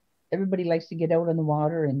know, everybody likes to get out on the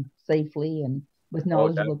water and safely and with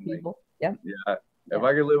knowledgeable people. Yep. Yeah. If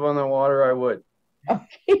I could live on the water, I would.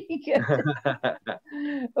 Okay,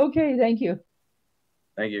 good. Okay, thank you.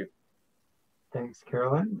 Thank you. Thanks,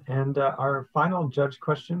 Carolyn. And our final judge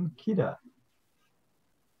question, Kita.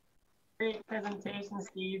 Great presentation,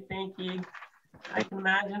 Steve. Thank you. I can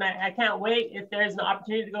imagine, I can't wait if there's an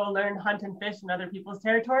opportunity to go learn hunt and fish in other people's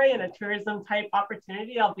territory and a tourism type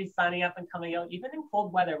opportunity. I'll be signing up and coming out, even in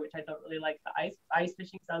cold weather, which I don't really like. The ice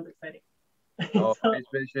fishing sounds exciting. Oh, so, ice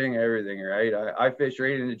fishing, everything, right? I fish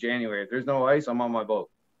right into January. If there's no ice, I'm on my boat.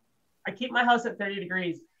 I keep my house at 30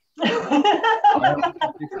 degrees. I'm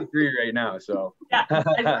 63 right now, so. Yeah,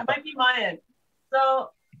 I might be my end. So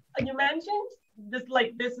you mentioned this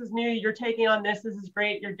is new, you're taking on this is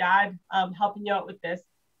great, your dad helping you out with this.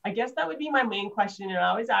 I guess that would be my main question, and I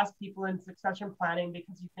always ask people in succession planning,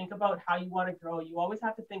 because you think about how you want to grow, you always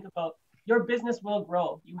have to think about your business will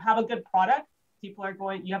grow. You have a good product, people are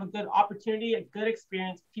going, you have a good opportunity, a good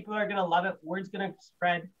experience, people are going to love it, word's going to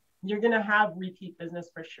spread, you're going to have repeat business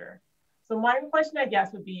for sure. So my question, I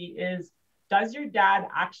guess, would be is, does your dad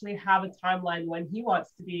actually have a timeline when he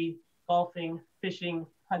wants to be golfing, fishing,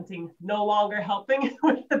 hunting, no longer helping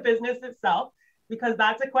with the business itself? Because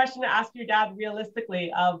that's a question to ask your dad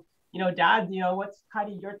realistically of, Dad, what's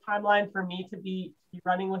kind of your timeline for me to be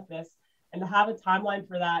running with this, and to have a timeline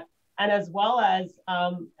for that. And as well as,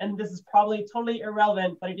 and this is probably totally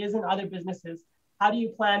irrelevant, but it is in other businesses, how do you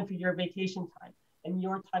plan for your vacation time and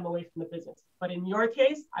your time away from the business? But in your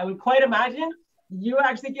case, I would quite imagine you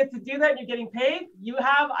actually get to do that and you're getting paid. You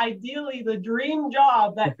have ideally the dream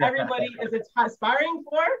job that everybody is aspiring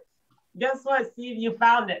for. Guess what, Steve, you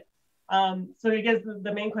found it. So I guess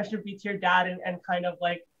the main question would be to your dad and kind of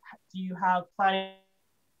like, do you have planning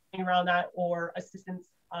around that or assistance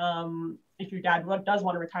if your dad does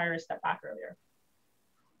want to retire or step back earlier?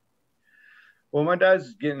 Well, my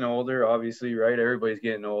dad's getting older, obviously, right? Everybody's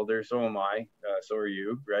getting older. So am I. So are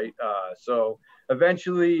you, right? So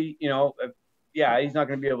eventually, yeah, he's not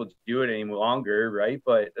going to be able to do it any longer, right?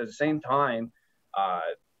 But at the same time,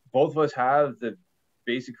 both of us have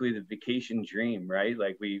basically the vacation dream, right?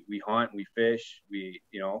 Like we hunt, we fish, we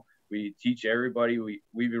teach everybody.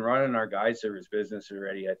 We've been running our guide service business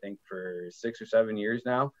already, I think, for 6 or 7 years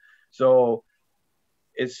now. So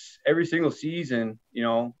it's every single season,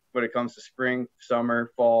 when it comes to spring,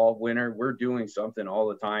 summer, fall, winter, we're doing something all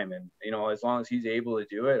the time. And, as long as he's able to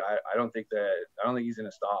do it, I don't think he's going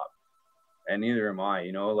to stop. And neither am I,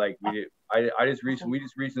 like we just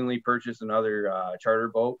recently purchased another charter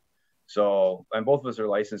boat. So, and both of us are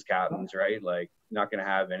licensed captains, right? Like, not going to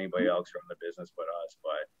have anybody else from the business but us.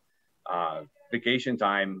 But vacation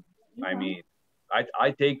time, I mean,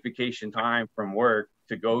 I take vacation time from work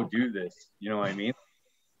to go do this. You know what I mean?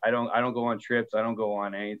 I don't go on trips. I don't go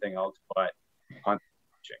on anything else but hunting.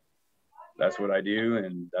 That's what I do,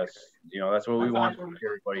 and that's what we want from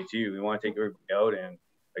everybody too. We want to take everybody out and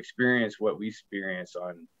experience what we experience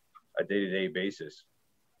on a day-to-day basis.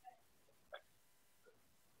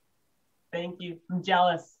 Thank you. I'm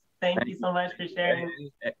jealous. Thank you so much for sharing.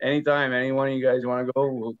 Anytime, any one of you guys want to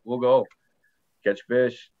go, we'll go. Catch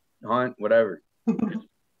fish, hunt, whatever.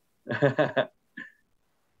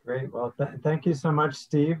 Great. Well, thank you so much,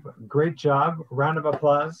 Steve. Great job. Round of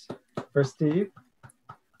applause for Steve.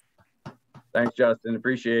 Thanks, Justin.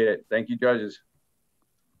 Appreciate it. Thank you, judges.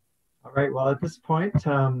 All right. Well, at this point,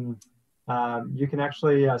 you can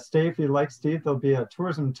actually stay if you'd like, Steve. There'll be a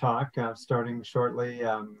tourism talk starting shortly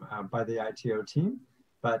by the ITO team.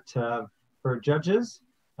 But for judges,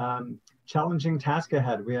 challenging task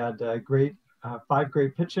ahead. We had 5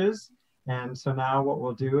 great pitches. And so now what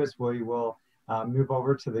we'll do is we will move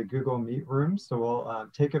over to the Google Meet room. So we'll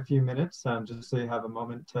take a few minutes just so you have a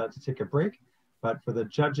moment to take a break. But for the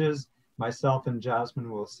judges, myself and Jasmine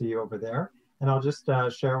will see you over there. And I'll just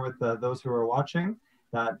share with those who are watching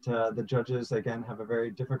that the judges, again, have a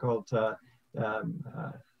very difficult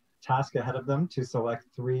task ahead of them to select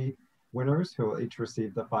 3 winners who will each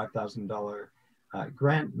receive the $5,000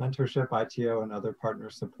 grant, mentorship, ITO, and other partner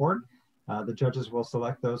support. The judges will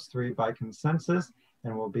select those 3 by consensus,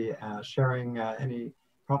 and we'll be sharing any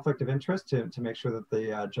conflict of interest to make sure that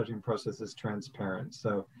the judging process is transparent.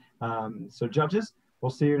 So, so judges,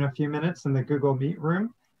 we'll see you in a few minutes in the Google Meet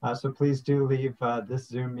room. So please do leave this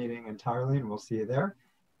Zoom meeting entirely, and we'll see you there.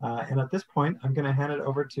 And at this point, I'm going to hand it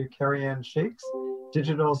over to Carrie Ann Shakes,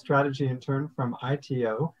 Digital Strategy Intern from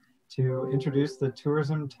ITO, to introduce the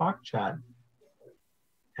Tourism Talk Chat.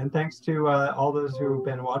 And thanks to all those who've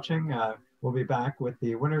been watching. We'll be back with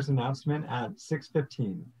the winner's announcement at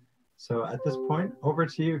 6:15. So at this point, over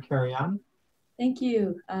to you, Carrie Ann. Thank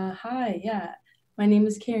you. Hi, yeah. My name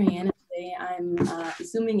is Carrie Ann, and today I'm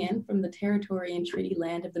zooming in from the territory and treaty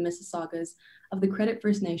land of the Mississaugas of the Credit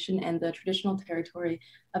First Nation and the traditional territory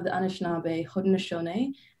of the Anishinaabe,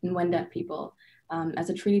 Haudenosaunee, and Wendat people. As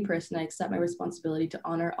a treaty person, I accept my responsibility to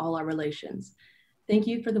honor all our relations. Thank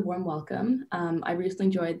you for the warm welcome. I recently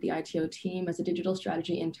joined the ITO team as a digital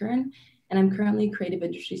strategy intern, and I'm currently a creative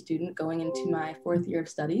industry student going into my 4th year of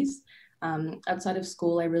studies. Outside of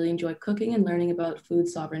school, I really enjoy cooking and learning about food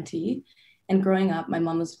sovereignty. And growing up, my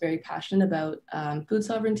mom was very passionate about food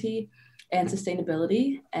sovereignty and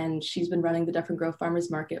sustainability. And she's been running the Dufferin Grove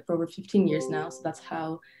Farmers Market for over 15 years now. So that's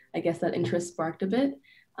how I guess that interest sparked a bit.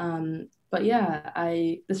 But yeah,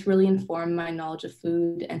 this really informed my knowledge of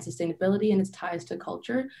food and sustainability and its ties to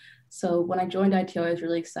culture. So when I joined ITO, I was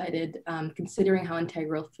really excited, considering how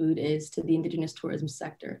integral food is to the Indigenous tourism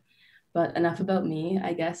sector. But enough about me,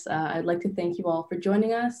 I guess. I'd like to thank you all for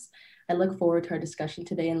joining us. I look forward to our discussion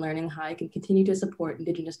today and learning how I can continue to support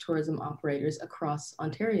Indigenous tourism operators across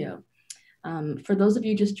Ontario. For those of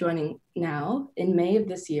you just joining now, in May of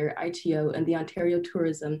this year, ITO and the Ontario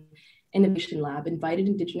Tourism Innovation Lab invited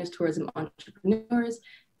Indigenous tourism entrepreneurs,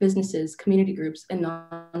 businesses, community groups, and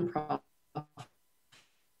nonprofits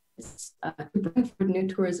to bring forward new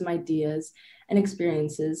tourism ideas and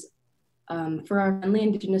experiences for our friendly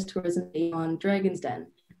Indigenous tourism day on Dragon's Den,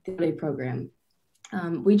 the Skode program.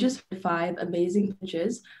 We just heard 5 amazing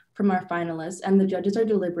pitches from our finalists, and the judges are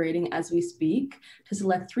deliberating as we speak to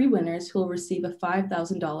select 3 winners who will receive a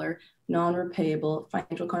 $5,000 non-repayable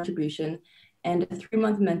financial contribution and a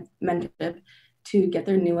 3-month mentorship to get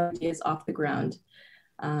their new ideas off the ground.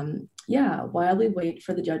 While we wait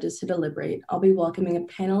for the judges to deliberate, I'll be welcoming a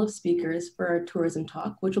panel of speakers for our tourism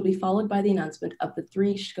talk, which will be followed by the announcement of the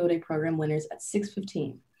 3 Skode program winners at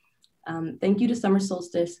 6:15. Thank you to Summer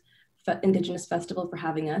Solstice Indigenous Festival for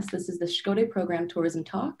having us. This is the Skode program tourism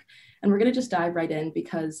talk, and we're gonna just dive right in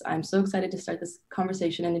because I'm so excited to start this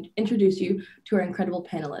conversation and introduce you to our incredible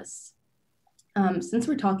panelists. Since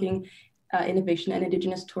we're talking innovation and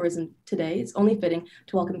Indigenous tourism today, it's only fitting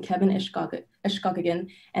to welcome Kevin Ishkogigan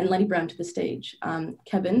and Lenny Brown to the stage.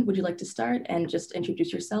 Kevin, would you like to start and just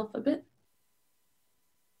introduce yourself a bit?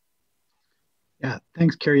 Yeah,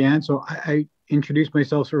 thanks, Carrie Ann. So I introduced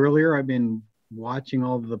myself earlier. I've been watching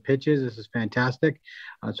all of the pitches. This is fantastic.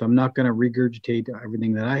 So I'm not going to regurgitate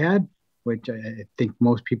everything that I had, which I think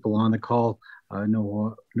most people on the call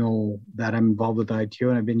know that I'm involved with ITO,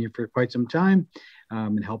 and I've been here for quite some time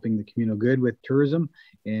and helping the communal good with tourism.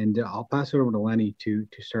 And I'll pass it over to Lenny to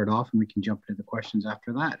start off, and we can jump into the questions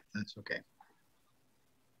after that, if that's okay.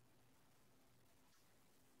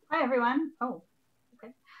 Hi, everyone. Oh,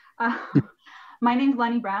 okay. My name's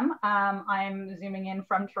Lenny Brown. I'm zooming in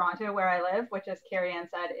from Toronto, where I live, which, as Carrie Ann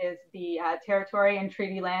said, is the territory and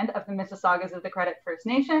treaty land of the Mississaugas of the Credit First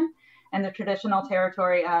Nation and the traditional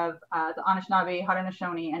territory of the Anishinaabe,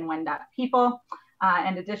 Haudenosaunee, and Wendat people.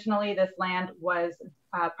 And additionally, this land was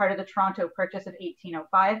part of the Toronto Purchase of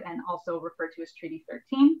 1805 and also referred to as Treaty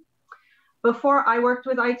 13. Before I worked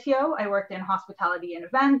with ITO, I worked in hospitality and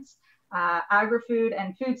events, agri-food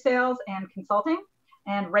and food sales, and consulting.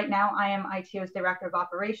 And right now I am ITO's Director of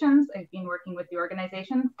Operations. I've been working with the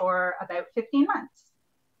organization for about 15 months.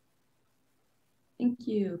 Thank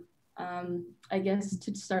you. I guess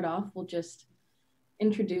to start off, we'll just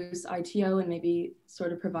introduce ITO and maybe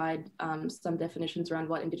sort of provide some definitions around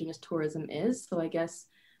what Indigenous tourism is. So I guess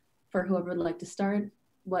for whoever would like to start,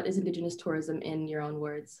 what is Indigenous tourism in your own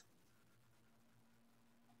words?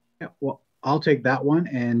 Yeah, well, I'll take that one.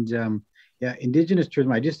 And yeah, Indigenous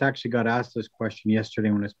tourism, I just actually got asked this question yesterday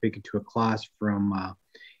when I was speaking to a class from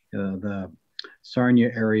the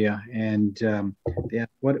Sarnia area. And yeah,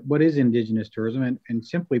 what is Indigenous tourism? And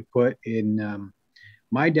simply put, in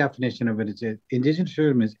my definition of it is that Indigenous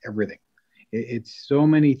tourism is everything. It's so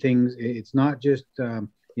many things. It's not just,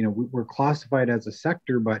 we're classified as a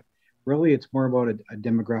sector, but really it's more about a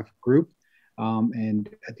demographic group. And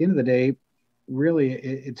at the end of the day, really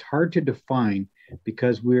it's hard to define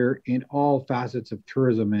because we're in all facets of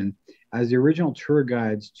tourism. And as the original tour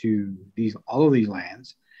guides to all of these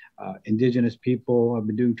lands, Indigenous people have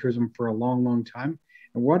been doing tourism for a long, long time.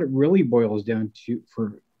 And what it really boils down to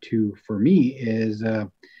for me is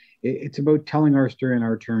it's about telling our story in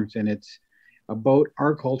our terms, and it's about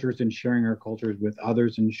our cultures and sharing our cultures with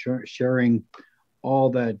others and sharing all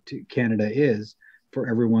that Canada is. for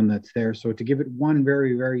everyone that's there. So to give it one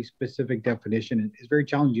very, very specific definition is very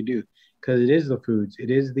challenging to do, because it is the foods, it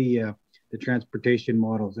is the transportation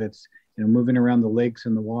models, it's, you know, moving around the lakes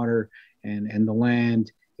and the water and the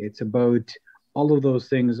land. It's about all of those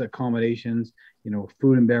things, accommodations, you know,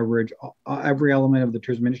 food and beverage, every element of the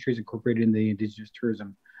tourism industry is incorporated in the Indigenous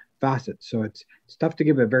tourism facet. So it's tough to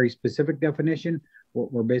give a very specific definition.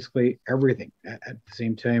 We're basically everything. At the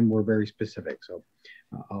same time, we're very specific. So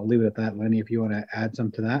I'll leave it at that. Lenny, if you want to add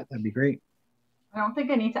some to that, that'd be great. I don't think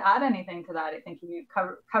I need to add anything to that. I think you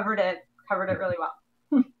covered it really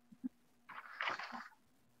well.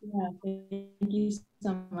 Yeah, thank you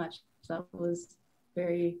so much. That was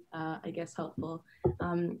very, I guess, helpful.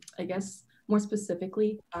 I guess more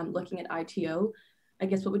specifically, looking at ITO, I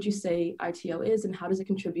guess what would you say ITO is, and how does it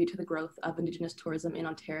contribute to the growth of Indigenous tourism in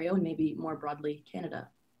Ontario and maybe more broadly Canada?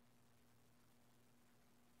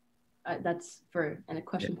 That's a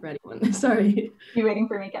question for anyone. Sorry. You waiting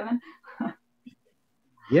for me, Kevin?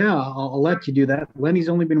 Yeah, I'll let you do that. Lenny's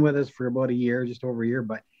only been with us for about a year, just over a year,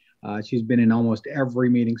 but she's been in almost every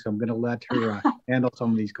meeting, so I'm going to let her handle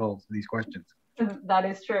some of these calls, these questions. That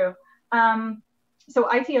is true. So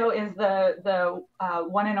ITO is the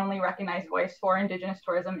one and only recognized voice for Indigenous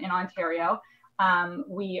tourism in Ontario.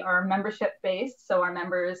 We are membership based, so our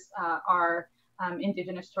members are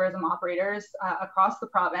Indigenous tourism operators across the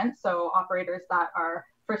province, so operators that are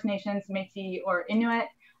First Nations, Métis, or Inuit,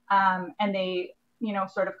 and they, you know,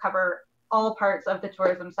 sort of cover all parts of the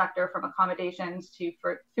tourism sector, from accommodations to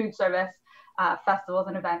food service, festivals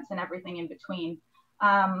and events, and everything in between.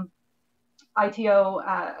 ITO,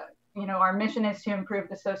 you know, our mission is to improve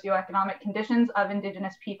the socioeconomic conditions of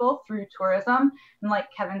Indigenous people through tourism. And like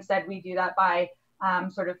Kevin said, we do that by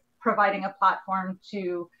sort of providing a platform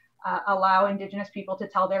to allow Indigenous people to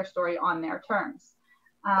tell their story on their terms.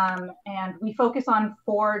 And we focus on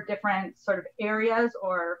 4 different sort of areas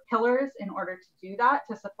or pillars in order to do that,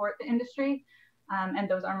 to support the industry. And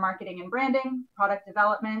those are marketing and branding, product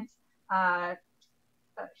development,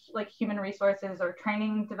 like human resources or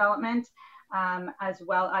training development, as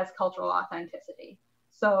well as cultural authenticity.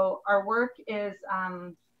 So our work is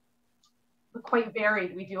quite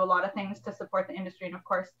varied. We do a lot of things to support the industry. And of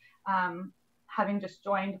course, having just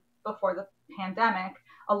joined before the pandemic,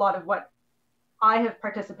 a lot of what I have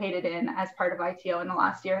participated in as part of ITO in the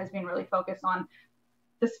last year has been really focused on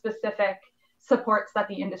the specific supports that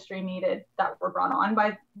the industry needed that were brought on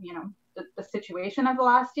by, you know, the situation of the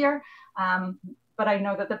last year. But I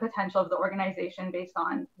know that the potential of the organization, based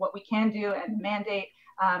on what we can do and mandate,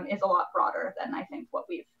 is a lot broader than I think what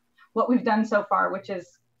we've done so far, which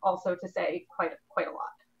is also to say quite a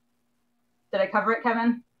lot. Did I cover it,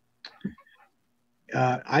 Kevin?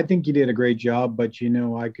 I think you did a great job, but you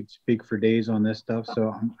know, I could speak for days on this stuff,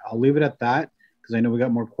 so I'll leave it at that, because I know we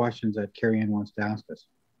got more questions that Carrie Ann wants to ask us.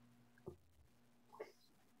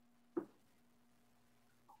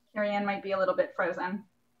 Carrie Ann might be a little bit frozen.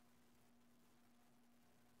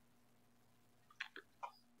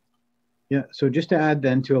 Yeah, so just to add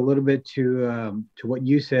then to a little bit to what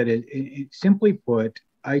you said, it simply put,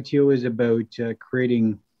 ITO is about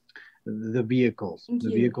creating the vehicles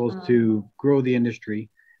to grow the industry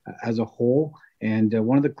as a whole. And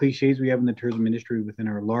one of the cliches we have in the tourism industry within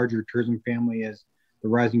our larger tourism family is the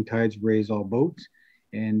rising tides raise all boats.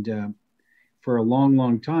 And for a long,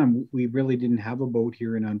 long time, we really didn't have a boat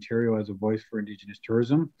here in Ontario as a voice for Indigenous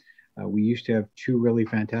tourism. We used to have 2 really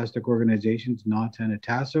fantastic organizations, NOTS and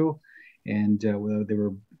ATASO, and they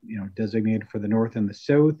were, you know, designated for the North and the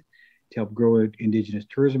South to help grow Indigenous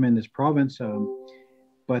tourism in this province.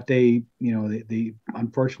 But they, you know, they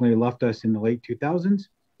unfortunately left us in the late 2000s,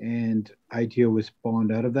 and ITO was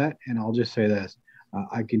spawned out of that. And I'll just say this,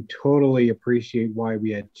 I can totally appreciate why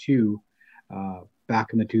we had 2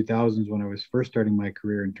 back in the 2000s when I was first starting my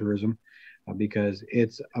career in tourism, because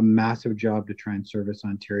it's a massive job to try and service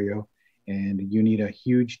Ontario, and you need a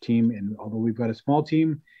huge team. And although we've got a small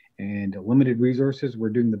team and limited resources, we're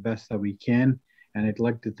doing the best that we can. And I'd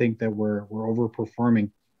like to think that we're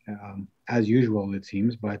overperforming as usual, it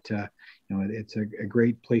seems, but you know, it's a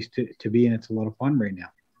great place to be, and it's a lot of fun right now.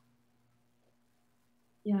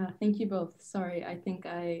 Yeah, thank you both. Sorry, I think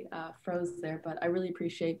I froze there, but I really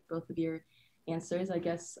appreciate both of your answers. I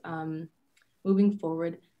guess moving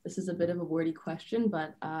forward, this is a bit of a wordy question,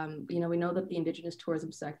 but you know, we know that the Indigenous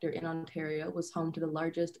tourism sector in Ontario was home to the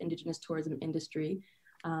largest Indigenous tourism industry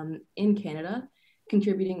in Canada,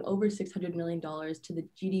 contributing over $600 million to the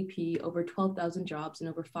GDP, over 12,000 jobs, and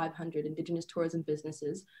over 500 Indigenous tourism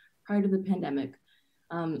businesses prior to the pandemic.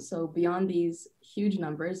 So beyond these huge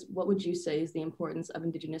numbers, what would you say is the importance of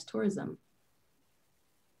Indigenous tourism?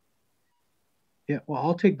 Yeah, well,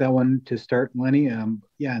 I'll take that one to start, Lenny.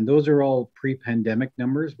 Yeah, and those are all pre-pandemic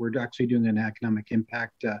numbers. We're actually doing an economic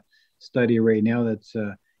impact study right now that's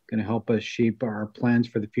going to help us shape our plans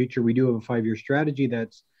for the future. We do have a 5-year strategy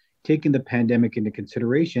that's taking the pandemic into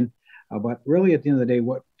consideration. But really, at the end of the day,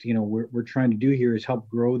 what we're trying to do here is help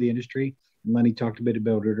grow the industry. And Lenny talked a bit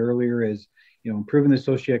about it earlier, is improving the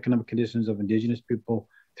socioeconomic conditions of Indigenous people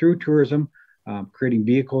through tourism, creating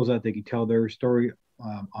vehicles that they can tell their story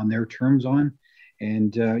on their terms on,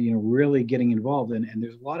 and really getting involved. And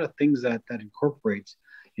there's a lot of things that incorporates,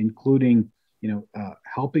 including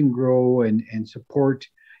helping grow and support,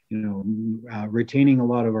 retaining a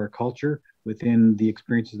lot of our culture within the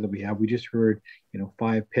experiences that we have. We just heard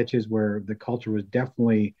 5 pitches where the culture was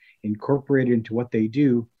definitely incorporated into what they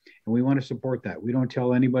do, and we want to support that. We don't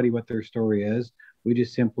tell anybody what their story is. We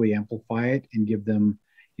just simply amplify it and give them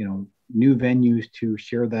new venues to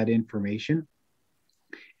share that information.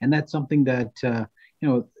 And that's something that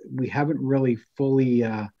we haven't really fully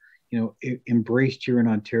embraced here in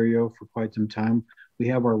Ontario for quite some time. We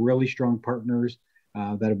have our really strong partners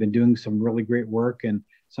that have been doing some really great work, and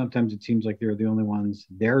sometimes it seems like they're the only ones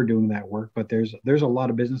there doing that work. But there's a lot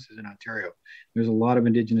of businesses in Ontario. There's a lot of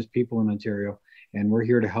Indigenous people in Ontario, and we're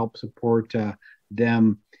here to help support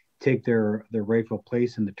them take their rightful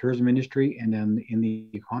place in the tourism industry and then in the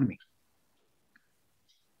economy.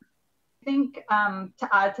 I think to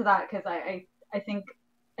add to that, because I think,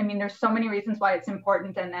 there's so many reasons why it's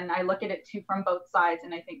important, and then I look at it too from both sides.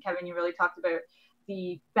 And I think, Kevin, you really talked about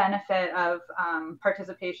the benefit of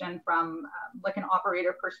participation from like an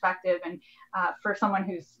operator perspective, and for someone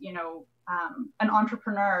who's an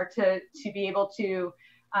entrepreneur to be able to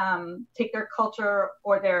take their culture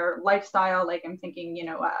or their lifestyle, like I'm thinking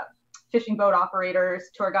fishing boat operators,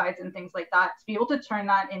 tour guides, and things like that, to be able to turn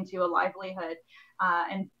that into a livelihood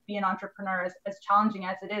and be an entrepreneur, as challenging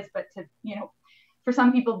as it is. But to for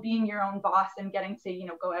some people, being your own boss and getting to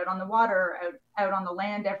go out on the water, out on the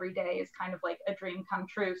land every day is kind of like a dream come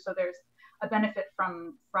true. So there's a benefit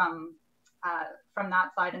from that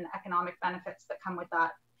side, and the economic benefits that come with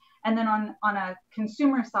that. And then on a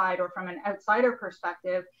consumer side, or from an outsider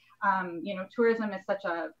perspective, tourism is such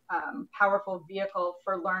a powerful vehicle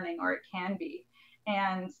for learning, or it can be.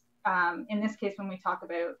 And in this case, when we talk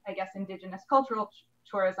about, I guess, Indigenous cultural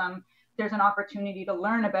tourism, there's an opportunity to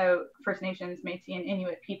learn about First Nations, Métis, and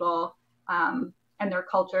Inuit people and their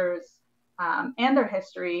cultures and their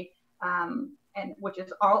history, and which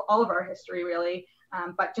is all of our history, really,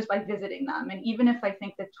 but just by visiting them. And even if I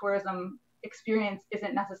think the tourism experience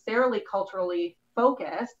isn't necessarily culturally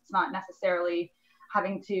focused, it's not necessarily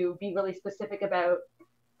having to be really specific about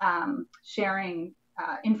sharing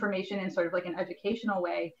information in sort of like an educational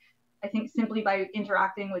way, I think simply by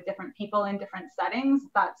interacting with different people in different settings,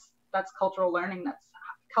 that's cultural learning, that's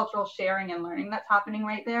cultural sharing and learning that's happening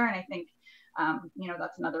right there. And I think,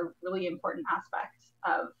 that's another really important aspect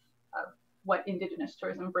of what Indigenous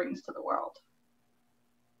tourism brings to the world.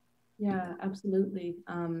 Yeah, absolutely.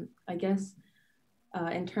 I guess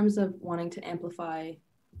in terms of wanting to amplify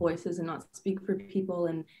voices and not speak for people,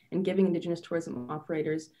 and giving Indigenous tourism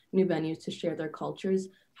operators new venues to share their cultures,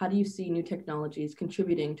 how do you see new technologies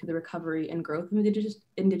contributing to the recovery and growth of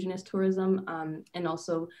Indigenous tourism, and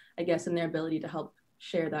also, I guess, in their ability to help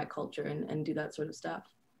share that culture and do that sort of stuff?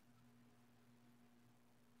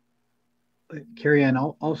 Carrie Ann,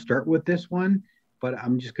 I'll start with this one, but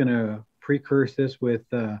I'm just going to precurse this with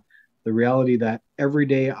the reality that every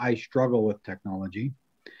day I struggle with technology,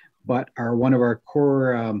 but one of our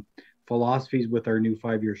core philosophies with our new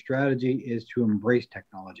 5-year strategy is to embrace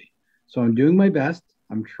technology. So I'm doing my best.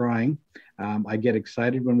 I'm trying. I get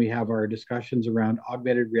excited when we have our discussions around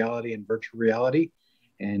augmented reality and virtual reality,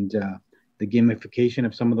 and the gamification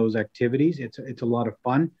of some of those activities. It's a lot of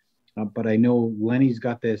fun, but I know Lenny's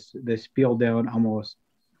got this spiel down almost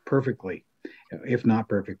perfectly, if not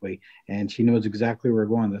perfectly, and she knows exactly where we're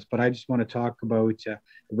going with this. But I just want to talk about the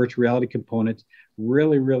virtual reality components.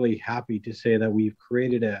 Really, really happy to say that we've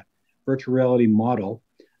created a virtual reality model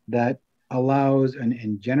that allows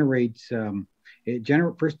and generates,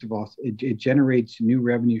 first of all, it generates new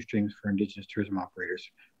revenue streams for Indigenous tourism operators,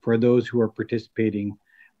 for those who are participating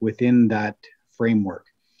within that framework.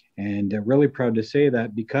 And really proud to say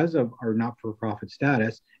that because of our not-for-profit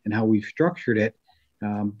status and how we've structured it,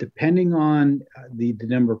 depending on the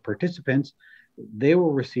number of participants, they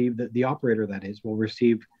will receive, the operator that is, will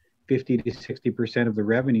receive 50 to 60% of the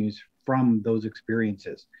revenues from those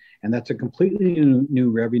experiences. And that's a completely new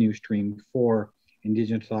revenue stream for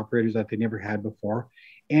Indigenous operators that they never had before.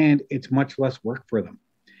 And it's much less work for them.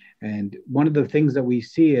 And one of the things that we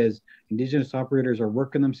see is Indigenous operators are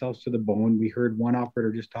working themselves to the bone. We heard one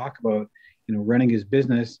operator just talk about, running his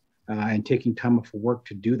business and taking time off of work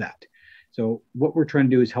to do that. So what we're trying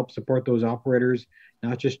to do is help support those operators,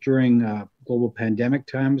 not just during global pandemic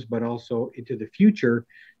times, but also into the future,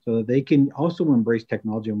 so that they can also embrace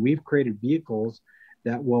technology. And we've created vehicles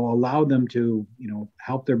that will allow them to,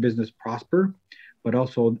 help their business prosper, but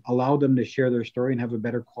also allow them to share their story and have a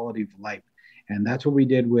better quality of life. And that's what we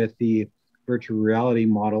did with the virtual reality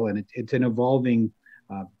model. And it's an evolving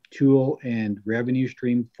tool and revenue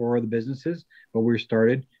stream for the businesses. But we're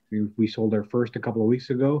started. We sold our first a couple of weeks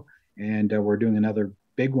ago, and we're doing another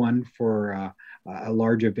big one for a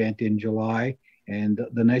large event in July. And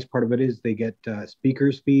the nice part of it is they get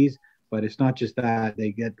speakers fees, but it's not just that.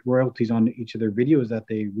 They get royalties on each of their videos that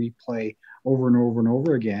they replay over and over and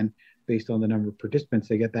over again based on the number of participants.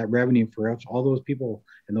 They get that revenue for all those people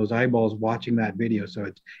and those eyeballs watching that video.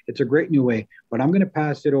 So it's a great new way. But I'm going to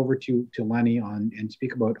pass it over to Lenny and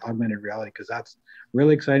speak about augmented reality, because that's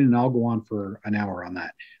really exciting, and I'll go on for an hour on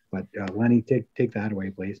that. But Lenny, take that away,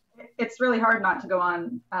 please. It's really hard not to go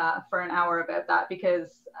on for an hour about that,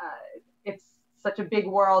 because it's such a big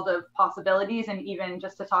world of possibilities. And even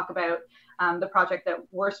just to talk about the project that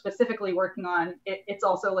we're specifically working on, it's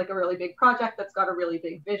also like a really big project that's got a really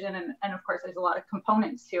big vision, and of course there's a lot of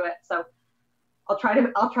components to it. So I'll try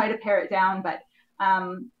to pare it down. But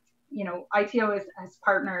ITO has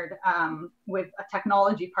partnered with a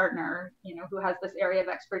technology partner, who has this area of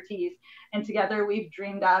expertise, and together we've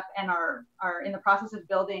dreamed up and are in the process of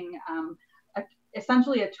building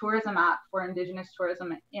essentially a tourism app for Indigenous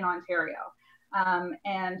tourism in Ontario.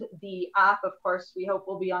 And the app, of course, we hope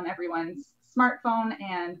will be on everyone's smartphone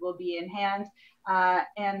and will be in hand.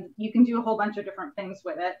 And you can do a whole bunch of different things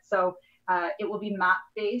with it. So it will be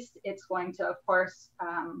map-based. It's going to, of course,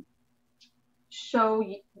 show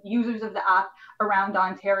users of the app around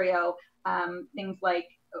Ontario things like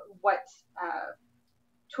what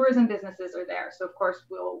tourism businesses are there. So of course,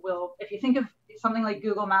 we'll if you think of something like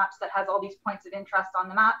Google Maps that has all these points of interest on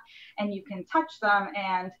the map, and you can touch them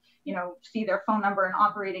and see their phone number and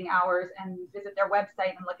operating hours and visit their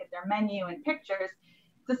website and look at their menu and pictures,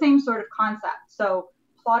 it's the same sort of concept. So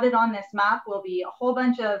plotted on this map will be a whole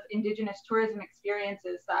bunch of Indigenous tourism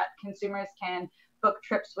experiences that consumers can book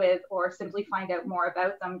trips with, or simply find out more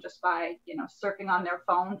about them just by surfing on their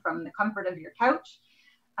phone from the comfort of your couch.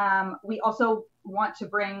 We also want to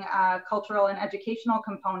bring a cultural and educational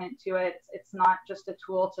component to it. It's not just a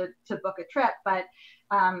tool to book a trip, but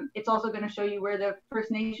it's also going to show you where the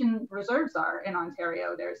First Nation reserves are in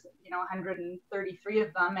Ontario. There's 133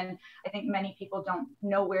 of them, and I think many people don't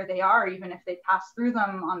know where they are, even if they pass through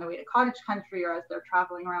them on the way to cottage country or as they're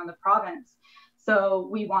traveling around the province. So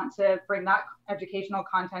we want to bring that educational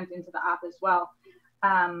content into the app as well.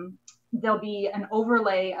 There'll be an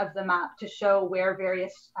overlay of the map to show where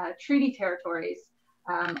various treaty territories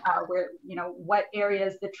are, where, what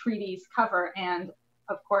areas the treaties cover. And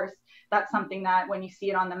of course, that's something that when you see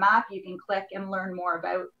it on the map, you can click and learn more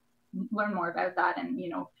about that, and,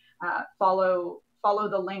 follow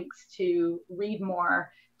the links to read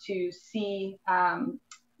more, to see,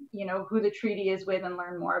 who the treaty is with, and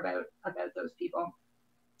learn more about those people.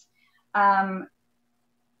 And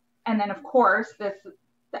then of course, the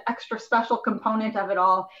extra special component of it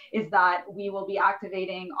all is that we will be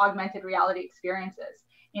activating augmented reality experiences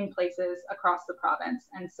in places across the province.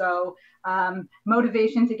 And so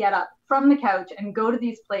motivation to get up from the couch and go to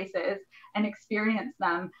these places and experience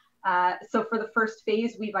them. So for the first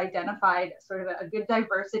phase, we've identified sort of a good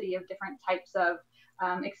diversity of different types of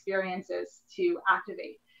experiences to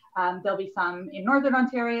activate. There'll be some in Northern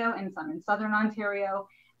Ontario and some in Southern Ontario,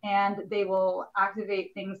 and they will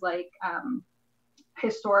activate things like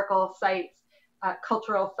historical sites,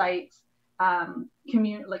 cultural sites,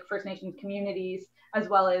 like First Nations communities, as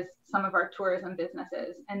well as some of our tourism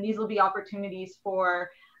businesses. And these will be opportunities for,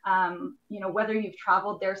 whether you've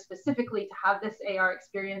traveled there specifically to have this AR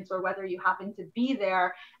experience, or whether you happen to be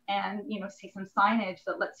there and, see some signage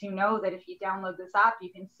that lets you know that if you download this app,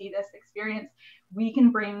 you can see this experience. We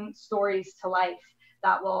can bring stories to life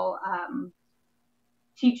that will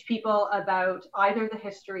teach people about either the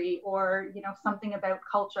history or something about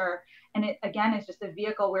culture. And it again is just a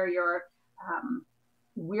vehicle where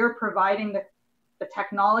we're providing the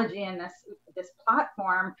technology and this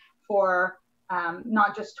platform for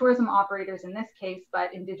not just tourism operators in this case,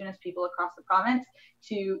 but Indigenous people across the province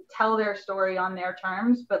to tell their story on their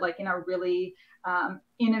terms, but like in a really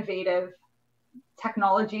innovative,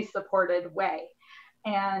 technology supported way.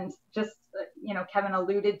 And just Kevin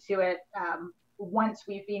alluded to it, once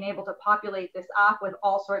we've been able to populate this app with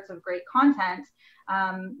all sorts of great content,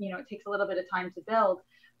 it takes a little bit of time to build,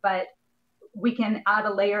 but we can add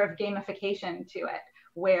a layer of gamification to it,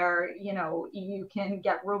 where, you know, you can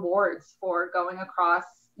get rewards for going across,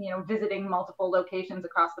 you know, visiting multiple locations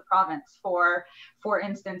across the province. For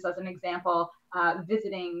instance, as an example,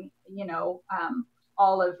 visiting, you know,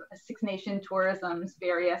 all of Six Nation Tourism's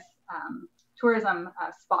various tourism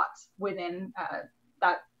spots within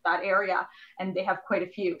that area, and they have quite a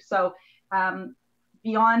few. So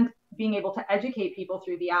beyond being able to educate people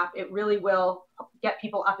through the app, it really will get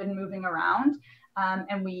people up and moving around.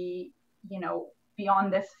 And we, you know,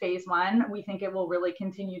 beyond this phase one, we think it will really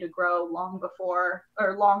continue to grow long before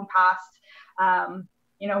or long past,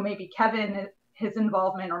 you know, maybe Kevin, his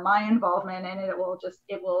involvement or my involvement, and it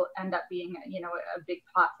will end up being, you know, a big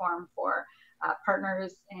platform for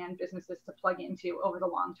partners and businesses to plug into over the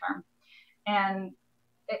long term. And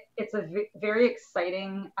it's a very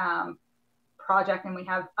exciting project, and we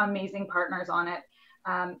have amazing partners on it.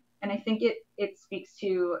 And I think it speaks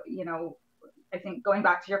to, you know, I think going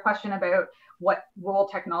back to your question about what role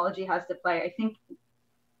technology has to play, I think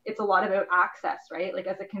it's a lot about access, right? Like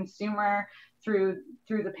as a consumer through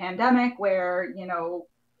the pandemic where, you know,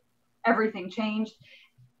 everything changed,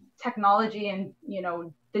 technology and, you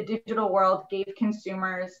know, the digital world gave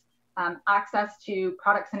consumers access to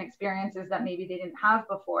products and experiences that maybe they didn't have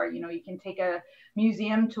before. You know, you can take a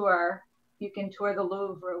museum tour, you can tour the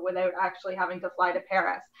Louvre without actually having to fly to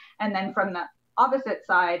Paris. And then from the opposite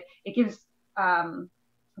side, it gives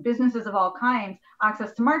businesses of all kinds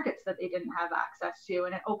access to markets that they didn't have access to.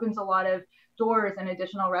 And it opens a lot of doors and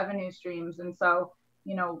additional revenue streams. And so,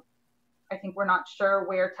 you know, I think we're not sure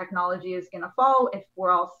where technology is going to fall, if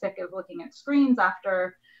we're all sick of looking at screens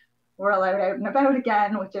after we're allowed out and about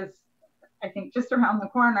again, which is, I think, just around the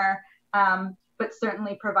corner. But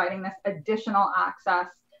certainly providing this additional access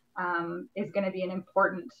is going to be an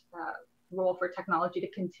important role for technology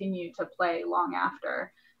to continue to play long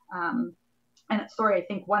after. And sorry, I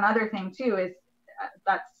think one other thing too is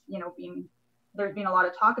that's, you know, there's been a lot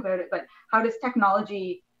of talk about it, but how does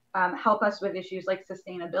technology help us with issues like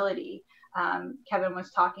sustainability? Kevin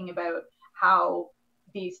was talking about how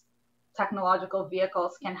these technological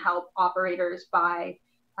vehicles can help operators by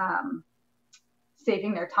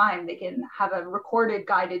saving their time. They can have a recorded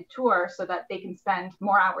guided tour so that they can spend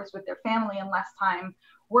more hours with their family and less time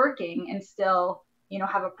working and still, you know,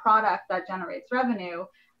 have a product that generates revenue,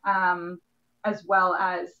 as well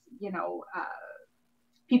as, you know,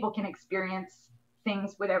 people can experience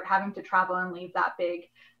things without having to travel and leave that big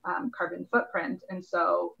carbon footprint. And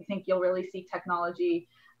so I think you'll really see technology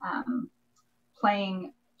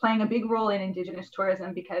playing a big role in Indigenous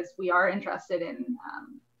tourism, because we are interested in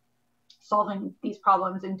solving these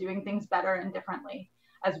problems and doing things better and differently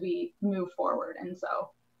as we move forward. And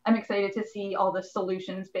so I'm excited to see all the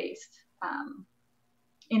solutions-based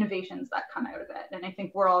innovations that come out of it. And I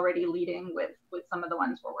think we're already leading with some of the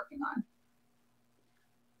ones we're working on.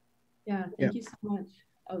 Yeah, thank you so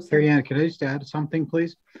much. Carrie Ann, can I just add something,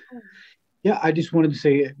 please? Yeah, I just wanted to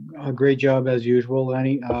say a great job as usual,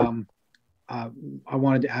 Lenny. I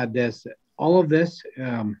wanted to add this. All of this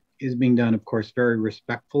is being done, of course, very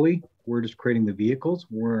respectfully. We're just creating the vehicles.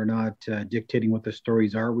 We're not dictating what the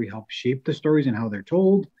stories are. We help shape the stories and how they're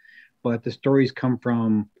told, but the stories come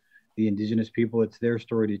from the Indigenous people. It's their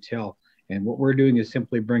story to tell. And what we're doing is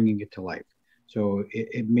simply bringing it to life. So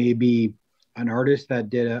it may be an artist that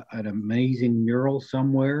did an amazing mural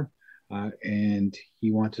somewhere, and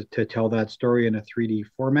he wants to tell that story in a 3D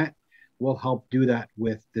format. We'll help do that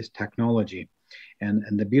with this technology. And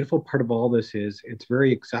the beautiful part of all this is it's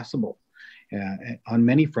very accessible on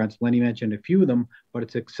many fronts. Lenny mentioned a few of them, but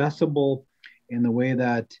it's accessible in the way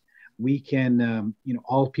that we can, you know,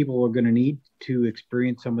 all people are going to need to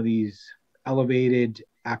experience some of these elevated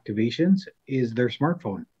activations is their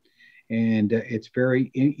smartphone. And it's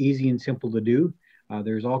very easy and simple to do.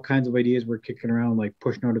 There's all kinds of ideas we're kicking around, like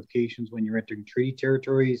push notifications when you're entering treaty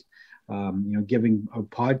territories, you know, giving a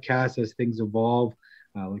podcast as things evolve.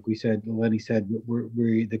 Like we said, Lenny said,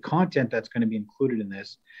 the content that's going to be included in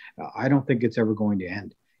this, I don't think it's ever going to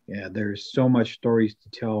end. Yeah, there's so much stories to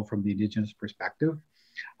tell from the Indigenous perspective.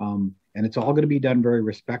 And it's all going to be done very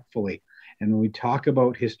respectfully. And when we talk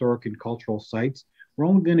about historic and cultural sites, we're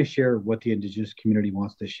only going to share what the Indigenous community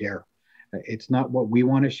wants to share. It's not what we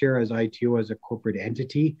want to share as ITO, as a corporate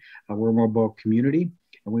entity. We're more about community.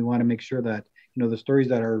 And we want to make sure that, you know, the stories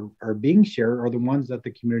that are being shared are the ones that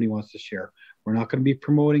the community wants to share. We're not going to be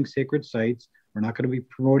promoting sacred sites. We're not going to be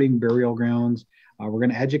promoting burial grounds. We're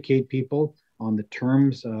going to educate people on the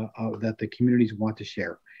terms that the communities want to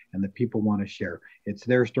share and the people want to share. It's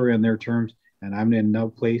their story on their terms. And I'm in no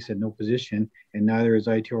place and no position, and neither is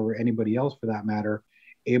ITO or anybody else for that matter,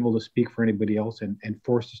 able to speak for anybody else and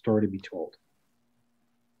force the story to be told.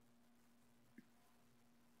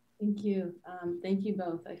 Thank you. Thank you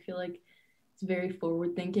both. I feel like it's very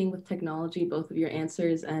forward thinking with technology, both of your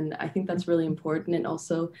answers. And I think that's really important. And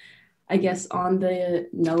also, I guess on the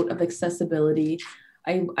note of accessibility,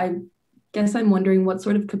 I guess I'm wondering what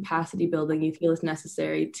sort of capacity building you feel is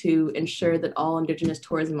necessary to ensure that all Indigenous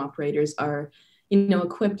tourism operators are,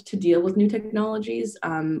 equipped to deal with new technologies,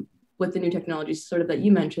 with the new technologies sort of that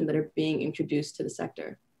you mentioned that are being introduced to the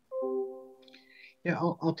sector. Yeah,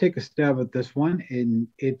 I'll take a stab at this one, and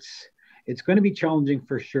it's going to be challenging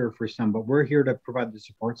for sure for some, but we're here to provide the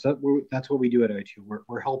support. So that's what we do at ITO.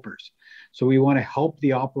 We're helpers. So we want to help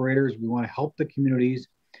the operators. We want to help the communities.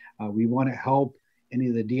 We want to help any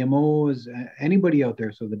of the DMOs, anybody out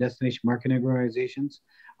there. So the destination marketing organizations,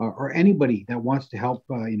 or anybody that wants to help,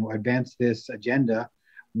 advance this agenda,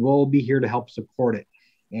 we'll be here to help support it.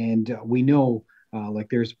 And we know, like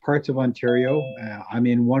there's parts of Ontario, I'm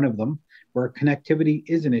in one of them, where connectivity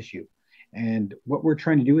is an issue. And what we're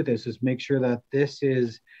trying to do with this is make sure that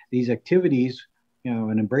these activities,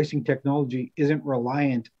 and embracing technology isn't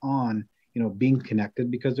reliant on, being connected,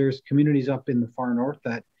 because there's communities up in the far north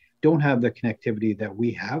that don't have the connectivity that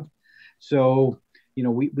we have. So,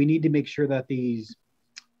 we need to make sure that these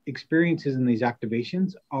experiences and these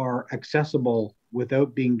activations are accessible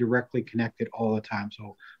without being directly connected all the time.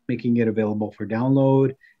 So making it available for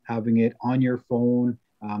download, having it on your phone,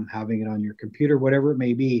 having it on your computer, whatever it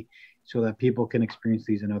may be, so that people can experience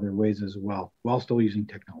these in other ways as well, while still using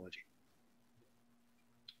technology.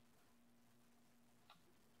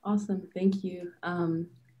 Awesome, thank you.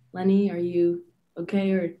 Lenny, are you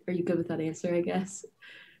okay, or are you good with that answer, I guess?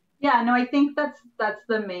 Yeah, no, I think that's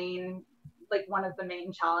the main, like one of the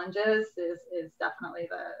main challenges is definitely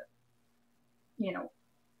the,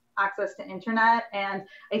 access to internet. And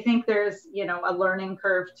I think there's, a learning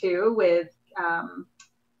curve too with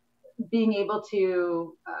being able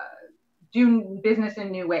to do business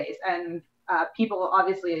in new ways. And people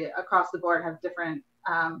obviously across the board have different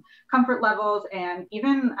comfort levels and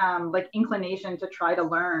even like inclination to try to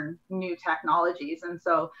learn new technologies. And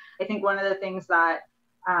so I think one of the things that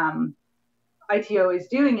ITO is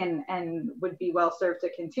doing and would be well served to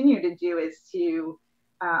continue to do is to,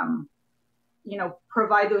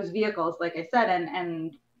 provide those vehicles, like I said,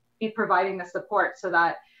 and be providing the support so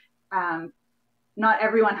that not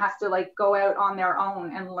everyone has to like go out on their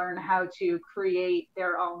own and learn how to create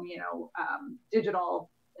their own, digital,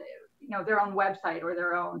 their own website or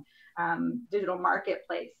their own digital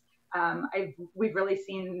marketplace. We've really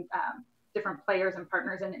seen different players and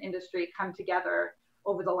partners in the industry come together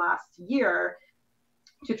over the last year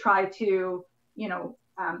to try to,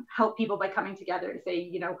 help people by coming together to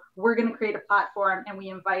say, we're going to create a platform and we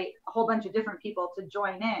invite a whole bunch of different people to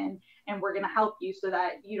join in, and we're going to help you so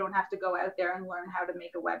that you don't have to go out there and learn how to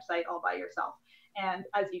make a website all by yourself. And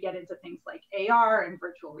as you get into things like AR and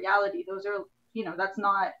virtual reality, those are, that's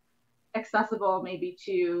not accessible maybe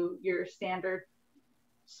to your standard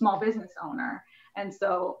small business owner. And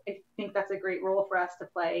so I think that's a great role for us to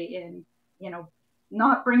play in,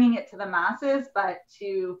 not bringing it to the masses, but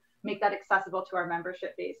to make that accessible to our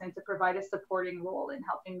membership base and to provide a supporting role in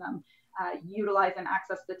helping them utilize and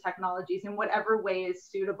access the technologies in whatever way is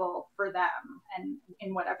suitable for them and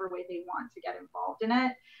in whatever way they want to get involved in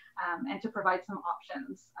it, and to provide some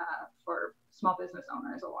options for small business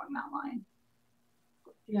owners along that line.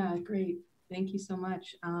 Yeah, great. Thank you so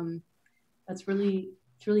much. It's really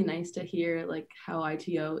nice to hear like how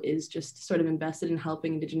ITO is just sort of invested in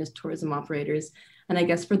helping Indigenous tourism operators. And I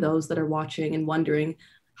guess for those that are watching and wondering,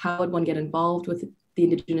 how would one get involved with the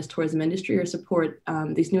Indigenous tourism industry or support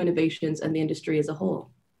these new innovations and the industry as a whole?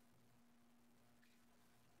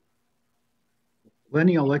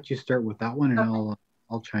 Lenny, I'll let you start with that one, and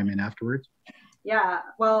I'll chime in afterwards. Yeah,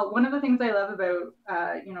 well, one of the things I love about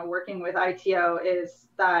working with ITO is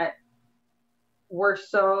that we're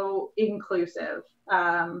so inclusive,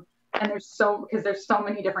 and there's so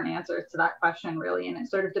many different answers to that question, really, and it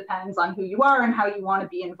sort of depends on who you are and how you want to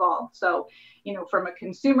be involved. So, from a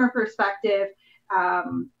consumer perspective,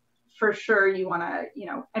 for sure you want to,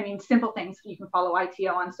 simple things. You can follow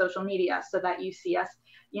ITO on social media so that you see us,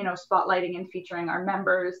 spotlighting and featuring our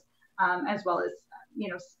members, as well as,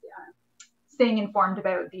 staying informed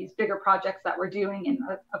about these bigger projects that we're doing, and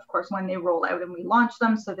of course when they roll out and we launch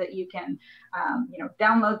them, so that you can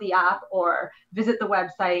download the app or visit the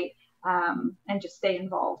website, and just stay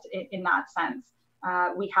involved in that sense.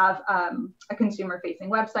 We have a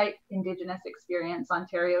consumer-facing website,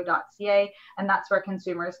 indigenousexperienceenontario.ca, and that's where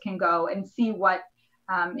consumers can go and see what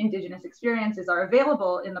Indigenous experiences are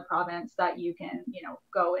available in the province that you can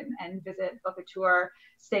go and visit, book a tour,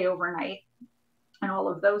 stay overnight, and all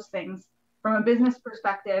of those things. From a business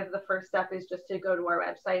perspective, the first step is just to go to our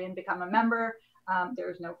website and become a member.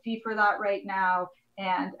 There's no fee for that right now.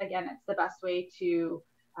 And again, it's the best way to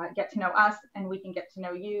get to know us, and we can get to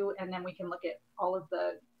know you, and then we can look at all of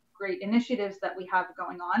the great initiatives that we have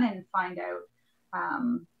going on and find out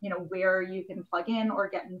where you can plug in or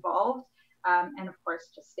get involved. And of course,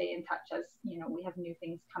 just stay in touch, as we have new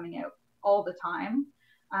things coming out all the time.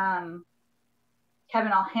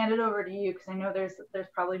 Kevin, I'll hand it over to you because I know there's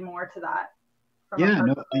probably more to that from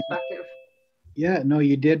a perspective. Yeah, no,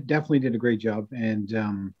 you definitely did a great job.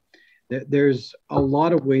 And there's a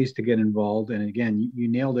lot of ways to get involved. And again, you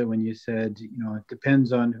nailed it when you said, it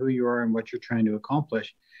depends on who you are and what you're trying to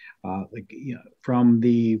accomplish. From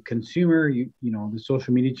the consumer, the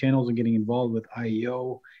social media channels and getting involved with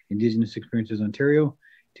IEO, Indigenous Experiences Ontario,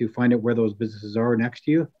 to find out where those businesses are next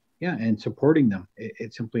to you. Yeah, and supporting them.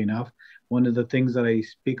 It's simply enough. One of the things that I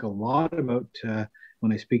speak a lot about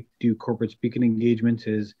when I do corporate speaking engagements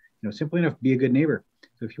is, simply enough, be a good neighbor.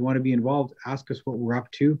 So if you want to be involved, ask us what we're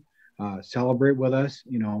up to, celebrate with us,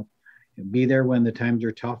 be there when the times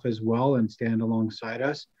are tough as well, and stand alongside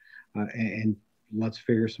us, and let's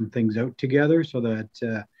figure some things out together so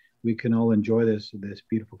that we can all enjoy this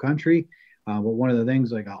beautiful country. But one of the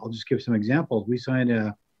things, I'll just give some examples. We signed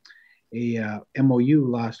a MOU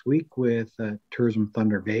last week with Tourism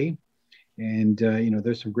Thunder Bay, and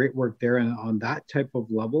there's some great work there. And on that type of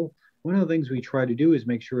level, one of the things we try to do is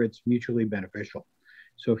make sure it's mutually beneficial.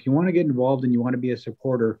 So if you want to get involved and you want to be a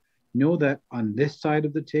supporter, know that on this side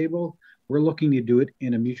of the table, we're looking to do it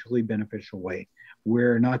in a mutually beneficial way.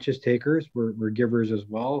 We're not just takers, we're givers as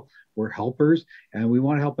well. We're helpers, and we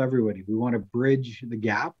want to help everybody. We want to bridge the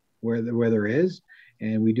gap where there is,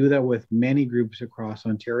 and we do that with many groups across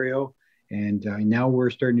Ontario. And now we're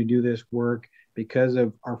starting to do this work because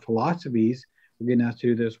of our philosophies. We're getting asked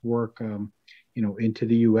to do this work, into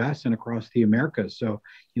the U.S. and across the Americas. So,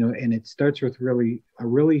 and it starts with a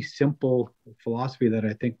really simple philosophy that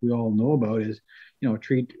I think we all know about is,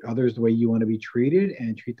 treat others the way you want to be treated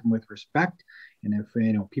and treat them with respect. And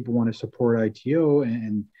if, people want to support ITO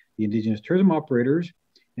and the Indigenous tourism operators,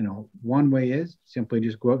 one way is simply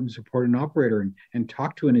just go out and support an operator and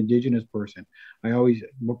talk to an Indigenous person.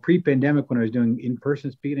 Pre-pandemic, when I was doing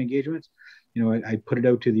in-person speaking engagements, I put it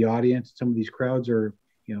out to the audience. Some of these crowds are,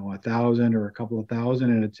 1,000 or a couple of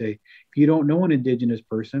thousand. And I'd say, if you don't know an Indigenous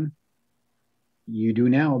person, you do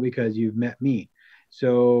now because you've met me.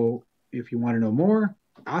 So if you want to know more,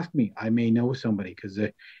 ask me. I may know somebody, because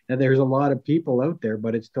there's a lot of people out there,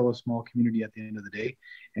 but it's still a small community at the end of the day.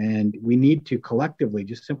 And we need to collectively,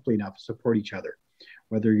 just simply enough, support each other,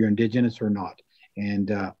 whether you're Indigenous or not. And,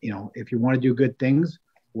 if you want to do good things,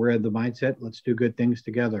 we're at the mindset, let's do good things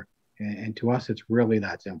together. And to us, it's really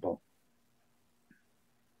that simple.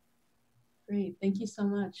 Great. Thank you so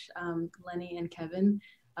much, Lenny and Kevin,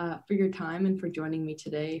 for your time and for joining me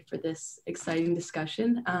today for this exciting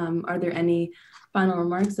discussion. Are there any final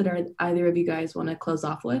remarks that either of you guys want to close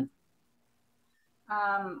off with?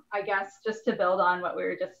 I guess just to build on what we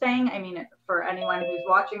were just saying, for anyone who's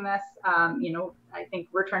watching this, I think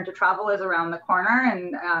return to travel is around the corner,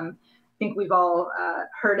 and I think we've all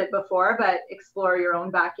heard it before, but explore your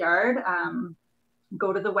own backyard.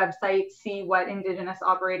 Go to the website, see what Indigenous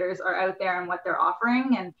operators are out there and what they're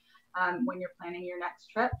offering. And when you're planning your next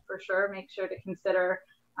trip, for sure, make sure to consider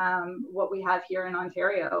what we have here in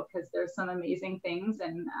Ontario, because there's some amazing things.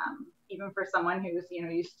 And even for someone who's,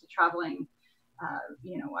 used to traveling,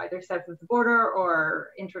 either south of the border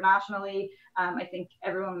or internationally, I think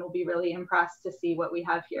everyone will be really impressed to see what we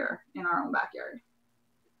have here in our own backyard.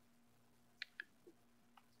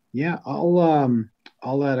 Yeah,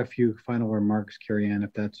 I'll add a few final remarks, Carrie Ann,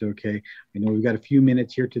 if that's okay. I know we've got a few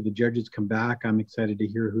minutes here till the judges come back. I'm excited to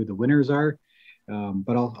hear who the winners are,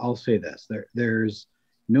 but I'll say this: there's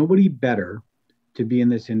nobody better to be in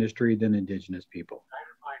this industry than Indigenous people.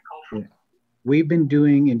 Yeah. We've been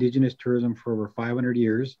doing Indigenous tourism for over 500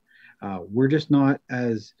 years. We're just not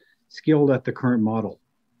as skilled at the current model,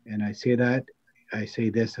 and I say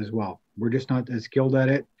this as well. We're just not as skilled at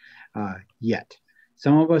it yet.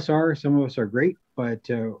 Some of us are great, but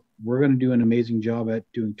we're going to do an amazing job at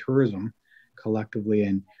doing tourism collectively.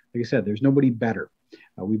 And like I said, there's nobody better.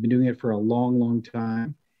 We've been doing it for a long, long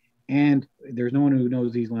time. And there's no one who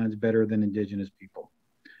knows these lands better than Indigenous people.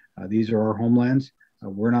 These are our homelands.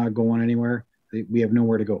 We're not going anywhere. We have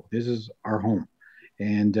nowhere to go. This is our home.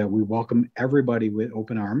 And we welcome everybody with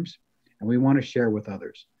open arms, and we want to share with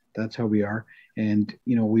others. That's how we are. And,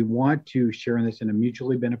 we want to share in this in a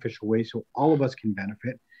mutually beneficial way so all of us can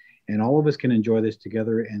benefit and all of us can enjoy this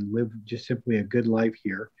together and live just simply a good life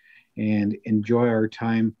here and enjoy our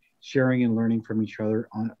time sharing and learning from each other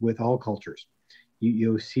with all cultures.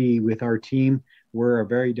 You'll see with our team, we're a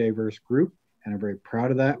very diverse group, and I'm very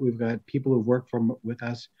proud of that. We've got people who've worked with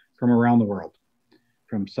us from around the world,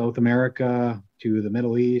 from South America to the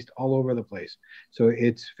Middle East, all over the place. So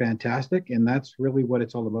it's fantastic, and that's really what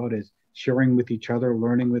it's all about, is sharing with each other,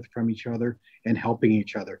 learning from each other, and helping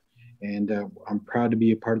each other. And I'm proud to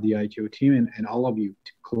be a part of the ITO team and all of you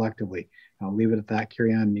collectively. I'll leave it at that.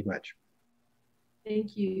 Carry on, Miigwech.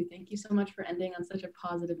 Thank you. Thank you so much for ending on such a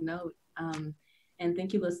positive note. And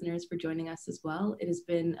thank you, listeners, for joining us as well. It has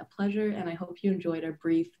been a pleasure, and I hope you enjoyed our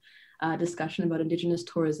brief discussion about Indigenous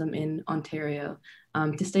tourism in Ontario.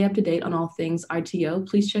 To stay up to date on all things ITO,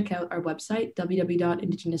 please check out our website,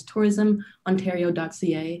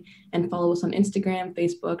 www.indigenoustourismontario.ca, and follow us on Instagram,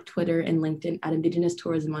 Facebook, Twitter, and LinkedIn at Indigenous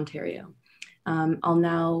Tourism Ontario. I'll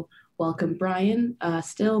now welcome Brian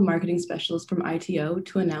Still, Marketing Specialist from ITO,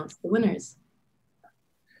 to announce the winners.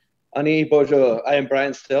 Ani Bonjour, I am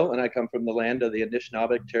Brian Still, and I come from the land of the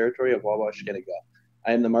Anishinaabe territory of Wawa-Shikiniga.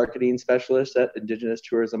 I am the marketing specialist at Indigenous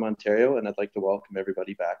Tourism Ontario, and I'd like to welcome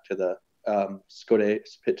everybody back to the Skode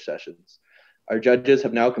pitch sessions. Our judges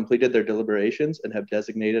have now completed their deliberations and have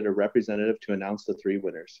designated a representative to announce the 3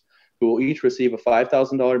 winners, who will each receive a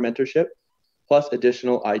 $5,000 mentorship plus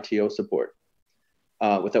additional ITO support.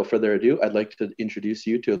 Without further ado, I'd like to introduce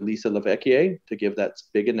you to Lisa Lavecchie to give that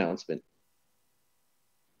big announcement.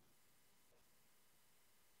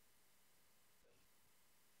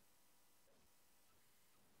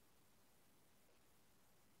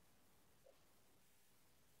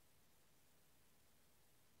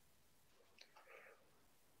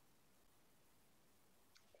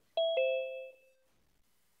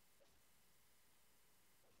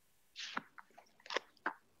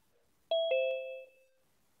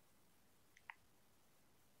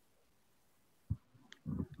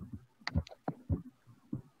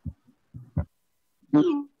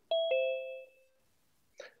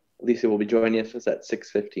 Lisa will be joining us at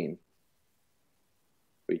 6:15.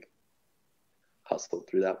 We hustled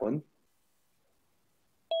through that one.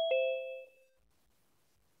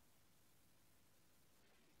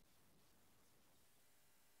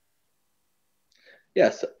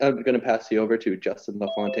 Yes, I'm going to pass you over to Justin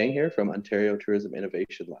LaFontaine here from Ontario Tourism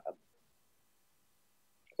Innovation Lab.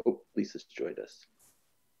 Oh, Lisa's joined us.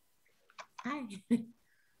 Hi.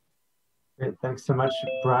 Great, thanks so much,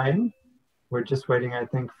 Brian. We're just waiting, I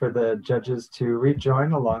think, for the judges to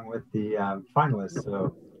rejoin along with the finalists.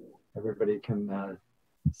 So everybody can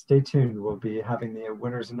stay tuned. We'll be having the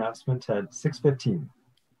winners announcement at 6:15.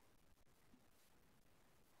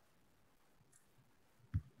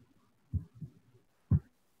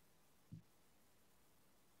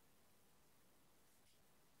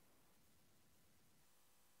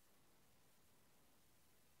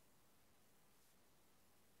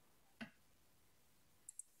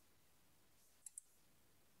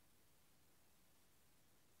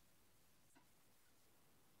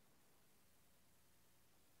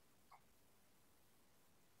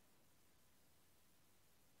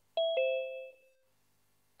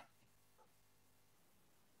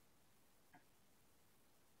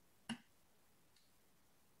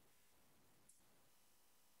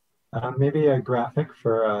 Maybe a graphic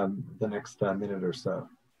for the next minute or so.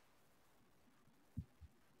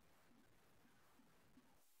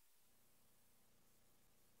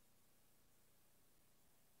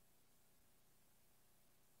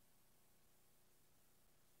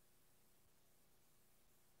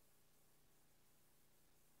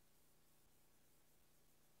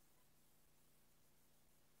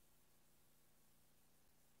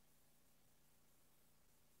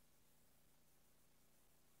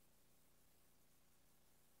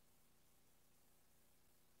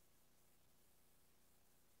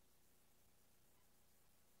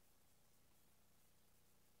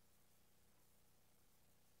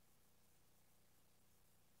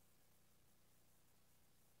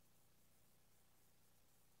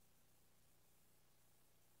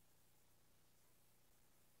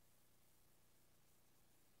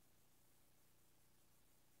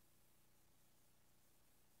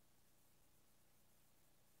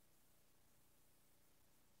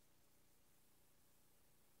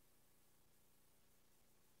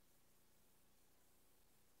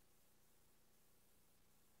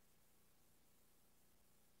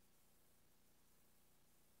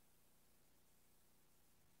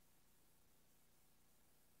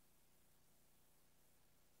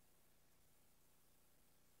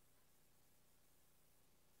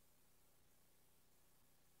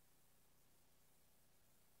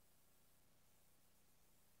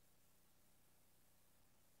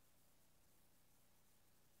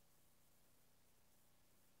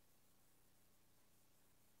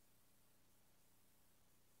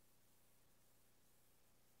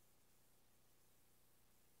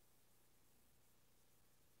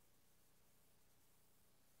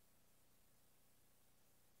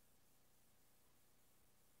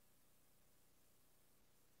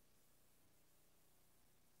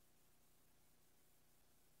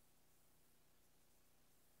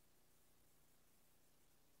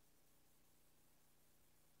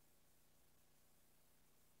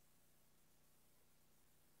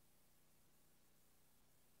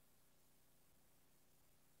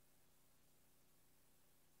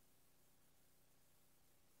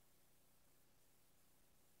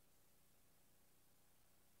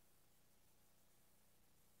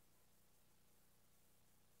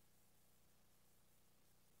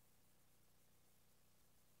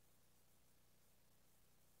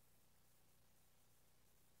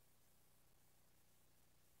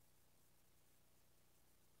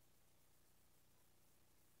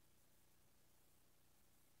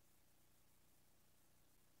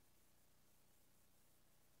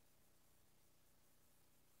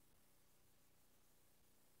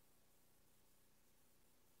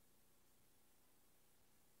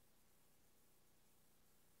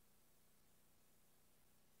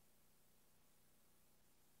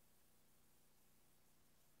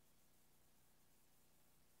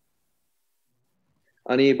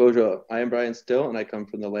 Ani Bonjour. I am Brian Still, and I come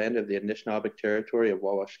from the land of the Anishinaabe territory of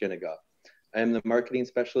Wawashkinaga. I am the marketing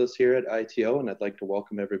specialist here at ITO, and I'd like to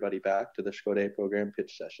welcome everybody back to the Skode program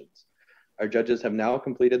pitch sessions. Our judges have now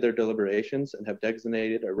completed their deliberations and have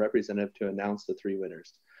designated a representative to announce the 3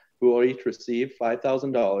 winners, who will each receive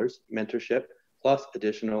 $5,000 mentorship plus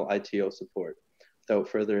additional ITO support. Without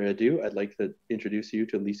further ado, I'd like to introduce you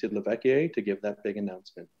to Lisa Levecchier to give that big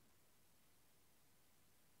announcement.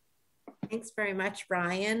 Thanks very much,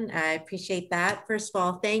 Brian. I appreciate that. First of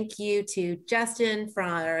all, thank you to Justin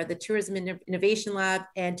from the Tourism Innovation Lab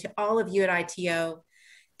and to all of you at ITO.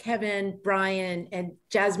 Kevin, Brian, and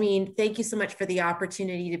Jasmine, thank you so much for the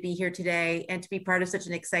opportunity to be here today and to be part of such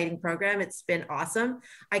an exciting program. It's been awesome.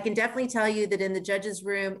 I can definitely tell you that in the judges'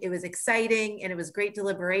 room, it was exciting and it was great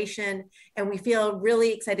deliberation. And we feel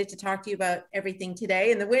really excited to talk to you about everything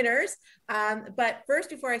today and the winners. But first,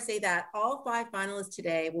 before I say that, all 5 finalists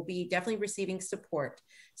today will be definitely receiving support.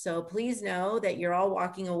 So please know that you're all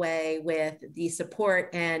walking away with the support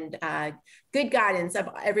and good guidance of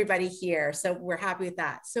everybody here. So we're happy with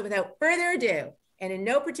that. So without further ado, and in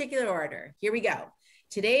no particular order, here we go.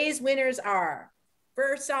 Today's winners are,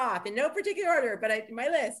 first off, in no particular order, but my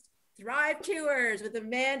list, Thrive Tours with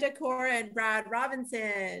Amanda Cora and Brad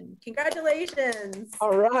Robinson. Congratulations.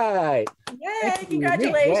 All right. Yay,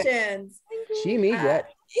 congratulations. She me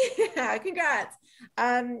yet. Yeah, congrats.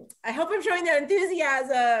 I hope I'm showing that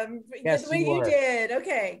enthusiasm Yes, the way you are. did.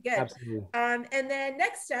 Okay, good. Absolutely. And then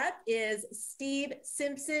next up is Steve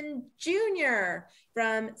Simpson Jr.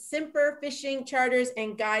 from Simper Fishing Charters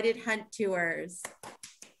and Guided Hunt Tours.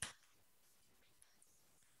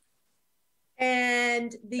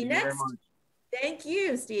 And the next, thank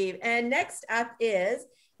you, Steve. And next up is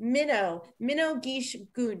Minnow Gish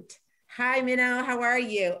Gunt. Hi, Minnow, how are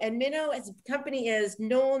you? And Minnow's company is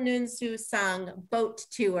Noel Nunsu Sung Boat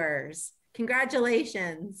Tours.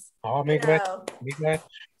 Congratulations. Oh, Minnow. Miigwech.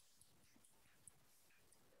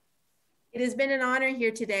 It has been an honor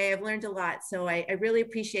here today. I've learned a lot, so I really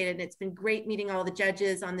appreciate it. And it's been great meeting all the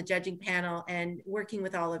judges on the judging panel and working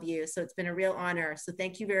with all of you. So it's been a real honor. So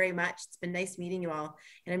thank you very much. It's been nice meeting you all.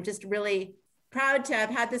 And I'm just really proud to have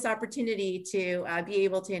had this opportunity to be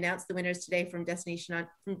able to announce the winners today from Destination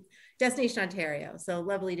Ontario. So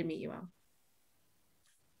lovely to meet you all.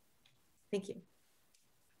 Thank you.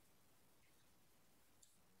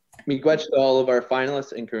 Miigwech to all of our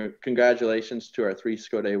finalists and congratulations to our 3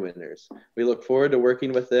 Skode winners. We look forward to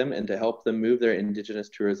working with them and to help them move their Indigenous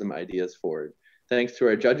tourism ideas forward. Thanks to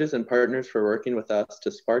our judges and partners for working with us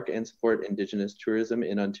to spark and support Indigenous tourism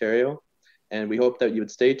in Ontario. And we hope that you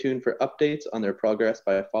would stay tuned for updates on their progress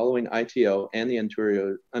by following ITO and the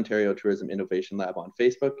Ontario Tourism Innovation Lab on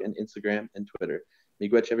Facebook and Instagram and Twitter.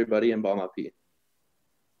 Miigwech everybody and Bamapi.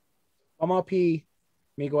 Bamapi,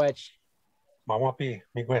 Miigwech. Bamapi,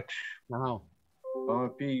 Miigwech. Wow.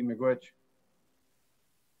 Bamapi, Miigwech.